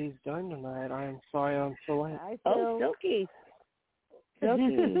you ladies doing tonight? I'm sorry I'm so late. Hi, Oh, Silky.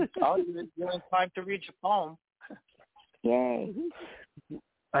 Lucky. Oh, you're in time to read your poem. Yay.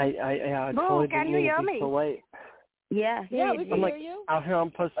 I Boo, totally can didn't you mean hear to be me? so late. Yeah, Yeah, we I'm can like hear you. out here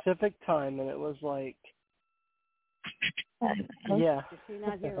on Pacific time, and it was like, yeah. Did she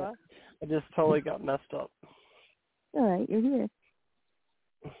not hear us? I just totally got messed up. All right, you're here.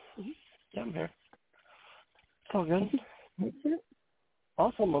 Yeah, I'm here. It's all good. That's it.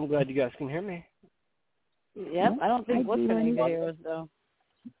 Awesome. I'm glad you guys can hear me. Yep, I don't think what's going to hear us, though.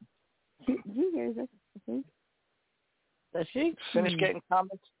 She hears us, I think. Does she? Finish getting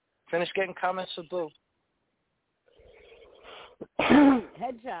comments. Finish getting comments for Boo.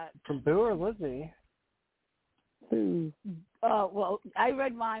 Headshot. From Boo or Lizzie? Boo. Well, I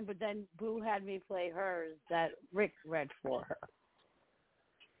read mine, but then Boo had me play hers that Rick read for her.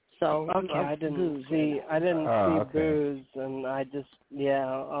 So Okay, I didn't see Boo's, and I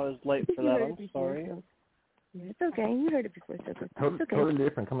was late for that. I'm sorry. It's okay. You heard it before, so it's okay. Totally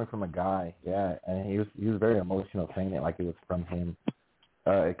different coming from a guy, yeah. And he was very emotional saying it like it was from him.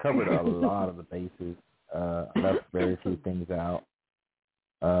 It covered a lot of the bases. Left very few things out.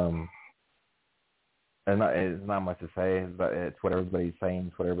 And it's not much to say, but it's what everybody's saying.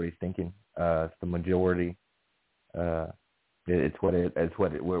 It's what everybody's thinking. It's the majority. It's what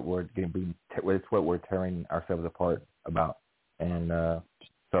we're tearing ourselves apart about. And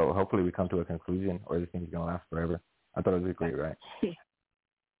so hopefully we come to a conclusion, or this thing's gonna last forever. I thought it was a great ride.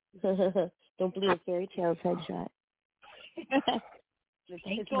 Don't believe fairy tales, Headshot.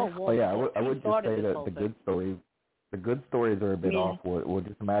 Oh yeah, I would just say that the good stories are a bit off. We'll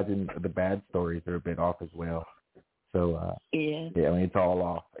just imagine the bad stories are a bit off as well. So yeah, I mean it's all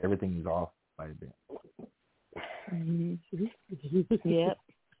off. Everything's off by a bit. Mm-hmm. Yep.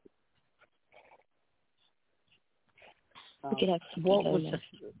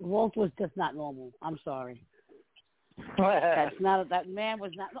 Walt was just not normal. I'm sorry. That man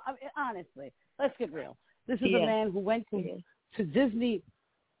was not. I mean, honestly, let's get real. This is a man who went to Disney,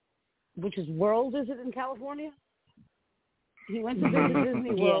 which is World, is it in California? He went to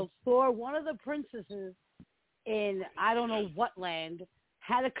Disney World, saw one of the princesses in I don't know what land,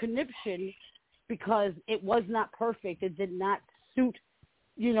 had a conniption because it was not perfect. It did not suit.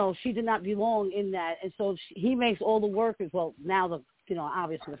 She did not belong in that, and so he makes all the workers. Well, now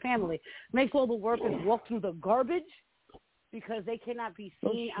obviously the family makes all the workers walk through the garbage because they cannot be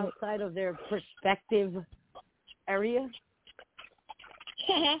seen outside of their perspective area.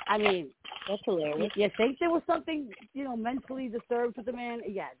 I mean, that's hilarious. You think there was something, mentally disturbed with the man?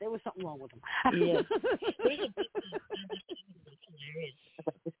 Yeah, there was something wrong with him. Yeah.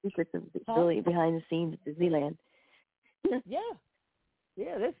 The secrets of the behind the scenes at Disneyland.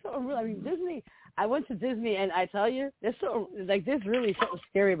 Yeah, there's something real. I mean, Disney. I went to Disney, and I tell you, there's really something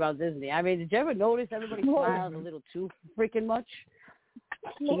scary about Disney. I mean, did you ever notice everybody smiles a little too freaking much?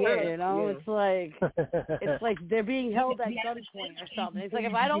 It's like they're being held at gunpoint or something. It's like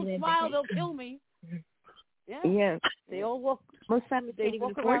if I don't smile, they'll kill me. Yeah. They all walk. Most families they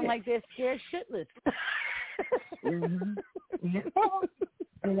walk around like they're scared shitless.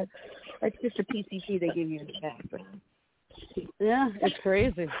 That's just a PCC they give you in the back. Yeah, it's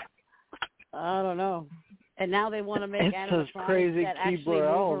crazy. I don't know. And now they want to make animatronics that actually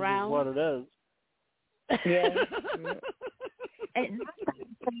move around. Is what it is. Yeah.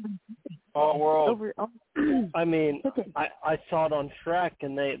 World. I mean, I saw it on Shrek,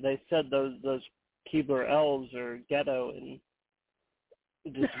 and they said those Keebler elves are ghetto and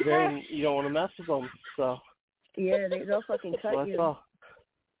just very you don't want to mess with them. So yeah, they'll fucking cut you.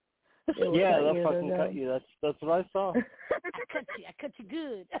 Yeah, they'll fucking cut you. That's what I saw. I cut you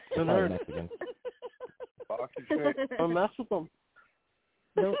good. Don't mess with them.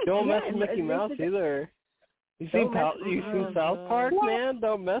 Don't mess with Mickey Mouse either. You seen South Park, man?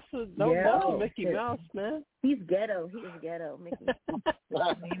 Don't mess with Mickey Mouse, man. He's ghetto. He is ghetto, Mickey.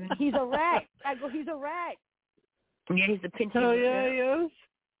 He's a rat. He's a rat. Yeah, he's a pinchy. Oh yeah, he is.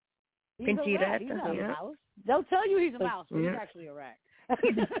 Pinchy rat. He's not a mouse. They'll tell you he's a mouse, but he's actually a rat.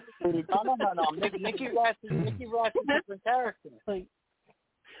 No. Mickey Rat is a different character.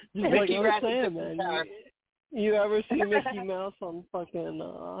 Mickey Rat is a different character. You ever see Mickey Mouse on fucking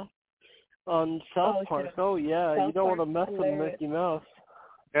on South Park? Oh yeah, you don't want to mess with Mickey Mouse.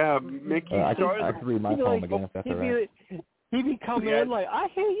 Yeah, Mickey I can read my poem again if that's alright. He be coming in like, I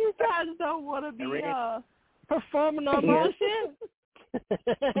hear you guys don't want to be performing on my shit.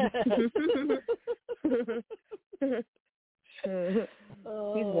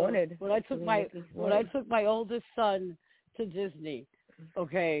 He's wanted. When I took my oldest son to Disney,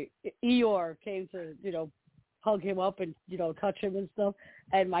 okay, Eeyore came to hug him up and, touch him and stuff.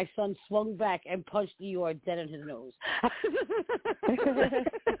 And my son swung back and punched Eeyore dead in his nose.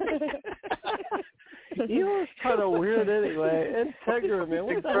 Eeyore's kind of weird anyway. And Tigger, man.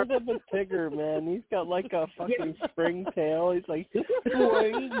 What the hell's up with Tigger, man? He's got like a fucking spring tail. He's like,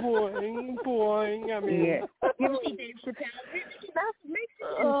 boing, boing, boing. I mean...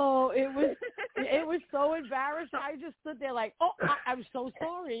 Oh, it was so embarrassing. I just stood there like, I'm so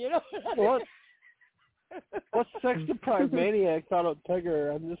sorry, What sex deprived maniac thought of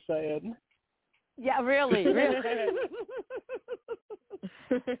Tigger? I'm just saying. Yeah, really.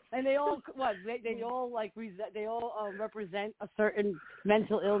 And they all represent a certain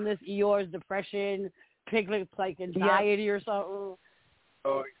mental illness. Eeyore's depression, Piglet's like anxiety or something.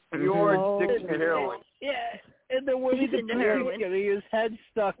 Oh, Eeyore's addicted to heroin. Yeah. And then when he's getting his head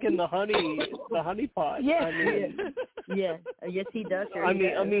stuck in the honey pot. Yeah. I mean, yeah. Yes, he does. I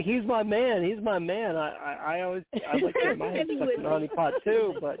mean, he's my man. He's my man. I like to get my head stuck in the honey pot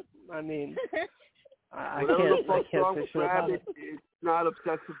too. But I mean, I can't fish about it. It's not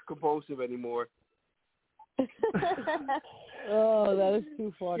obsessive compulsive anymore. Oh, that is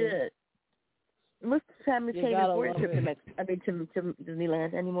too funny. Shit. Most family can't even afford a trip to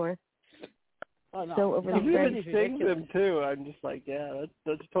Disneyland anymore. Oh, no. So over He even sings them too. I'm just like, yeah,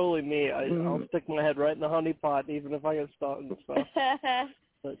 that's totally me. I'll stick my head right in the honey pot, even if I get stuck and stuff.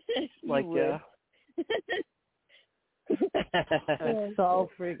 But like, yeah. It's so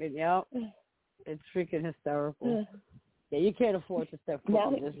freaking, yep. It's freaking hysterical. Yeah, you can't afford to step foot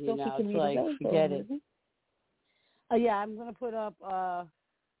on Disney now. It's like, forget it. Yeah, I'm gonna put up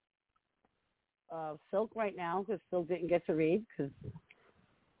Silk right now because Silk didn't get to read because.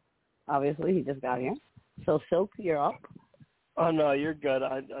 Obviously, he just got here. So, Silk, you're up. Oh no, you're good.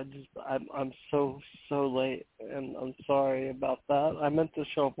 I'm so late, and I'm sorry about that. I meant to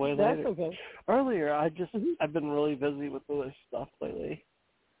show up way later. That's okay. Earlier, I've been really busy with other stuff lately.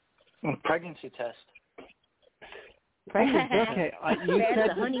 Pregnancy test. Okay,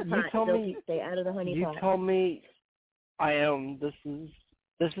 you told me. Stay out of the honey pot. You told me I am. This is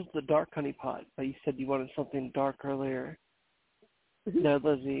the dark honey pot, but you said you wanted something dark earlier. No,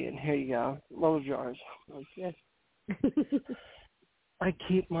 Lizzie, and here you go. Little jars. Yes. I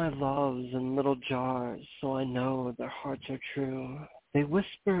keep my loves in little jars, so I know their hearts are true. They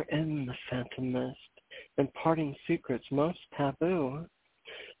whisper in the phantom mist, imparting secrets most taboo.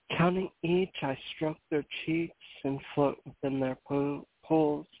 Counting each, I stroke their cheeks and float within their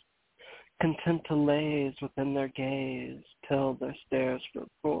pools, content to laze within their gaze till their stares grow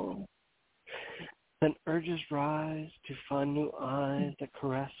cruel. Then urges rise to find new eyes that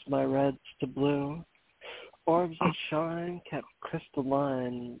caress my reds to blue. Orbs that shine, kept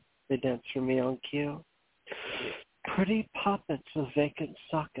crystalline, they dance for me on cue. Pretty puppets with vacant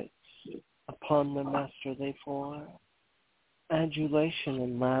sockets, upon their master they pour. Adulation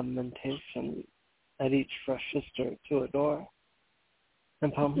and lamentation at each fresh sister to adore.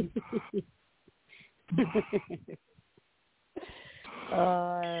 And pum.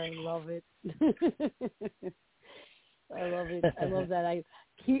 I love it. I love it. I love that. I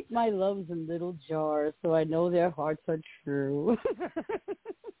keep my loves in little jars so I know their hearts are true.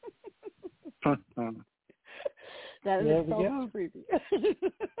 That is so creepy.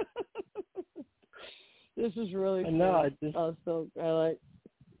 This is really cool. No, I like.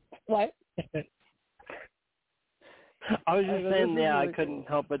 What? I was just saying, yeah, really I couldn't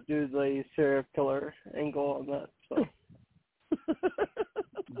help but do the serial killer angle on that. So.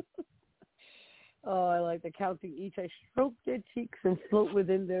 Oh, I like the counting each. I stroke their cheeks and float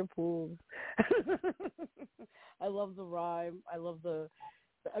within their pools. I love the rhyme. I love the.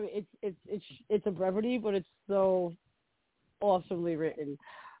 I mean, it's a brevity, but it's so awesomely written.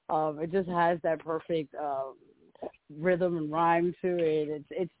 It just has that perfect rhythm and rhyme to it.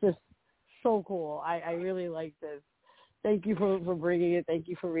 It's just so cool. I really like this. Thank you for bringing it. Thank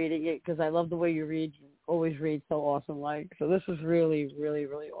you for reading it because I love the way you read. You always read so awesome. So this is really, really,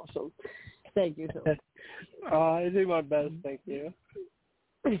 really awesome. Thank you, Phil. I do my best. Thank you.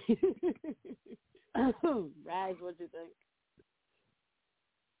 Rags, what'd you think?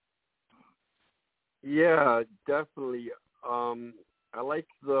 Yeah, definitely. I like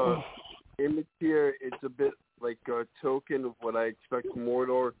the image here. It's a bit like a token of what I expect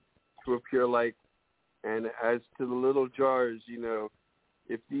Mordor to appear like. And as to the little jars,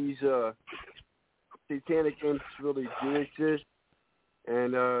 if these satanic imps really do exist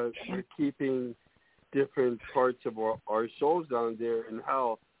and they're keeping different parts of our souls down there in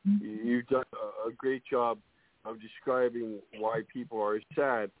hell, you've done a great job of describing why people are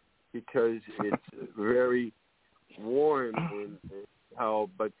sad because it's very warm in hell,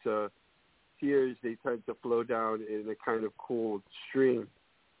 but tears, they tend to flow down in a kind of cool stream.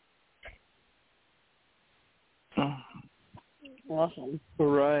 Awesome.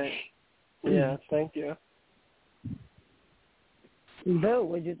 Right. Yeah, thank you. Bill,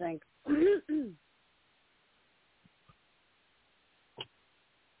 what'd you think?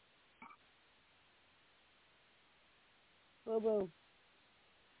 Bobo.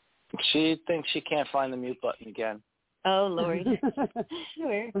 She thinks she can't find the mute button again. Oh, Lord.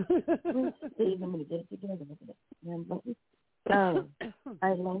 Sure. I'm going to get it together.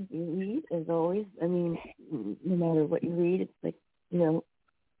 I love you read, as always. I mean, no matter what you read, it's like, you know,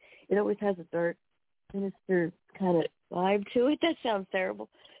 it always has a dark, sinister kind of vibe to it. That sounds terrible.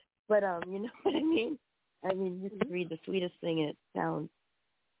 But, you know what I mean? I mean, you can read the sweetest thing and it sounds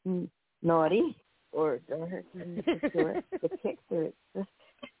naughty or dark. The picture,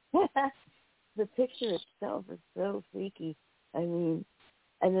 the picture itself is so freaky. I mean,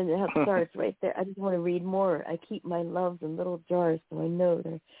 and then it starts right there. I just want to read more. I keep my loves in little jars so I know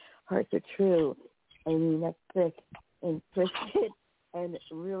their hearts are true. I mean, that's thick and twisted and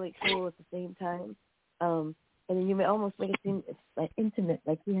really cool at the same time. And then you may almost make it seem it's like intimate,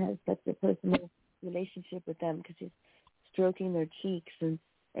 like he has such a personal relationship with them because he's stroking their cheeks and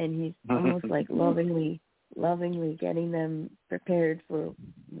he's almost like lovingly getting them prepared for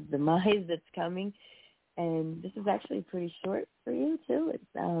the demise that's coming. And this is actually pretty short for you too. It's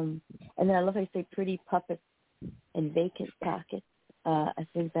and I love how you say pretty puppets and vacant pockets. I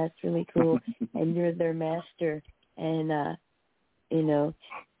think that's really cool. And you're their master. And you know,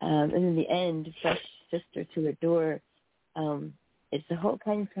 and in the end, fresh sister to adore. It's a whole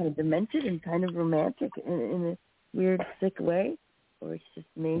kind of demented and kind of romantic in a weird, sick way, or it's just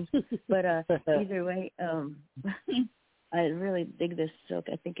me. But either way, I really dig this book.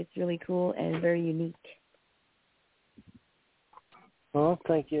 I think it's really cool and very unique. Oh,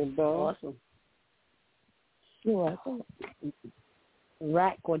 thank you, Bill. Awesome. You're welcome.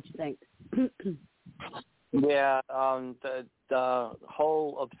 Rack, what'd you think? Yeah, the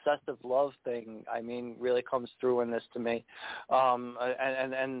whole obsessive love thing, I mean, really comes through in this to me,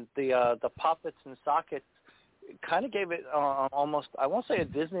 and the puppets and sockets kind of gave it almost, I won't say a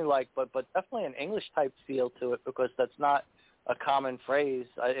Disney-like, but definitely an English-type feel to it, because that's not a common phrase.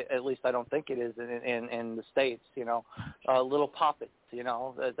 At least I don't think it is in the States. You know, little puppets. You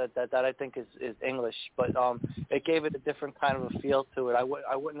know, that I think is English, but it gave it a different kind of a feel to it. I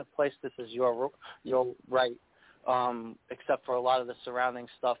wouldn't have placed this as your right, except for a lot of the surrounding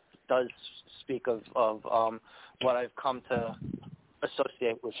stuff does speak of what I've come to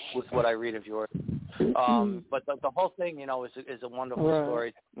associate with what I read of yours. But the whole thing, you know, is a wonderful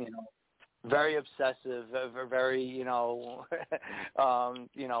story. You know, very obsessive, very, you know,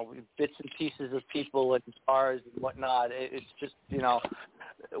 bits and pieces of people and stars and whatnot. It's just, you know,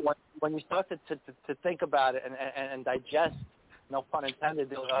 when you start to think about it and digest, no pun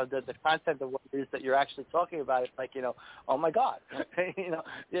intended, the content of what it is that you're actually talking about, it's like, you know, oh my God, you know,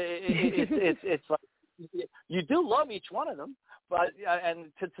 it's like you do love each one of them, but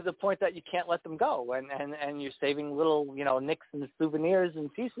and to the point that you can't let them go, and you're saving little, you know, nicks and souvenirs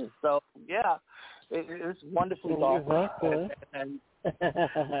and pieces. So yeah, it's wonderfully dark. And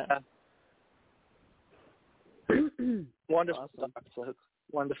wonderfully dark. So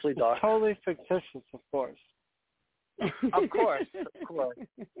wonderfully dark. Totally fictitious, of course. Of course.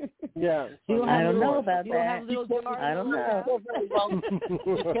 Yeah. I don't know about that. I don't know.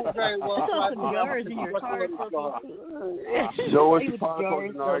 Very well. Jars in your car. So what's the Chronicles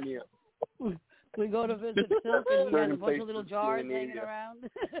of Narnia? We go to visit Silk and he has a bunch of little jars hanging around.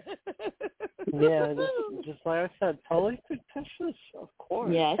 Yeah, just like I said, totally fictitious, of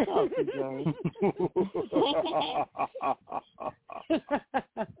course. Yeah, it's all the jars.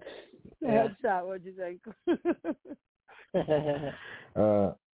 Headshot, what'd you think?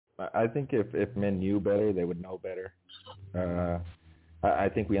 I think if men knew better, they would know better. I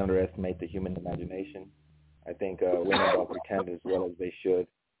think we underestimate the human imagination. I think women don't pretend as well as they should.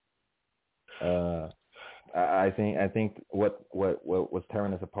 I think what was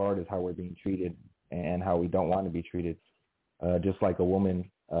tearing us apart is how we're being treated and how we don't want to be treated. Just like a woman,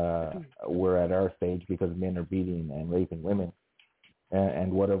 we're at our stage because men are beating and raping women,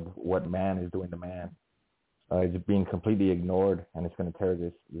 and what man is doing to man. It's being completely ignored, and it's going to tear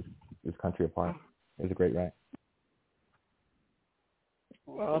this country apart. It's a great rant.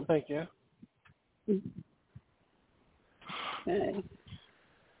 Well, thank you. Okay.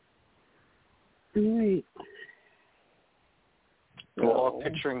 All right. We're all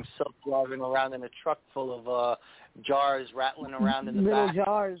picturing Silk driving around in a truck full of jars rattling around in the little back.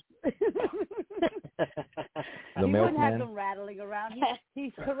 Jars. The he wouldn't have milkman. them rattling around.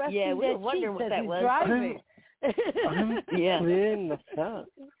 He's caressing Yeah, we their were wondering cheeks what as that he's was. driving. I'm Yeah. playing the fat.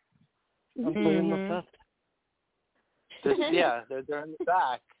 I'm playing the fat. Yeah, they're in the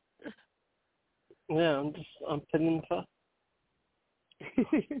back. Yeah, I'm playing the fat.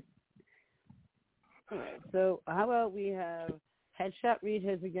 All right, so how about we have Headshot read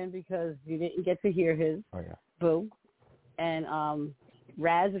his again because you didn't get to hear his. Oh yeah. Boo. And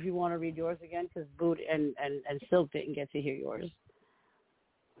Raz, if you want to read yours again, because Boo and Silk didn't get to hear yours.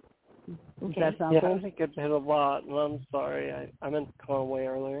 Does that sound cool? I think it hit a lot, and I'm sorry. I meant to call away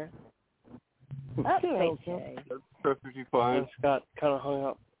earlier. That's okay. That's perfectly fine. I just got kind of hung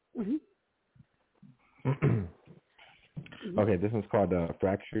up. Okay, this one's called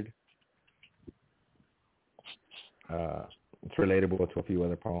Fractured. It's relatable to a few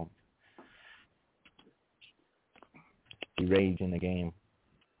other poems. We rage in the game.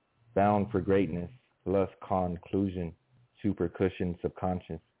 Bound for greatness, lust, conclusion, supercussion,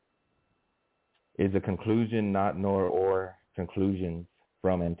 subconscious. Is a conclusion not nor or conclusions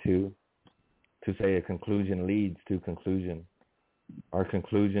from and to? To say a conclusion leads to conclusion. Are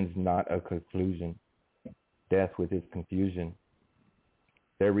conclusions not a conclusion? Death with its confusion.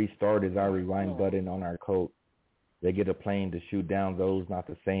 Their restart is our rewind button on our coat. They get a plane to shoot down those not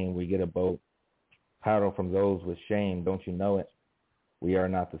the same. We get a boat. Paddle from those with shame. Don't you know it? We are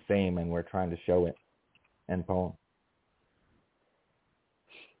not the same and we're trying to show it. End poem.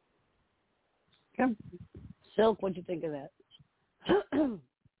 Okay. Silk, what'd you think of that?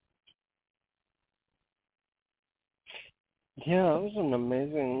 Yeah, it was an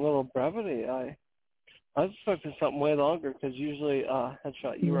amazing little brevity. I expected something way longer because usually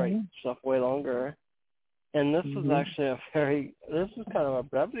Headshot, you write stuff way longer. And this is actually this is kind of a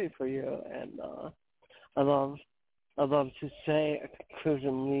brevity for you. And I love to say a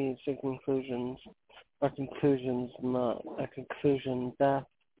conclusion leads to conclusions. A conclusion's not a conclusion. Death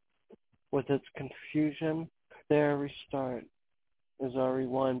with its confusion. Their restart is our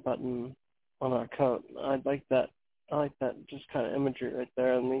rewind button on our coat. I like that just kind of imagery right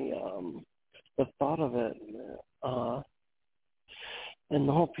there, and the thought of it, and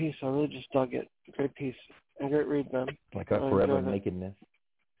the whole piece. I really just dug it. Great piece and great read, man. Like a forever nakedness.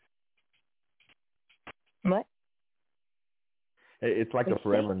 What? It's like a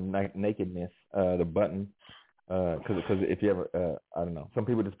forever nakedness. The button, because if you ever, I don't know, some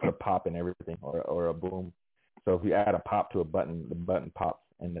people just put a pop in everything or a boom. So if you add a pop to a button, the button pops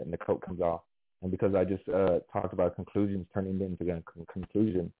and the coat comes off. And because I just talked about conclusions turning into a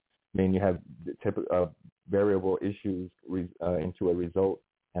conclusion, I mean you have typical variable issues into a result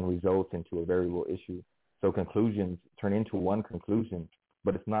and results into a variable issue. So conclusions turn into one conclusion,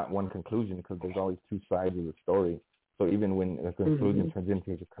 but it's not one conclusion because there's always two sides of the story. So even when a conclusion turns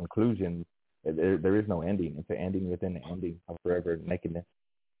into a conclusion, there is no ending. It's an ending within the ending of forever nakedness.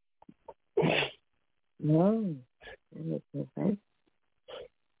 No, that makes no sense.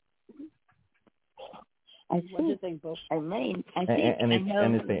 What do you think, Bo? I mean, I think, and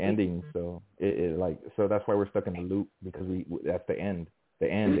it's the I ending, so so that's why we're stuck in the loop because that's the end.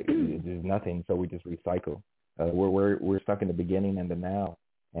 The end is nothing, so we just recycle. We're stuck in the beginning and the now,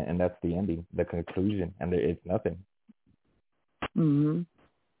 and that's the ending, the conclusion, and it's nothing. It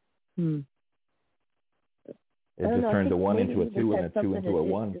just turns a one into a two and a two into a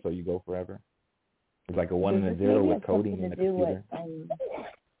one, so you go forever. It's like a one and a zero with coding in the computer.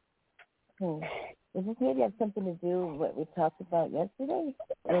 Does this maybe have something to do with what we talked about yesterday?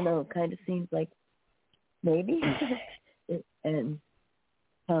 I don't know. It kind of seems like maybe. And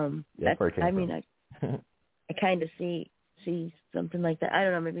yeah, I mean, I kind of see something like that. I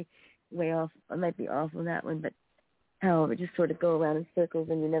don't know. Maybe way off. I might be off on that one, but how it just sort of go around in circles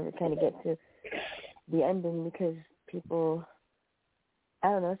and you never kind of get to the ending because people, I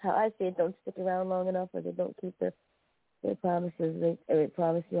don't know. It's how I see it. Don't stick around long enough, or they don't keep their promises. They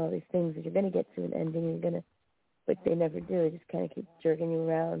promise you all these things that you're going to get to an ending. But they never do. They just kind of keep jerking you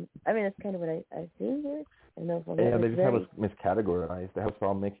around. I mean, that's kind of what I see here. I don't know if they just have us miscategorized. They have us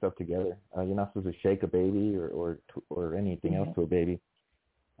all mixed up together. You're not supposed to shake a baby or anything else to a baby.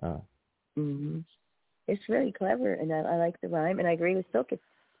 It's really clever, and I like the rhyme, and I agree with Silk. It's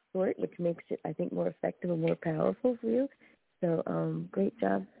short, which makes it, I think, more effective and more powerful for you. So, great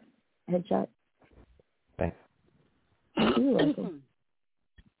job, Headshot. Thanks. You're welcome.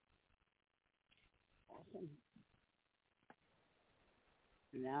 Awesome.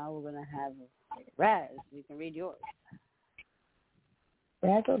 Now we're going to have Raz. You can read yours.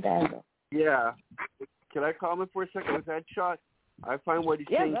 Razzle dazzle. Yeah. Can I comment for a second with Headshot? I find what he's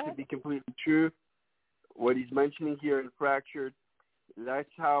saying to be completely true. What he's mentioning here in Fractured That's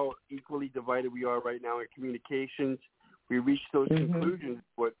how equally divided we are right now in communications. We reach those conclusions,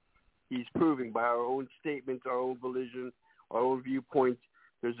 what he's proving by our own statements, our own volition, our own viewpoints.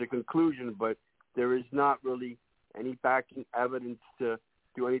 There's a conclusion, but there is not really any backing evidence to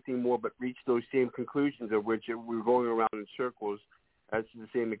do anything more but reach those same conclusions, of which we're going around in circles as to the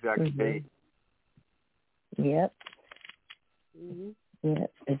same exact debate. Yep.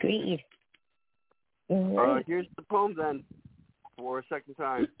 Yep. Agreed. Here's the poem then, for a second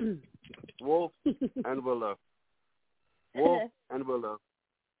time. Wolf and Willow. Wolf and Willow.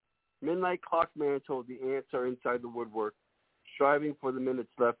 Midnight clock man told the ants are inside the woodwork, striving for the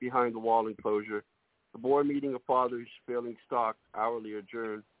minutes left behind the wall enclosure. The board meeting of fathers failing stock hourly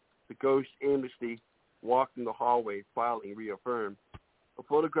adjourned. The ghost aimlessly walked in the hallway, filing reaffirmed. A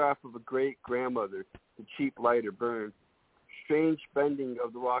photograph of a great-grandmother, the cheap lighter burned. Strange bending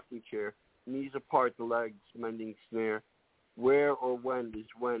of the rocking chair, knees apart, the legs mending snare. Where or when is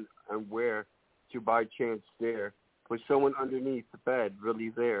when and where to by chance stare? Was someone underneath the bed really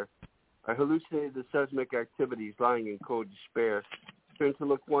there? I hallucinated the seismic activities lying in cold despair. Turned to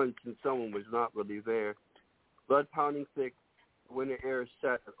look once and someone was not really there. Blood pounding thick, the winter air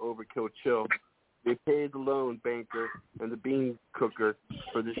set at overkill chill. They paid the loan banker and the bean cooker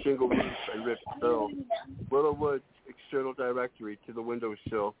for the shingle roof and ripped bill. Willow Woods external directory to the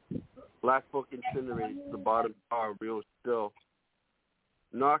windowsill. Black book incinerated to the bottom bar real still.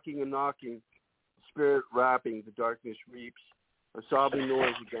 Knocking and knocking, spirit rapping, the darkness reaps. A sobbing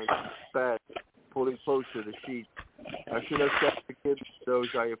noise against the bed, pulling closer the sheets. I should have kept the kids those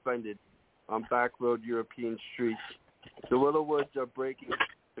I offended on back road European streets. The willow woods are breaking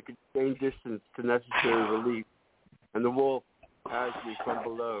the constrained distance to necessary relief, and the wolf has me from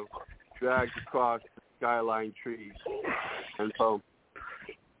below, dragged across the skyline trees. And boom.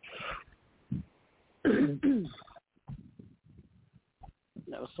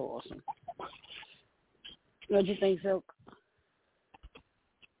 That was so awesome. What'd you think, Silk?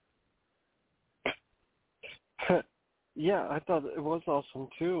 Yeah, I thought it was awesome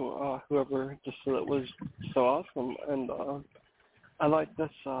too. Whoever just said it was so awesome, and I like this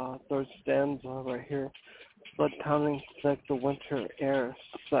third stanza right here. Blood pounding thick, the winter air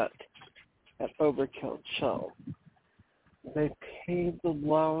set at overkill chill. They paid the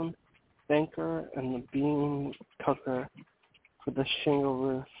loan banker and the bean cooker for the shingle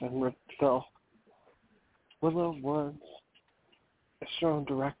roof and ripped fill. Willow Woods, external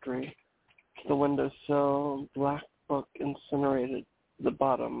directory to the windowsill, black book incinerated, the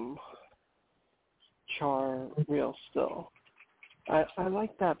bottom char real still. I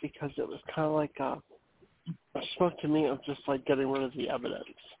like that because it was kind of like it spoke to me of just like getting rid of the evidence,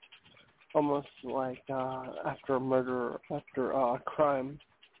 almost like after a murder, after a crime,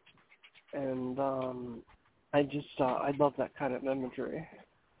 and I love that kind of imagery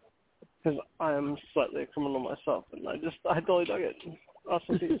because I'm slightly a criminal myself, and I totally dug it.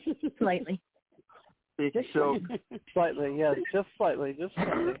 Awesome piece. Slightly. So slightly, yes, just slightly.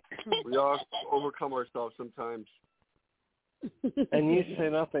 We all overcome ourselves sometimes. And you say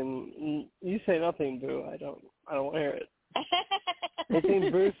nothing. You say nothing, Boo. I don't want to hear it.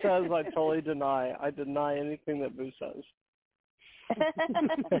 Anything Boo says, I totally deny. I deny anything that Boo says.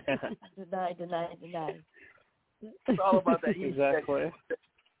 Deny. It's all about that. Exactly.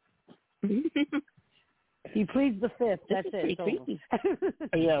 He pleads the fifth. That's it.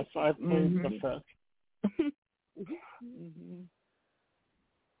 Yes, I plead the fifth.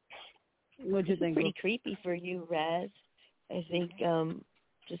 What'd you think? Pretty creepy for you, Raz. I think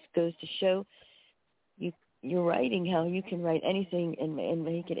just goes to show you're writing how you can write anything and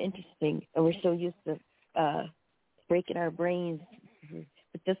make it interesting. And we're so used to breaking our brains.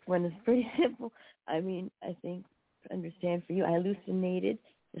 But this one is pretty simple. I mean, I think, understand for you, I hallucinated.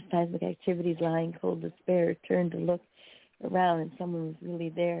 The seismic activities lying cold despair, turned to look around and someone was really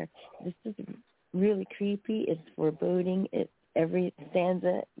there. This is really creepy. It's foreboding. Every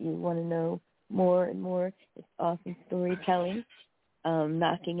stanza you want to know more and more. It's awesome storytelling.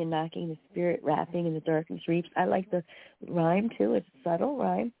 Knocking and knocking, the spirit rapping in the darkness reaps. I like the rhyme too. It's a subtle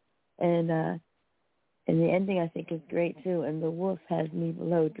rhyme. And the ending I think is great too. And the wolf has me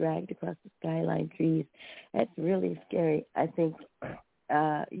below, dragged across the skyline trees. That's really scary. I think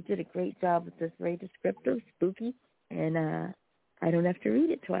you did a great job with this, very descriptive, spooky, and I don't have to read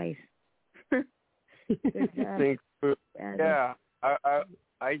it twice. Good job. Thanks. Yeah,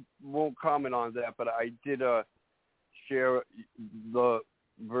 I won't comment on that, but I did share the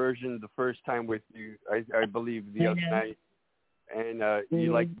version the first time with you, I believe, the other night, and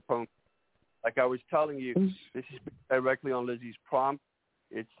you liked the poem. Like I was telling you, this is directly on Lizzie's prompt.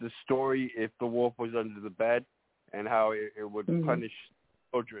 It's the story if the wolf was under the bed, and how it would punish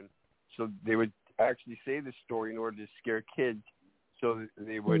children. So they would actually say this story in order to scare kids, so that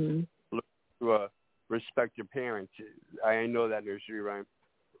they would look to respect their parents. I know that nursery rhyme.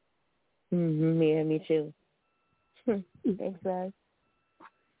 Yeah, me too. Thanks, guys.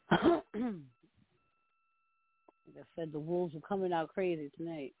 Like I said, the wolves are coming out crazy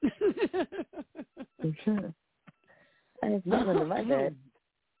tonight. I have not under my bed.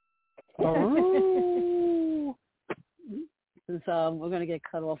 Oh. Since we're going to get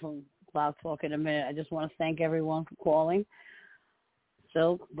cut off from Cloud Talk in a minute, I just want to thank everyone for calling.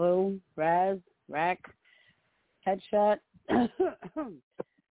 Silk, Boo, Raz, Rack, Headshot.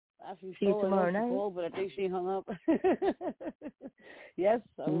 Actually, see you tomorrow night. Called, but I think she hung up. Yes,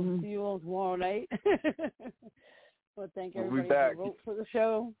 I will see you all tomorrow night. Well, thank everybody who wrote for the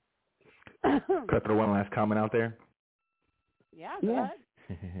show. Could I throw one last comment out there? Yeah, go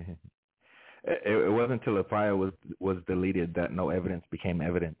ahead. It wasn't until the file was deleted that no evidence became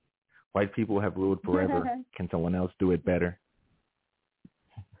evident. White people have ruled forever. Can someone else do it better?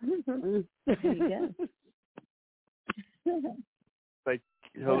 There you go. Like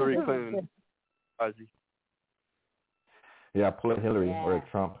Hillary Clinton. Ozzy. Yeah, pull a Hillary or a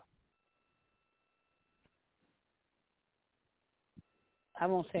Trump. I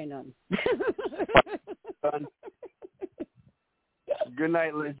won't say nothing. Good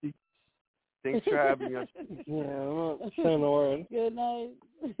night, Lizzie. Thanks for having us. Yeah, I'm not saying a word. Good night.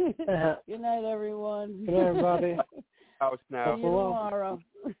 Good night, everyone. Good night, everybody. House now. See you tomorrow.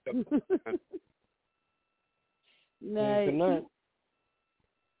 Night. Good night.